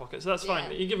in your own pocket, so that's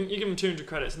fine. Yeah. You give them 200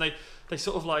 credits, and they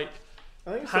sort of like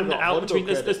I think hand it out between.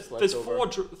 There's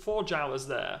four Jawas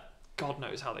there. God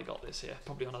knows how they got this here.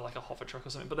 Probably on like a Hoffa truck or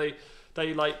something. But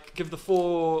they like give the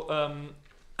four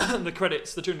the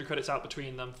credits, the 200 credits out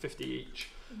between them, 50 each,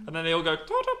 and then they all go.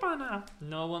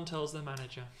 No one tells their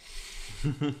manager.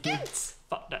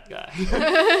 Fuck that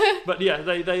guy. But yeah,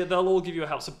 they'll all give you a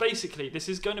help. So basically, this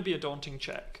is going to be a daunting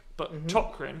check. But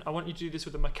Tokrin, I want you to do this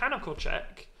with a mechanical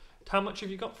check. How much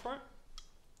have you got for it?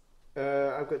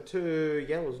 I've got 2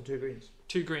 yellows and 2 greens.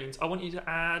 2 greens. I want you to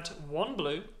add 1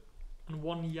 blue and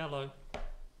 1 yellow.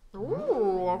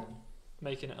 Ooh.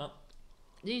 Making it up.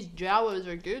 These Jawas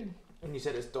are good. And you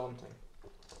said it's daunting.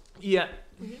 Yeah.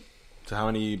 So how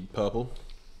many purple?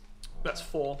 That's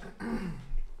 4.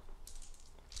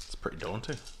 It's pretty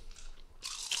daunting.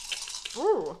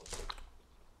 Ooh.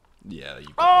 Yeah, you.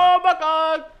 Oh my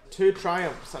god! 2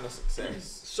 triumphs and a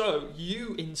success. So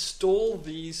you install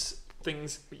these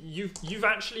things. You've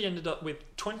actually ended up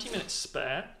with 20 minutes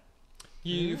spare.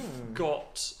 You've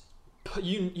got.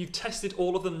 You've tested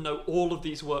all of them, know all of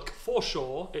these work for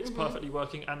sure. It's perfectly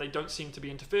working, and they don't seem to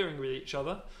be interfering with each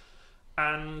other.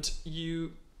 And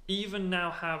you even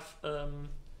now have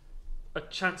a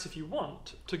chance, if you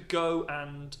want, to go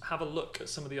and have a look at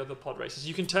some of the other pod races.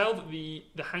 You can tell that the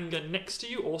hangar next to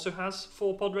you also has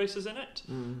 4 pod races in it,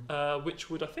 which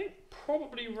would, I think,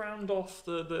 probably round off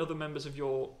the other members of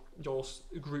your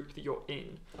group that you're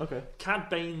in. Okay. Cad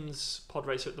Bane's pod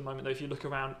racer at the moment, though, if you look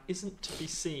around, isn't to be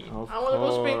seen. Of I want to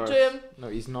go speak to him. No,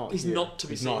 he's not. He's here. not to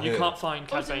be He's seen. not You here. can't find Oh,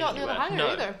 Cad is he Bane not near the anywhere. hangar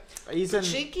No. either? He's in.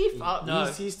 Cheeky fuck. No.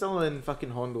 He's still in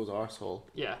fucking Hondo's arsehole.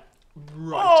 Yeah,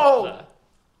 right Oh! up there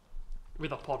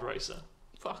with a pod racer.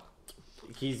 Fuck.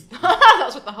 He's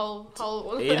That's what the whole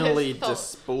anally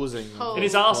disposing Hole. In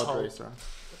his pod arsehole. racer.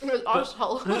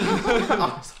 arsehole.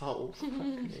 Arsehole. Fuck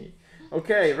me.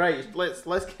 Okay, right. Let's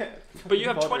get. But you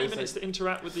have pod 20 racing. minutes to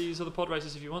interact with these other pod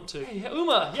racers if you want to. Hey,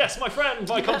 Uma! Yes, my friend,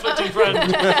 my conflicting friend.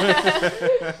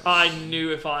 I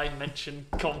knew if I mentioned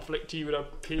conflict, you would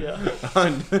appear.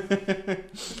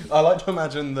 I like to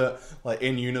imagine that, like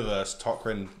in universe,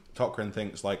 Tokrin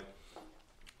thinks like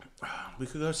we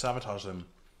could go sabotage them.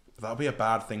 That'll be a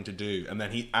bad thing to do. And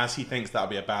then as he thinks that'll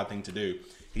be a bad thing to do,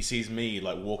 he sees me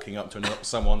like walking up to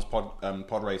someone's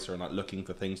pod racer and like looking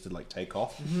for things to like take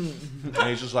off. And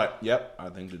he's just like, "Yep,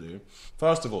 bad thing to do."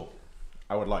 First of all,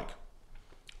 I would like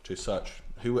to search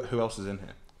who else is in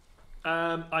here.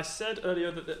 I said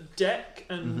earlier that Deck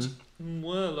and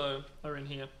Merlo are in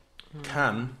here.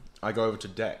 Can I go over to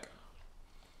Deck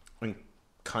and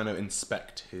kind of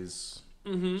inspect his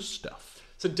stuff?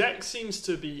 So Deck seems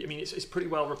to be, I mean, it's pretty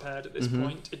well repaired at this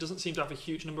point. It doesn't seem to have a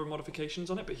huge number of modifications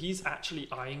on it, but he's actually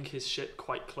eyeing his ship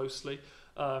quite closely.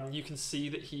 You can see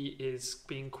that he is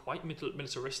being quite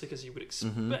militaristic, as you would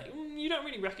expect. You don't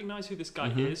really recognise who this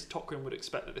guy is. Tokrin would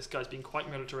expect that this guy's being quite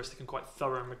militaristic and quite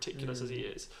thorough and meticulous as he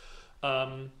is.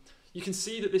 You can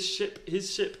see that his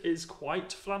ship is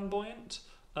quite flamboyant.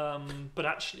 But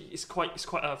actually, it's quite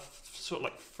a sort of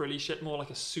like frilly ship, more like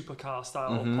a supercar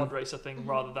style pod racer thing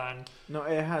rather than. No,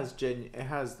 it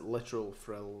has literal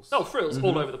frills. Oh, frills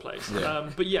all over the place. Yeah.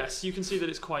 But yes, you can see that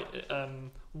it's quite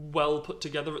well put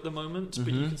together at the moment.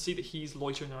 But you can see that he's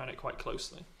loitering around it quite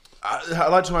closely. I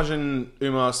like to imagine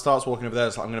Umar starts walking over there.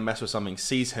 It's like, I'm going to mess with something.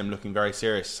 Sees him looking very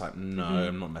serious. It's like, no,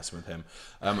 I'm not messing with him.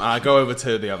 And I go over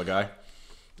to the other guy.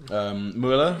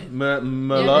 Merlo.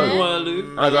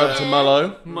 I go over to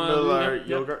Merlo. Muller Yep.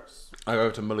 yogurts. I go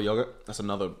over to Muller yogurt. That's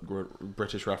another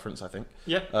British reference, I think.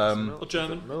 Yep. Or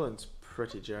German. Mullen's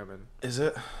pretty German. Is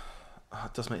it? Oh,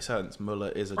 it does make sense. Muller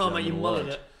is a Oh, German mate, you word. mullered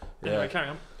it. Anyway, Yeah. carry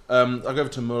on. I go over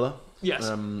to Muller. Yes.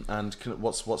 And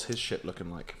what's his ship looking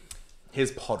like?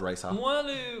 His pod racer.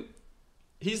 Mwalu,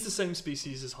 he's the same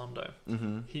species as Hondo.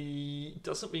 He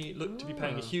doesn't really look to be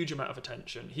paying a huge amount of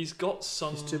attention. He's got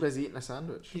some. He's too busy eating a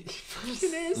sandwich. He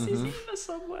fucking is. He's eating a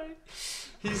Subway.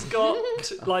 He's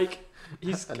got like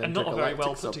he's An not a very well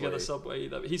intergalactic put together Subway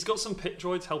either. He's got some pit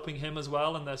droids helping him as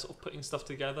well, and they're sort of putting stuff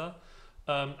together.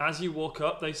 As you walk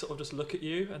up, they sort of just look at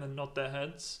you and then nod their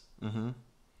heads.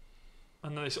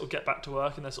 And then they sort of get back to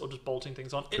work and they're sort of just bolting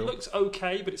things on. It Cool. looks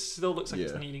okay, but it still looks like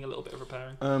it's Yeah. needing a little bit of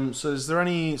repairing. So is there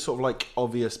any sort of like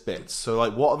obvious bits? So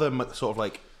like, what are the sort of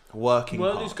like working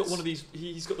Whirly's parts. got one of these.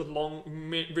 He's got the long,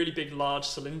 really big, large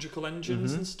cylindrical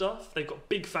engines Mm-hmm. and stuff. They've got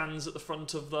big fans at the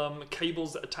front of them,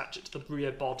 cables that attach it to the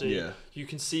rear body. Yeah. You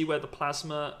can see where the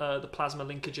plasma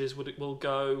linkages will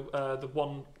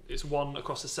go. It's one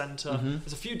across the center. Mm-hmm.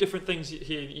 There's a few different things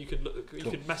here that you could look. You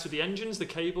could mess with the engines, the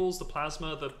cables, the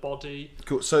plasma, the body.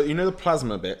 Cool. So you know the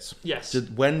plasma bits. Yes.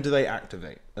 When do they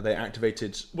activate? Are they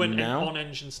activated now? On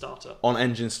engine startup. On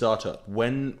engine startup.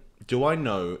 When do I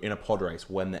know in a pod race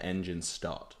when the engines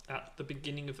start? At the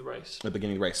beginning of the race. At the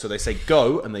beginning of the race. So they say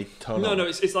go and they turn on. No,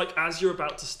 it's like as you're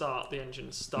about to start, the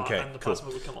engines start Okay, and the cool.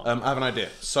 plasma would come on. I have an idea.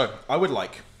 So I would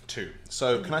like to.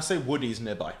 So can I say Woody's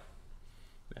nearby?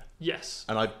 Yes.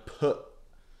 And I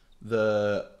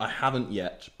haven't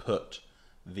yet put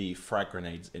the frag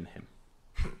grenades in him.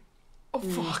 Oh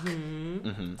fuck!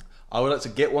 I would like to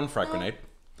get one frag grenade.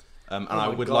 And I my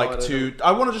would God, like to.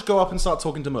 I want to just go up and start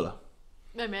talking to Muller.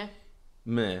 No man.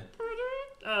 Meh.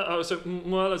 So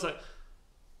Mueller's like,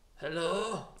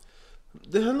 hello.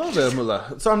 Hello there,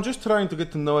 Muller. So I'm just trying to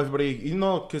get to know everybody,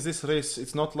 because this race,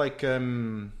 it's not like,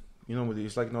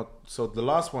 it's like not. So the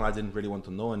last one, I didn't really want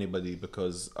to know anybody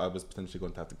because I was potentially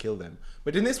going to have to kill them.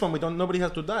 But in this one, nobody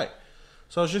has to die.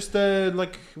 So I was just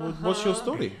what's your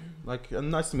story? Like,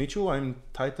 nice to meet you. I'm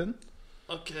Titan.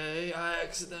 Okay, I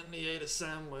accidentally ate a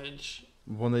sandwich,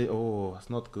 It's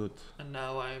not good. and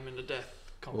now I am in a death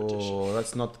competition. Oh,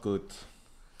 that's not good.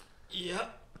 Yeah,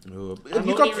 Oh, I'm you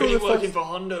only got through really the working first. for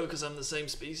Hondo because I'm the same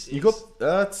species. You got.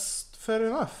 That's fair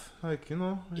enough. Like, you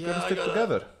Yeah, gotta I stick gotta-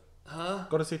 together. Huh?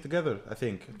 Gotta stick together, I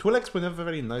think. Twi'leks were never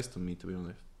very nice to me, to be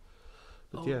honest.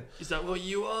 But Oh, yeah. is that what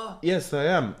you are? Yes, I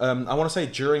am. I want to say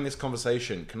during this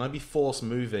conversation, can I be force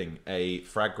moving a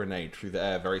frag grenade through the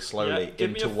air very slowly Yeah, give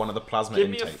me into a- one of the plasma Give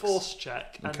intakes? me a force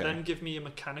check, and Okay. then give me a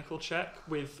mechanical check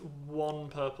with 1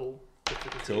 purple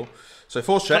difficulty. Cool. So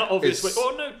force check Kind of obvious. is...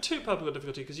 Oh no, 2 purple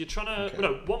difficulty because you're trying to. Okay.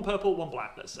 No, 1 purple, 1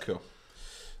 black. Let's say. Cool.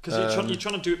 Because you're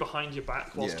trying to do it behind your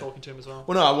back whilst Yeah. talking to him as well.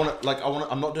 Well, no,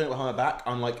 I'm not doing it behind my back.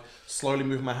 I'm like slowly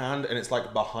moving my hand, and it's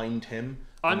like behind him,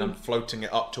 and I'm floating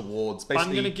it up towards. Basically,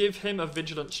 I'm going to give him a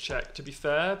vigilance check, to be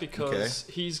fair, because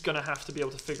he's going to have to be able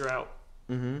to figure out,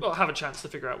 well, have a chance to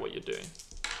figure out what you're doing.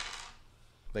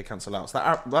 they cancel out. So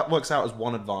that works out as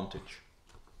 1 advantage.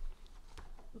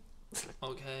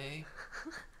 Okay.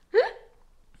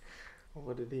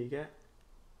 What did he get?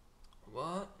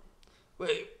 What?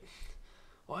 Wait.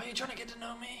 Why are you trying to get to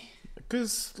know me?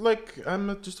 Because,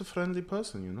 I'm just a friendly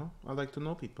person, I like to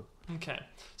know people. Okay.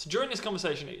 So during this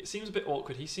conversation, it seems a bit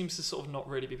awkward. He seems to sort of not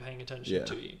really be paying attention Yeah.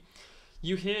 to you.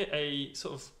 You hear a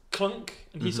sort of clunk,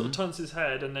 and he sort of turns his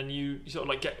head, and then you sort of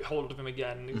like get hold of him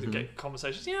again, and get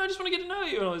conversations. Yeah, I just want to get to know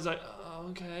you. And I was like, oh,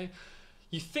 okay.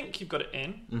 You think you've got it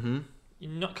in. Mm-hmm.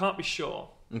 You can't be sure.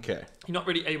 Okay. You're not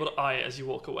really able to eye it as you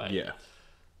walk away. Yeah.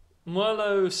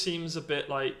 Merlot seems a bit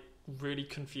like really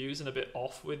confused and a bit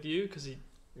off with you because he,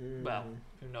 well,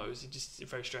 who knows? It's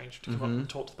very strange to come up and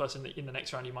talk to the person that in the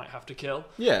next round you might have to kill.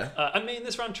 Yeah. I mean,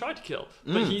 this round tried to kill,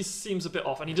 but he seems a bit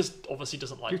off, and he just obviously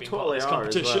doesn't like You being totally part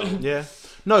of this are as competition. Yeah.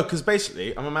 No, because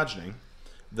basically, I'm imagining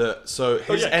that. So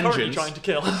his currently engines. trying to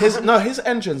kill. his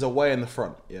engines are way in the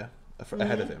front. Yeah,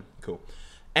 ahead of him. Cool.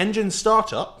 Engine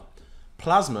startup.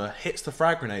 Plasma hits the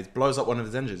frag grenades, blows up one of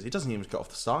his engines. He doesn't even get off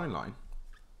the starting line.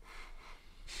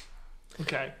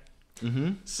 Okay.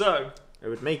 So It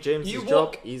would make James' You job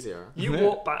walk- easier. you Yeah.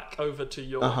 walk back over to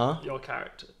your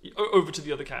character, over to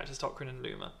the other characters, Tokrin and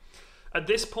Luma. At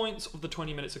this point, of the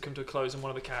 20 minutes have come to a close, and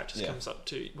one of the characters comes up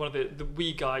to one of the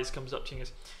wee guys comes up to you and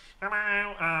goes,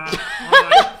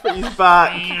 "Hello, He's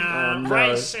back. the Oh, no.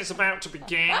 race is about to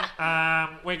begin.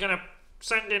 We're going to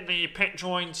send in the pit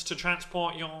droids to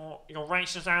transport your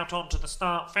racers out onto the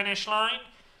start-finish line.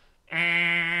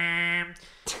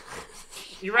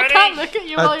 You ready? I can't look at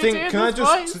you while you're doing this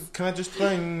voice. can I just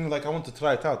try and I want to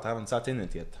try it out. I haven't sat in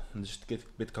it yet, and just get a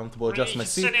bit comfortable, adjust you my can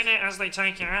seat. sit in it as they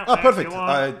take you out. Oh, there if perfect. you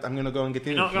want. I'm gonna go and get in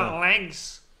You've it. not got now.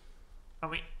 legs. I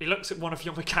mean, he looks at one of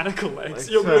your mechanical legs,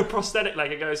 Like, your prosthetic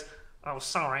leg, and goes, "Oh,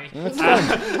 sorry." That's fine.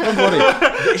 Don't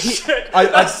worry. Shit, I-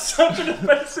 that's such an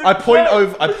offensive. I point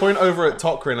word. over at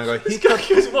Tokrin and I go, This guy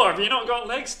goes, "What? Have you not got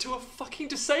legs?" To a fucking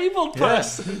disabled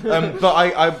person. But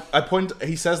I point.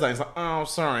 He says that. He's like, "Oh,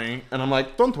 sorry," and I'm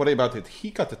like, "Don't worry about it."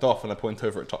 He cut it off, and I point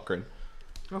over at Tokrin.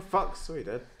 Oh fuck, so he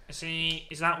did.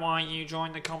 Is that why you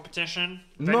joined the competition?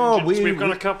 No, Vengeance? We've got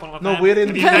we- a couple of no, them. we're in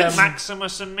Have the, you met um,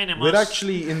 Maximus and Minimus. We're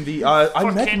actually in the. I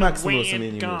met Fucking Maximus and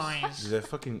weird Minimus. guys. They're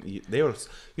fucking. They were.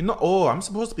 You're not. Oh, I'm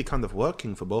supposed to be kind of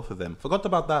working for both of them. Forgot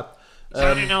about that.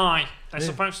 So did I. They're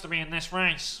supposed to be in this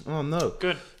race. Oh no.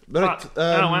 Good. But,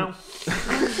 oh well.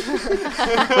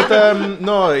 But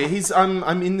no,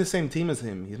 I'm in the same team as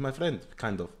him. He's my friend,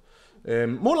 kind of.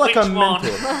 More like Which a one?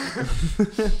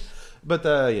 mentor. But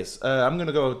yes, I'm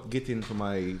gonna go get into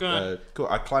my. Go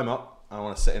on. I climb up. I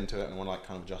want to sit into it, and I want to like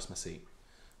kind of adjust my seat.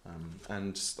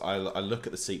 And just, I look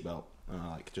at the seatbelt, and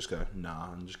I like just go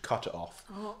nah, and just cut it off,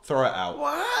 throw it out.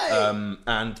 Why?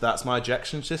 And that's my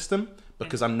ejection system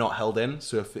because I'm not held in.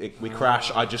 So if we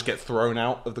crash, I just get thrown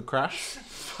out of the crash.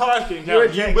 Fucking Your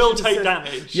hell, you will ejection take sys-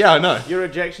 damage. Yeah, I know. Your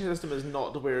ejection system is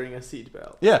not wearing a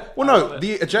seatbelt. Yeah. Well, I love no, it.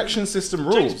 the ejection system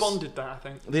rules. James Bond did that, I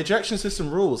think. The ejection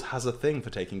system rules has a thing for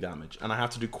taking damage, and I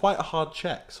have to do quite a hard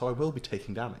check, so I will be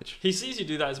taking damage. He sees you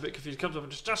do that, he's a bit confused. Comes up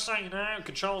and just so you know,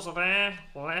 controls are there.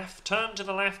 Left, turn to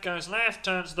the left goes left,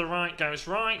 turn to the right goes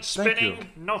right. Thank Spinning,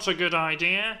 you. not a good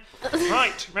idea.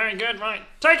 Right, very good, right.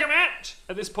 Take him out!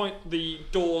 At this point, the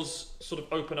doors sort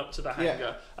of open up to the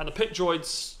hangar, and the pit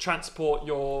droids transport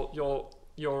your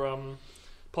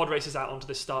pod racers out onto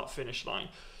this start-finish line.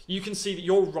 You can see that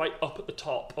you're right up at the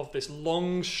top of this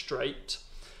long straight,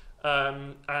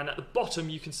 and at the bottom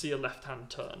you can see a left-hand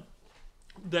turn.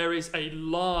 There is a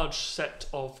large set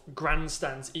of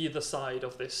grandstands either side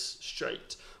of this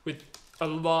straight, with a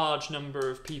large number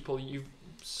of people. You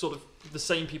sort of the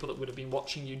same people that would have been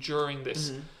watching you during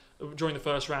this, during the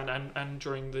first round, and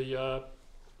during the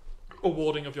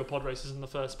awarding of your pod races in the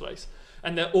first place.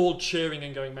 And they're all cheering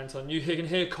and going mental. And you can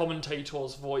hear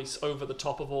commentator's voice over the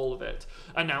top of all of it,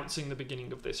 announcing the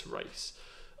beginning of this race.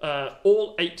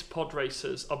 All 8 pod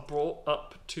racers are brought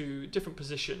up to different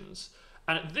positions.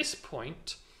 And at this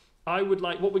point, what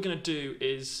we're going to do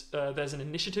is, there's an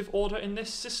initiative order in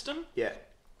this system. Yeah.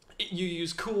 You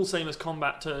use cool, same as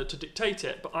combat to dictate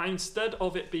it. But instead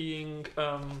of it being...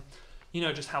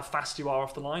 just how fast you are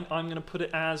off the line, I'm going to put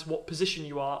it as what position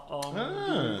you are on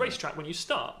the racetrack when you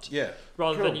start. Yeah.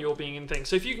 Rather than you being in things.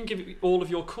 So if you can give all of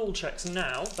your cool checks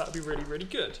now, that would be really, really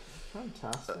good.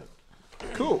 Fantastic.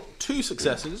 Cool. 2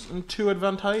 successes and 2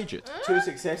 advantages. 2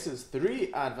 successes,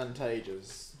 3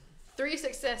 advantages. 3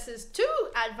 successes, 2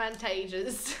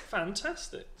 advantages.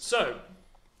 Fantastic. So,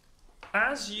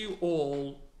 as you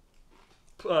all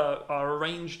are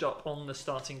arranged up on the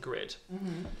starting grid,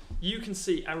 you can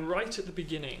see right at the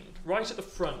beginning, right at the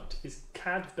front, is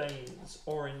Cad Bane's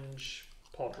orange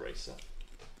pod racer.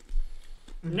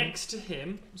 Next to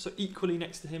him, so equally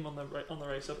next to him on the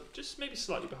racer, just maybe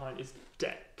slightly behind, is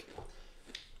Deck.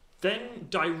 Then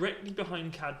directly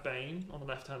behind Cad Bane on the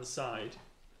left-hand side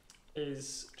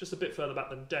is, just a bit further back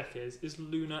than Deck is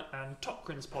Luna and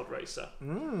Tokrin's pod racer.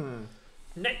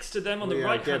 Next to them on the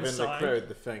right-hand the side... crowd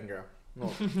the finger.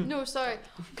 No, sorry.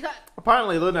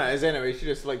 Apparently Luna is anyway. She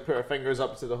just like put her fingers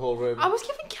up to the whole room. I was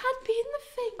giving Cad Bane the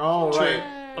finger. Oh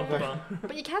right. Up the bum.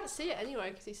 But you can't see it anyway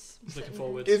because he's Looking sitting-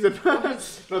 forward. Is the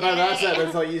no, that's it.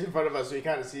 It's like he's in front of us, so you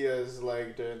can't see us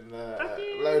like doing the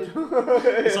loud.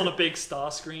 It's on a big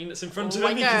star screen that's in front of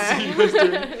him. You can see who's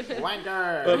doing.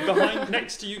 Wanker.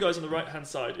 Next to you guys on the right-hand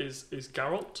side is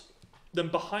Geralt. Then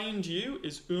behind you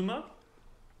is Uma.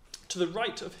 To the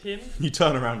right of him, You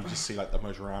turn around and just see like the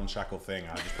most ramshackle thing.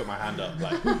 I just put my hand up,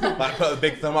 like put a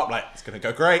big thumb up, like it's gonna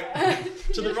go great.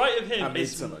 to the right of I him made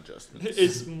is some adjustments.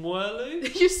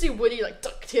 Muerlu. You see Woody like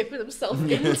duct taping himself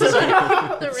into the So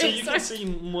you racer. can see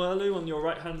Muerlu on your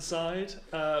right-hand side.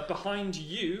 Behind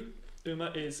you,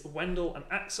 Uma, is Wendell and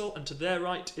Axel, and to their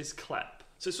right is Klep.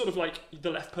 So it's sort of like the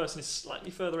left person is slightly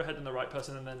further ahead than the right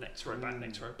person, and then next row back,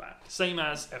 next row back. Same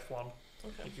as F1,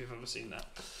 if you've ever seen that.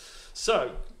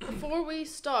 So, Before we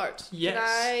start, Yes.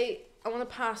 I want to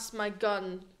pass my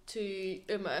gun to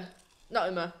Uma. Not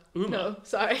Uma. Uma. No,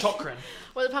 sorry. Tokrin.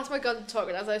 I want to pass my gun to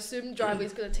Tokrin, as I assume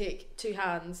Drivey's going to take 2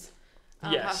 hands.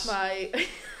 I'll Yes. pass my...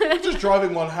 Just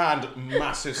driving one hand,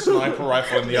 massive sniper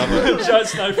rifle in the other. Giant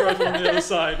sniper rifle on the other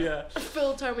side, yeah.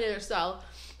 full Terminator style.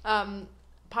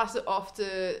 Pass it off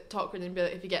to Tokrin and be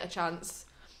like, if you get a chance,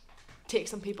 take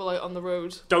some people out on the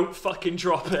road. Don't fucking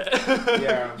drop it.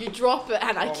 Yeah. You drop it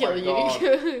and I Oh kill my you. God.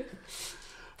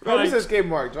 How Right. does this game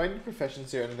work? Do I need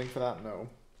proficiency or anything for that? No.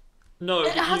 No,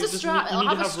 It has you a just strap. You It'll need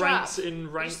have to a have strap. ranks in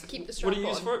rank. Just keep the What do you strap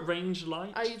use on. for it? Range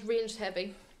light? I use ranged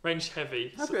heavy. Range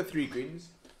heavy. I've got 3 greens.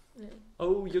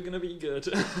 Oh, you're gonna be good.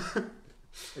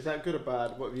 Is that good or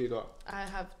bad? What have you got? I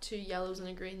have 2 yellows and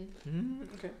a green.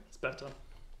 Okay. It's better.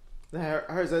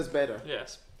 Hers is better.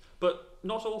 Yes. But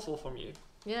not awful from you.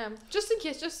 Yeah, just in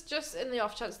case, just in the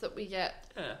off chance that we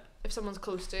get, Yeah. if someone's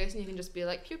close to us and you can just be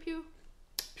like, pew pew.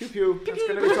 Pew pew. That's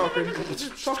gonna be talking.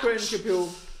 Talking pew pew.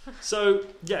 So,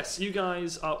 yes, you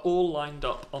guys are all lined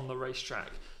up on the racetrack.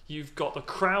 You've got the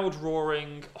crowd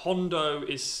roaring. Hondo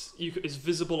is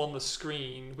visible on the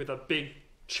screen with a big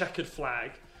checkered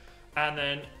flag. And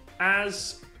then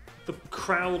as the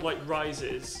crowd like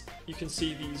rises, you can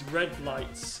see these red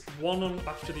lights, one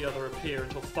after the other, appear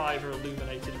until 5 are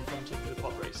illuminated in front of the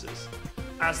pod racers.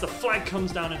 As the flag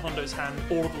comes down in Hondo's hand,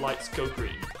 all of the lights go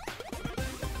green.